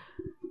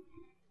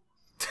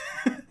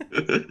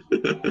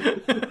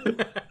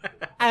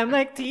 I'm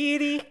like,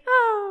 titi.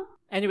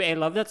 Anyway, I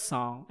love that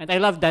song. And I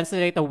love Dance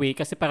the Night Away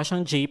kasi parang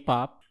siyang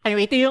J-pop.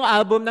 Anyway, ito yung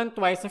album ng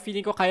Twice na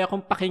feeling ko kaya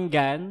kong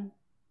pakinggan.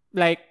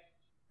 Like,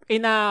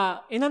 in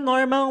a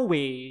normal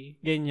way.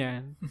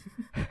 Ganyan.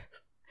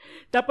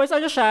 Tapos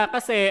siya,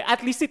 kasi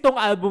at least itong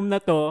album na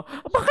to,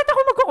 bakit ako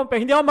magko-compare?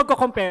 Hindi ako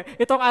magko-compare.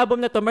 Itong album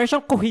na to, meron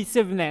siyang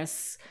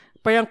cohesiveness.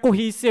 Parang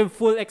cohesive,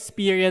 full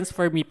experience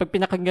for me. Pag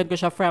pinakinggan ko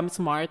siya from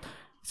smart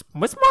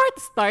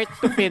start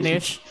to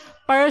finish.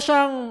 para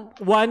siyang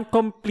one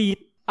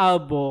complete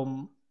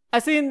album.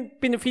 As in,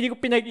 feeling ko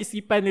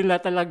pinag-isipan nila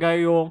talaga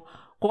yung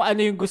kung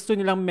ano yung gusto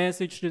nilang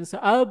message dun sa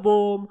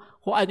album,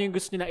 kung ano yung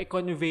gusto nilang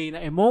i-convey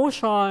na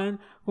emotion,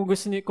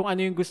 kung ano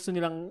yung gusto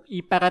nilang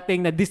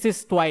iparating na this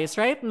is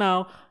Twice right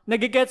now.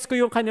 Nagigets ko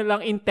yung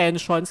kanilang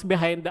intentions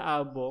behind the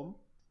album.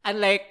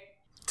 Unlike...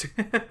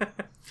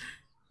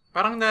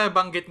 Parang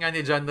nabanggit nga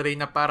ni John Ray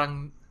na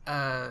parang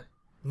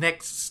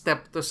next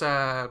step to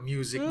sa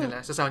music nila,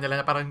 sa sound nila,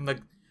 na parang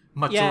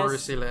nag-mature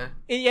sila.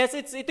 Yes,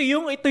 ito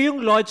yung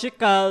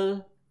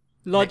logical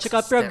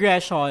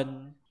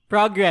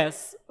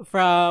progress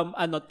from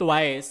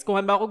Twice. Kung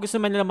halimbawa gusto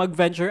man nila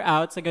mag-venture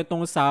out sa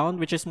ganitong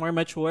sound which is more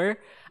mature,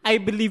 I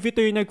believe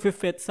ito yung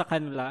nag-fit sa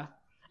kanila.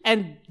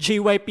 And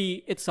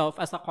JYP itself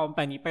as a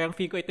company, parang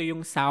feel ko ito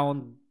yung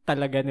sound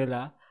talaga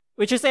nila.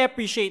 Which is I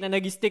appreciate na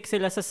nag-stick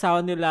sila sa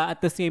sound nila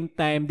at the same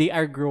time they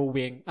are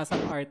growing as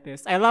an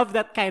artist. I love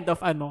that kind of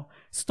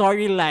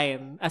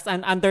storyline as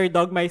an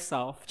underdog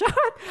myself.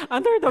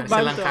 Underdog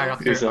ba ito?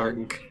 Character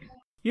arc.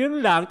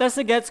 Yun lang. Tapos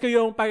gets ko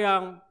yung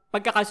parang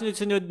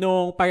pagkakasunod-sunod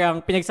nung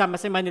parang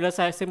pinagsama-sama nila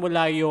sa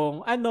simula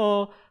yung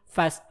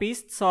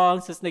fast-paced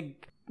songs, tapos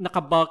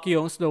nakabulk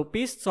yung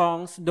slow-paced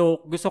songs,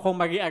 though gusto kong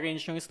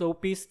mag-rearrange yung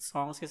slow-paced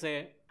songs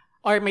kasi,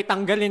 or may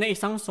tanggalin na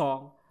isang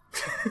song.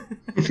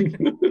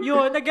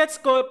 Yun,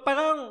 nagets ko,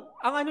 parang,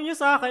 ang niya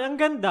sa akin, ang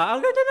ganda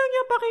lang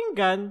niya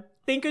pakinggan.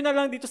 Thank you na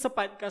lang dito sa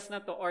podcast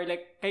na to, or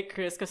like kay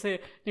Chris, kasi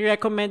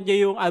nirecommend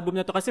niya yung album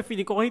na to, kasi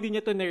feeling ko kung hindi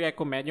niya to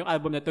nirecommend yung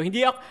album na to,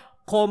 hindi ako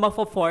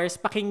mafo-force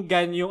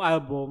pakinggan yung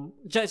album.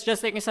 Just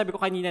like yung sabi ko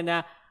kanina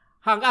na,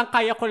 hanggang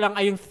kaya ko lang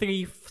ay yung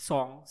 3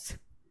 songs.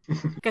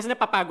 Kasi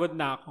napapagod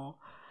na ako.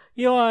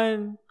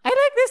 Yun. I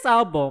like this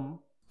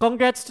album.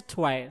 Congrats to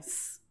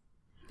Twice.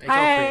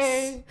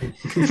 Hi!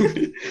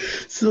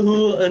 So,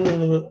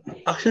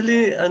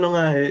 actually,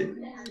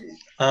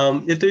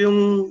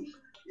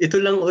 ito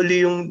lang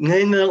uli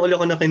ngayon na lang uli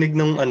ako nakinig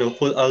ng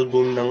full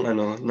album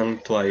ng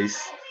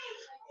Twice.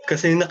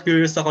 Kasi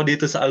na-curious ako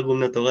dito sa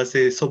album na to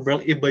kasi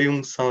sobrang iba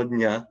yung sound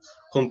niya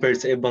compared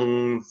sa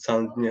ibang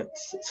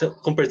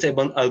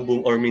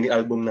album or mini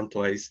album ng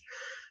Twice.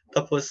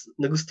 Tapos,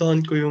 nagustuhan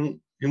ko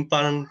yung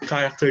parang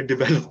character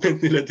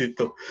development nila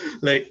dito.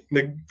 Like,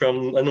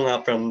 from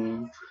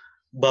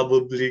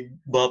bubbly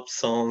bop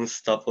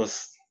songs,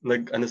 tapos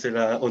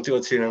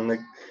unti-unti silang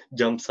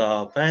nag-jump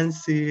sa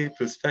fancy,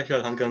 full special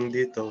hanggang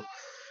dito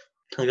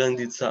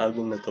sa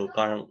album na to.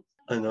 Parang,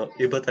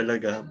 iba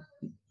talaga.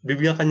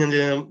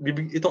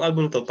 Itong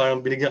album na to,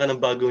 parang binigyan ka ng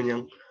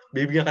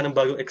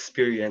bagong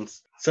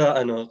experience sa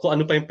kung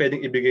ano pa yung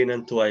pwedeng ibigay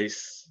ng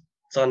Twice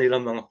sa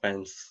kanilang mga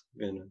fans.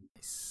 Ganun.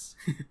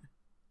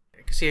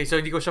 Kasi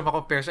so hindi ko siya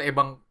ma-compare sa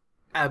ibang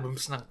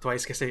albums ng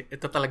Twice kasi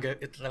ito talaga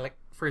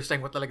first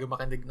time ko talaga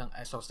makinig ng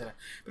songs nila.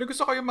 Pero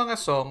gusto ko yung mga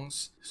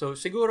songs. So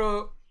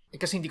siguro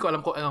kasi hindi ko alam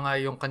kung ano nga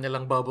yung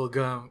kanilang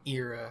bubblegum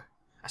era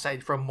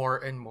aside from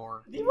More and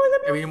More. Hindi mo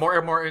alam yung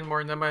More and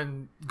More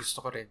naman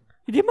gusto ko rin.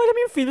 Hindi mo alam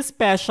yung Feel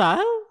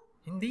Special?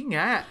 Hindi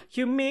nga.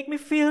 You make me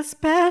feel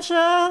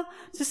special.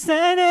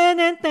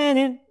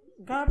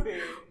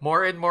 Gabi.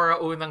 More and More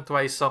ang unang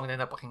Twice song na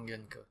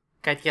napakinggan ko.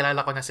 Kahit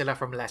kilala ko na sila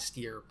from last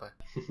year pa.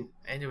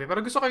 Anyway,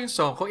 pero gusto ko yung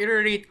song. Kung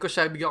i-rate ko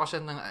siya, bigyan ko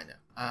siya ng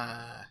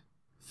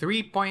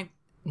 3.9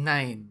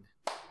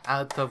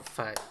 out of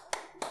 5.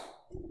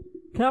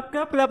 Clap.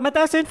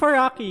 Mataas yun for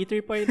Rocky,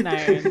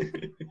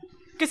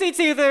 3.9. Kasi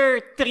it's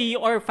either 3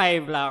 or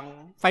 5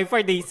 lang. 5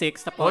 for day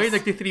 6. Tapos... Oy,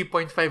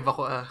 nagti-3.5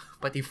 ako,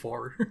 pati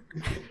 4.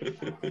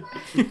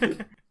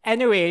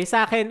 Anyway,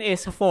 sa akin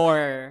is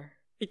 4.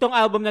 Itong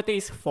album na to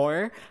is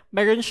 4.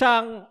 Meron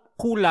siyang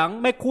kulang.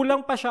 May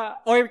kulang pa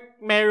siya. Or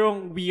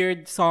merong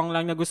weird song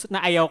lang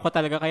na ayaw ko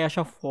talaga. Kaya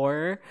siya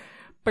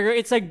 4. Pero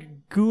it's a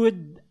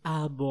good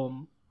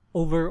album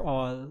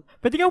overall.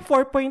 Pwede kang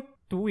 4.2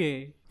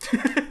 eh.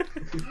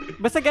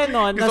 Basta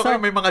ganon. Gusto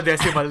ko may mga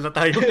decimal na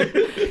tayo.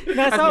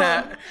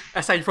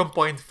 Aside from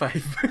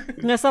 0.5.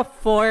 Nasa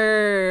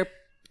 4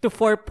 to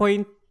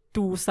 4.2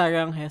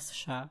 saranghes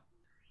siya.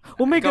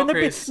 Oh my God,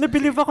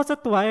 nabilive ako sa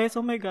Twice.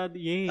 Oh my God,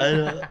 yay.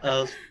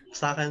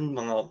 Sa akin,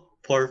 mga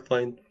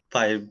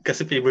 4.5.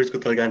 Kasi favorite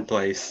ko talaga ang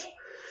Twice.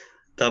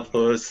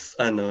 Tapos,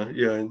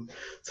 yun.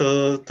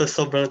 So,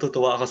 sobrang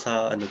natutuwa ako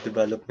sa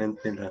development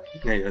nila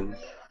ngayon.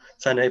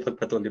 Sana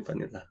ipagpatuloy pa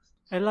nila.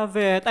 I love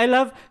it.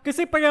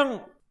 Kasi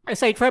parang,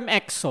 aside from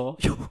EXO,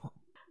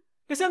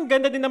 kasi ang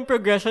ganda din ng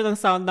progression ng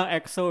sound ng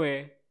EXO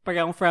eh.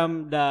 Parang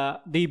from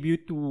the debut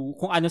to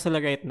kung ano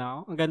sila right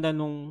now. Ang ganda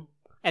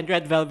and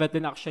Red Velvet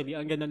din actually.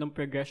 Ang ganda ng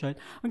progression.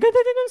 Ang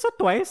ganda din nun sa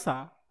Twice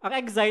Ang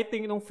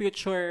exciting nung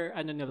future,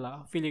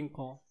 nila, feeling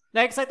ko.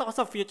 Na-excite ako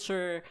sa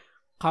future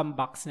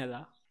comebacks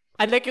nila.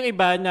 Unlike yung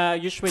iba na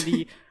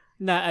usually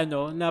na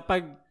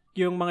pag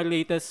yung mga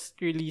latest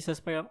releases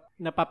parang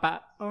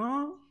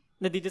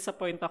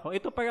nadidisappoint ako.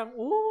 Ito parang,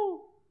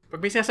 Pag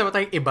may sinasabi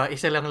tayong iba,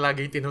 isa lang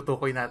lagi yung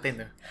tinutukoy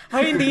natin.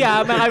 Ay, hindi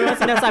marami yung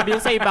sinasabi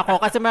yung sa iba ko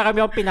kasi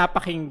marami yung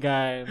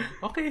pinapakinggan.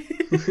 Okay.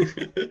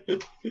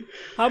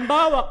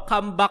 Hambawa,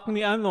 comeback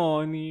ni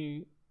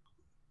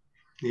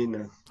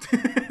Nina.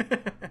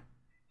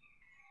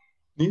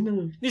 Yun na.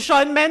 Ni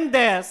Shawn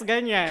Mendes,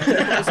 ganyan.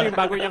 Gusto yung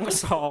bago niyang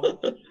song.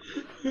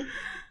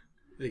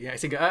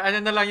 Sige.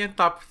 Ano na lang yung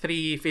top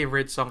 3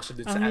 favorite songs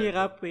dun sa album? Ang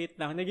hirap, wait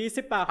lang.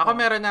 Nag-iisip pa ako. Ako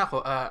meron na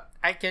ako.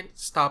 I Can't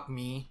Stop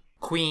Me,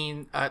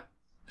 Queen, at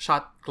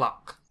Shot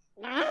Clock.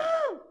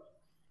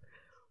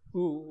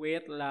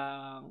 Wait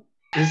lang.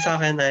 Yung sa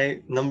akin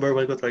ay, number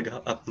 1 ko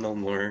talaga, Up No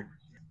More.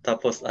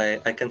 Tapos I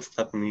Can't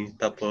Stop Me.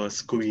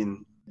 Tapos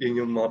Queen.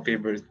 Yun yung mga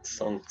favorite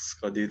songs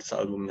ko dito sa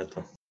album na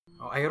to.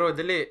 Ayro,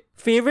 dali.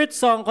 Favorite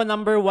song ko,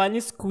 number 1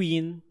 is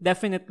Queen.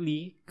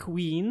 Definitely.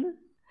 Queen.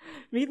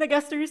 May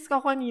nag-asterisk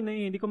ako kanina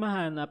eh. Hindi ko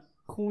mahanap.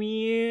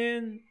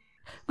 Queen.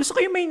 Gusto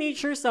ko yung may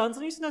nature sound.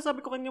 Ano yung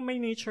sinasabi ko kanina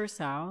may nature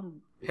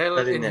sound? Hell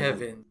in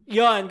Heaven.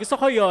 Yon, gusto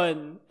ko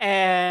yon.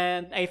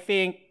 And I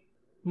think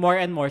More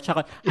and More.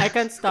 Tsaka, I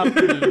Can't Stop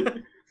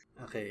Me.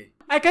 Okay.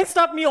 I Can't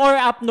Stop Me or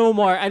Up No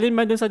More. Alin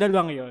man dun sa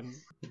dalawang yon.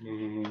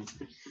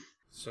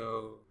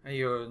 So,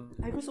 ayun.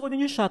 Ay, gusto ko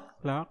din yung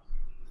Shot Clock.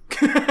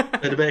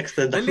 Pwede ba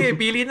extra? Dali,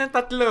 pili ng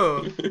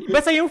 3.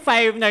 Basta yung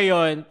 5 na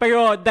yon.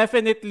 Pero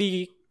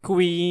definitely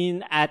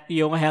Queen at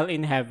yung Hell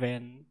in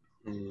Heaven.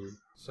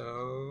 So,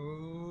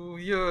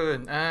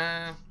 yun.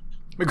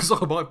 May gusto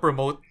ko bang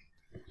i-promote?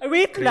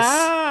 Wait Chris?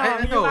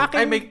 lang. Ano?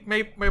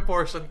 May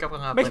portion ka pa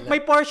nga pala. May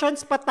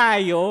portions pa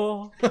tayo.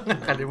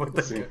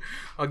 Nakalimutan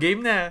ko.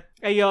 Game na.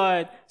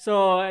 Ayun.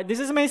 So,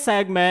 this is my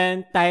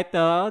segment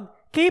titled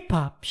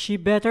K-pop, She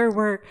Better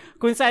Work.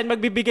 Kung saan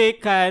magbibigay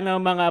ka ng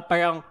mga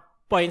parang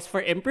points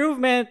for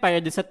improvement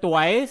para dun sa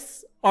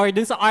Twice or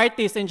dun sa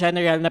artist in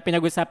general na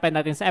pinag-usapan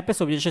natin sa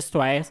episode, which is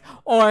Twice,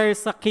 or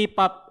sa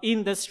K-pop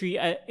industry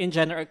in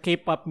general,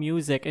 K-pop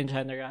music in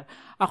general.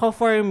 Ako,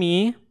 for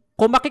me,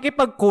 kung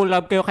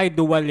makikipag-collab kayo kay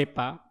Dua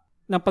Lipa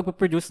ng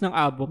pagpaproduce ng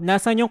album,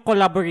 nasan yung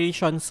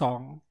collaboration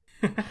song?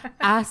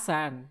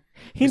 Asan?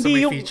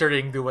 Hindi yung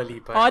featuring Dua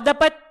Lipa.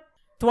 Dapat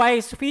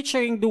Twice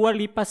featuring Dua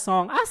Lipa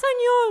song. Asan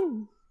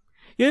yun?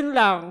 Yun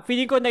lang.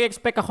 Feeling ko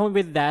nag-expect ako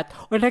with that.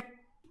 Or like,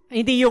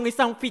 hindi yung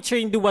isang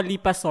featuring Dua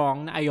Lipa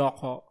song na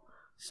ayoko.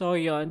 So,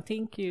 yun.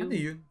 Thank you. Ano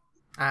yun?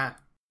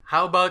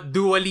 How about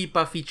Dua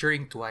Lipa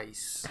featuring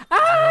Twice?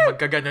 Ano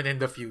magkaganon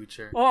in the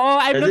future? Oo,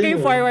 I'm looking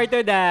forward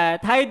to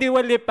that. Hi, Dua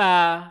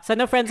Lipa.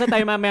 Sana friends na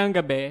tayo mamayang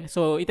gabi.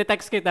 So,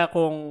 itetext kita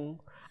kung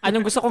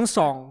anong gusto kong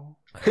song.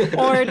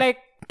 Or like,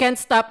 Can't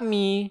Stop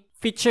Me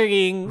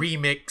featuring...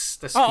 Remix,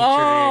 tas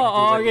featuring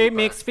Dua Lipa.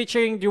 Remix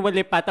featuring Dua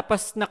Lipa.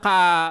 Tapos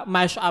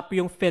naka-mash up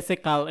yung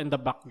physical in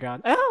the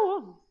background.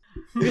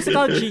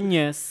 Musical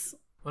genius.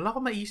 Wala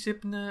ko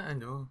maisip na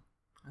ano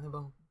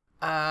bang...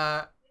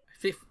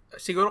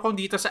 siguro kung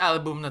dito sa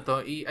album na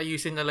to,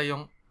 iayusin nila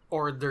yung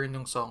order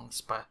ng songs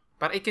pa.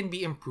 Para it can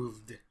be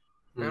improved.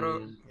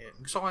 Pero,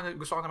 gusto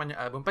ko naman yung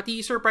album.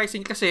 Pati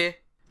surprising kasi,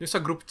 yung sa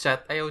group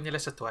chat, ayaw nila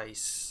sa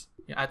Twice.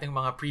 Yung ating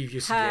mga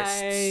previous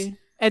guests.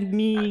 And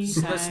me.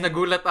 Mas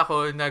nagulat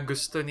ako na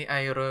gusto ni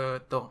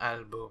Airo tong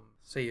album.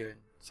 So, yun.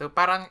 So,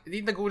 parang,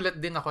 nagulat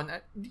din ako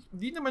na,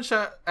 di naman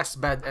siya as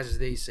bad as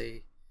they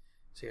say.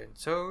 So, yun.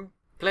 So,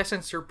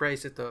 pleasant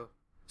surprise ito.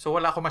 So,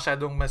 wala ako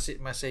masyadong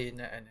masay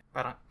na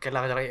parang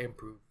kailangan na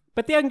i-improve.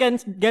 Pati ang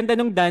ganda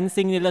ng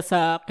dancing nila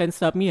sa Can't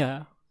Stop Me,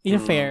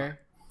 in fair.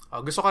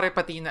 Gusto ko rin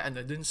pati na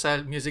dun sa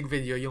music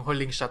video, yung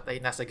huling shot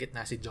ay nasa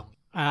gitna si Jong.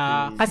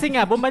 Kasi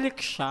nga, bumalik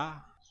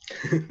siya.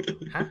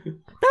 Ha?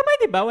 Tama,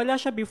 di ba? Wala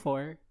siya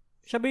before.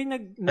 Siya ba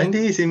yung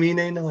Hindi, si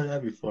Mina yung nawala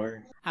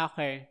before.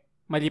 Okay.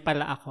 Mali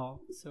pala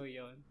ako. So,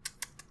 yun.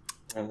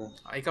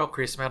 Ikaw,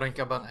 Chris, meron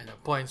ka bang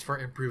points for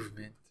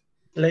improvement?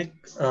 Like,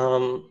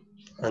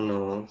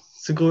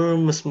 siguro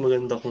mas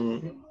maganda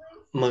kung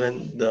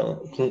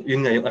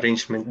yun nga yung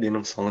arrangement din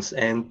ng songs,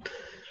 and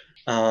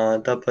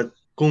dapat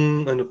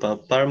kung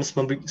para mas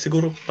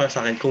siguro para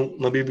sa akin kung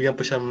mabibigyan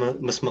pa siya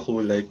mas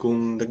makulay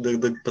kung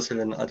nagdagdag pa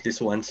sila ng at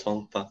least one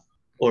song pa,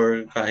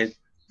 or kahit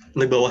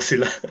nagbawas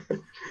sila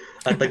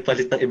at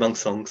nagpalit ng ibang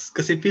songs,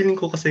 kasi feeling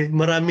ko kasi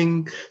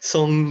maraming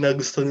song na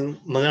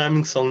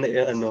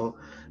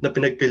na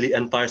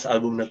pinagpilian para sa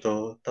album na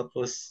to,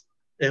 tapos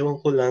ewan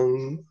ko lang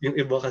yung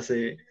iba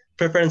kasi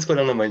preference ko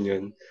lang naman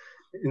yun.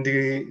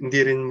 Hindi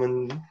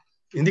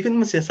ko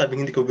naman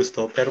sinasabing hindi ko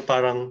gusto, pero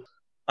parang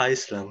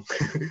ayos lang.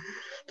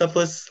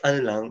 Tapos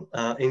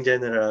in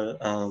general,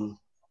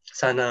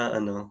 sana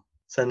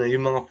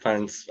yung mga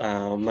fans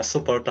mas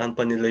supportahan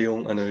pa nila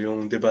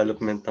yung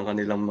development ng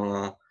kanilang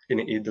mga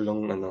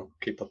iniidolong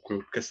K-pop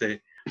group, kasi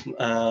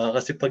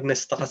pag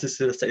na-stuck kasi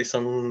sila sa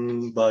isang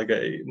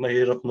bagay,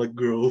 mahirap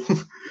mag-grow.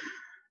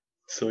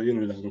 So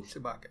yun lang.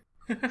 Sabagay.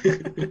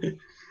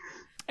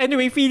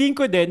 Anyway, feeling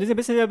ko din,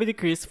 sinabi ni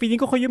Chris, feeling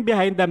ko yung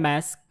Behind the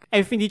Mask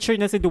ay feature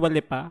na si Dua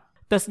Lipa.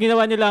 Tapos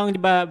ginawa nilang, di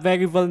ba,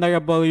 very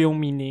vulnerable yung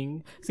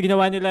meaning. So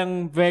ginawa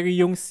nilang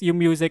yung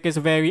music is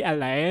very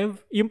alive.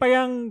 Yung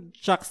parang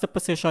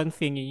juxtaposition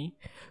thingy.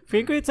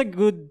 Feeling ko it's a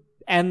good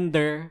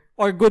ender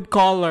or good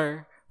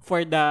color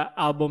for the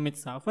album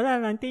itself. Wala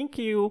lang, thank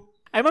you.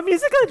 I'm a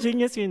musical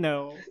genius, you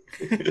know.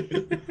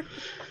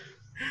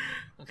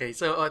 Okay,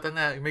 so ito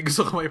na. May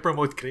gusto ko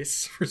mai-promote,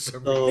 Chris, for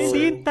some reason. Hindi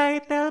yung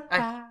title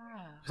pa.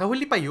 Sa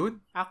huli pa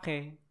yun?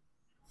 Okay.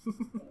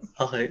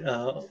 Okay,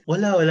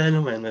 wala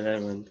naman. Wala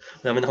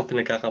naman akong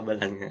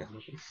pinagkakabalan ngayon.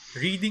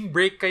 Reading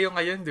break kayo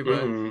ngayon, di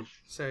ba? Mm-hmm.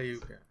 Sa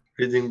Yuga.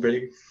 Reading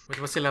break. Ba't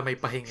ba sila may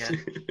pahinga?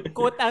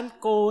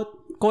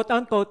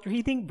 quote-unquote,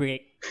 reading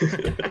break.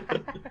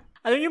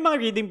 Alam niyo yung mga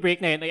reading break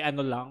na yun ay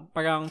ano lang,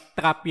 parang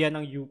trap yan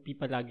ng UP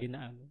palagi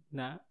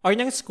or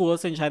ng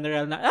schools in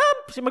general na,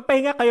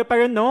 magpahinga kayo,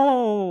 pero no,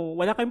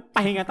 wala kayong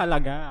pahinga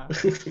talaga.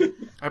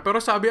 Pero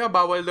sabi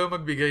bawal daw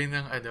magbigay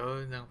ng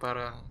ng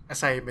parang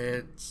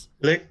assignments.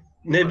 Like,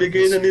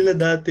 naibigay na nila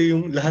dati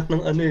yung lahat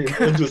ng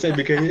modules na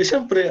ibigay nila.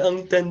 Siyempre,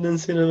 ang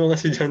tendency ng mga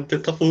estudyante,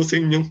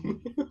 tapusin yung...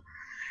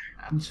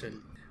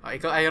 Actually.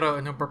 Ikaw, Iro,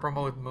 anong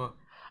promote mo?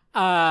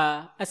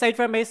 Aside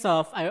from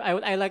myself,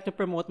 I like to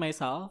promote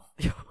myself.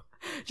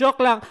 Joke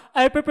lang.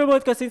 I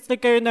promote ko since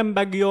nagkaroon ng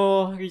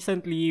bagyo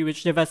recently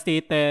which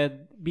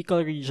devastated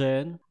Bicol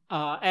region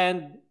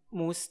and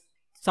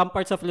some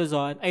parts of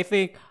Luzon. I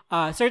think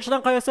search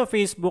lang kayo sa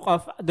Facebook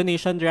of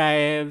donation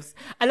drives.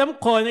 Alam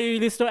ko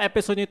na-release yung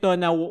episode nito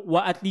na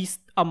at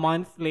least a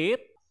month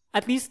late.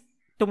 At least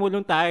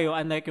tumulong tayo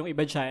unlike yung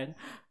iba dyan.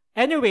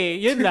 Anyway,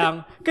 yun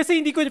lang.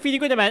 Kasi feeling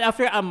ko naman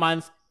after a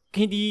month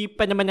hindi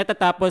pa naman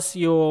natatapos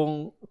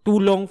yung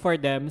tulong for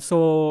them.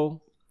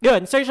 So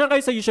yun, search lang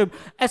kayo sa YouTube.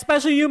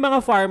 Especially yung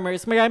mga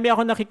farmers. Marami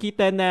ako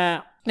nakikita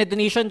na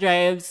donation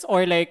drives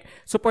or like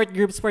support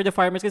groups for the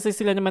farmers kasi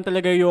sila naman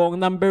talaga yung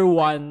number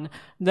one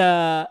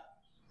na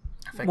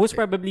most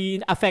probably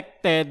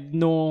affected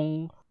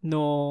nung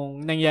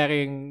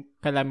nangyaring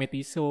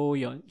calamity. So,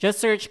 yun.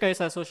 Just search kayo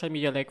sa social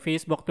media like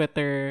Facebook,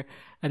 Twitter,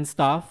 and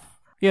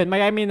stuff. Yun,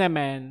 marami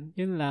naman.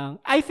 Yun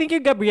lang. I think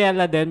yung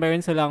Gabriela din,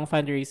 mayroon silang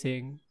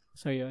fundraising.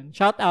 So, yun.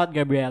 Shout out,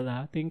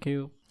 Gabriela. Thank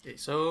you. Okay,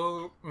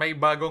 so may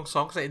bagong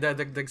songs na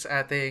idadagdag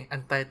sa ating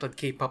Untitled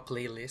K-pop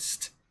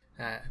playlist.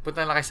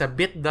 Punta lang kayo sa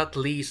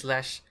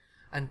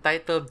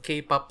bit.ly/Untitled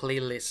K-pop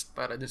playlist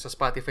para dun sa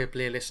Spotify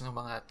playlist ng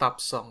mga top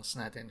songs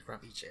natin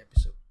from each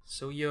episode.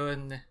 So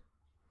yun,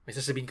 may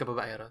sasabihin ka pa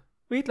ba, Aaron?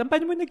 Wait lang,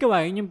 paano mo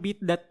nagawa yun? Yung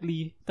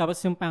bit.ly,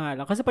 tapos yung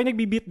pangalan? Kasi pag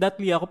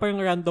nagbi-bit.ly ako,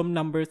 parang random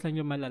numbers lang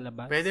yung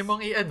malalabas. Pwede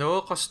mong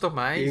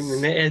customize.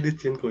 Na-edit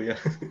yun, kuya.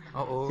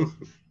 Oo.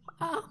 Okay.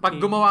 Pag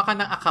gumawa ka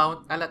ng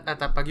account,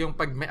 pag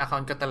may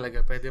account ka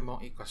talaga, pwede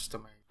mong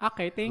i-customize.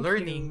 Okay, thank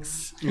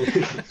Learnings. you.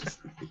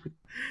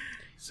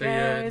 So,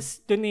 yes,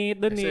 donate,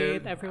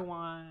 so,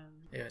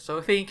 everyone. Yeah,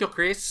 so thank you,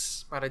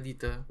 Chris, para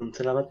dito.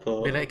 Salamat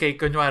po. Bila kay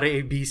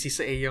kunwari busy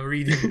sa iyong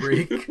reading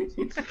break.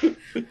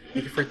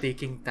 Thank you for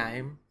taking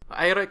time.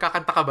 Ayro,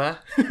 kakanta ka ba?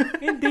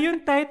 Hindi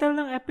yung title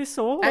ng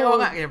episode. Ay, oo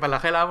nga. Yan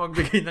pala. Kailangan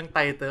magbigay ng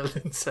title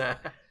sa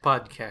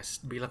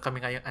podcast. Bilang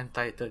kami ngayong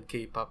Untitled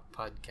K-pop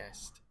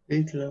podcast.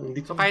 Wait lang.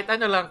 So, kahit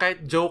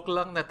kahit joke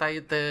lang na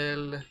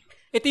title.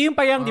 Ito yung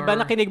parang, di ba,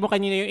 nakinig mo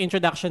kanina yung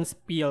introduction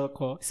spiel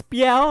ko.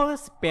 Spiel?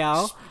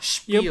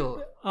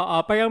 Spiel.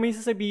 Parang may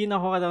sasabihin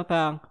ako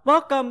parang,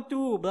 welcome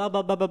to blah,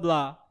 blah, blah, blah,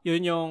 blah.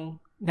 Yun yung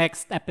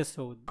next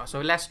episode.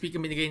 So, last week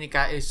yung binigay ni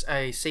Kais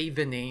ay Say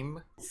the Name.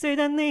 Say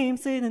the name,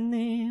 say the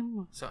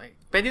name. So,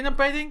 pwedeng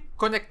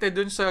connected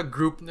dun sa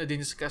group na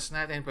diniscuss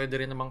natin. Pwede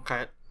rin namang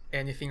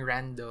anything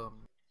random.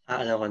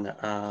 Alam ko na.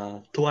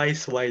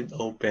 Twice Wide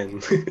Open.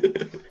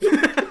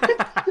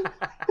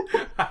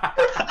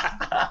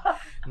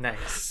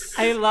 Nice.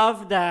 I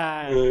love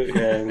that.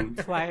 Yan.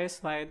 Twice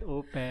Wide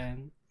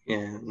Open.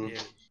 Yan.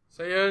 Yeah.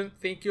 So yun,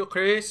 thank you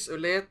Chris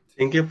ulit.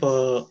 Thank you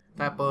po.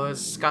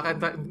 Tapos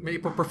kakanta, may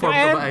ipo-perform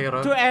ka ba,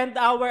 Aaron? To end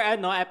our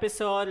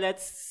episode,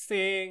 let's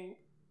sing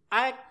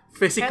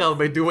Physical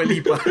by Dua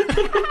Lipa.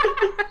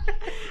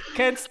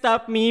 Can't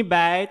Stop Me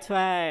by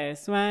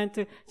Twice. 1,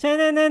 2.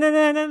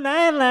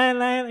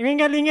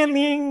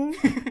 Ring-a-ling-a-ling.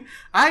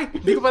 Ay,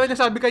 di ko pala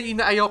nasabi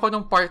kanina, ayaw ko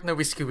nung part na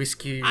whiskey,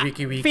 wiki.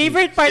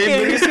 Favorite part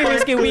yung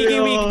whiskey, wiki.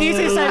 This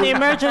is an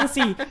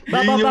emergency.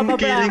 Yun yung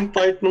killing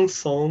part ng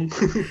song.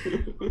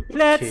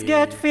 Let's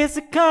get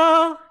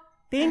physical.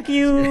 Thank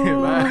you.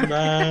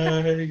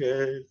 Bye,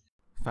 guys.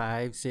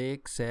 5,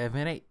 6,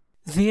 7, 8.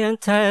 The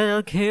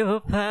Untitled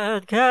K-pop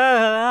Podcast.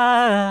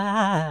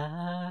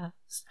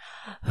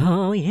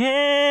 Oh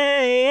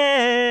yeah,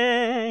 yeah.